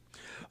colon.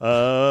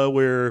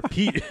 Where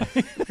Pete...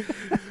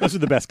 Those are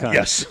the best kinds.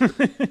 Yes.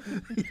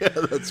 Yeah,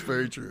 that's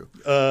very true.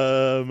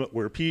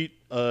 Where Pete,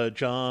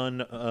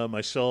 John,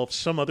 myself,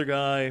 some other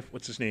guy,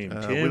 what's his name?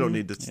 Tim? We don't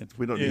need to.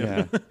 We don't need.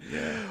 Yeah.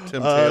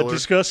 Tim Taylor.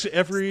 Discuss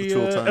every It's the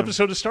tool time.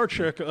 episode of Star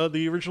Trek,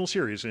 the original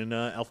series, in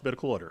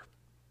alphabetical order.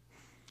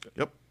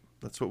 Yep,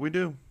 that's what we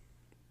do.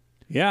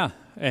 Yeah,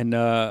 and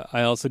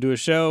I also do a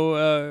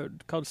show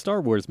called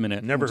Star Wars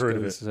Minute. Never which heard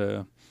of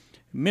goes,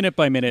 minute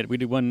by minute. We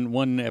do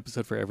one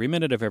episode for every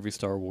minute of every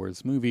Star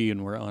Wars movie,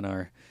 and we're on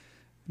our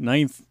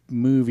 9th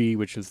movie,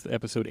 which is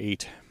episode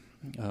 8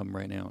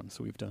 right now. And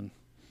so we've done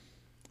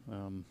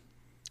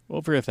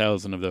over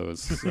 1,000 of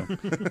those. So,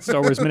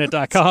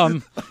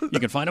 StarWarsMinute.com. You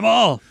can find them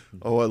all.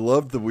 Oh, I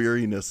loved the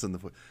weariness and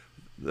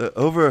the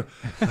over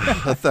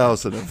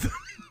 1,000 of them.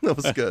 That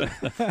was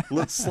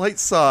good. Slight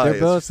sigh They're as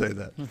both- you say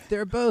that.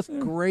 They're both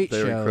great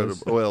They're shows.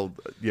 incredible. Well,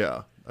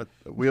 yeah,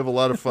 we have a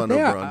lot of fun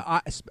They over are.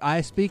 on.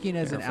 I speaking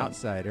as They're an fun.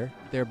 outsider,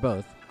 they're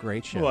both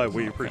great shows. Well,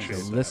 we appreciate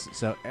so that.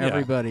 So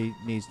everybody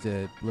needs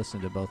to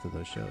listen to both of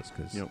those shows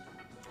because Yep.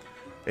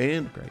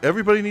 And Great.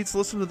 everybody needs to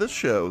listen to this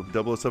show,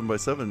 007 by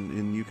 7,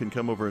 and you can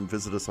come over and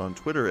visit us on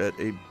Twitter at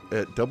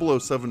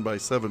 007 by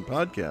 7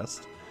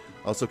 podcast.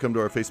 Also come to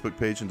our Facebook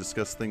page and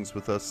discuss things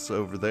with us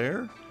over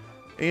there.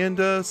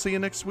 And see you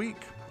next week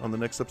on the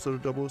next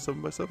episode of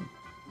 007 by 7.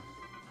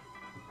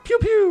 Pew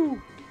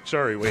pew.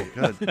 Sorry, wait.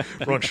 God,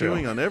 Wrong show.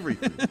 chewing on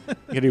everything.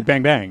 You can do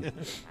bang bang.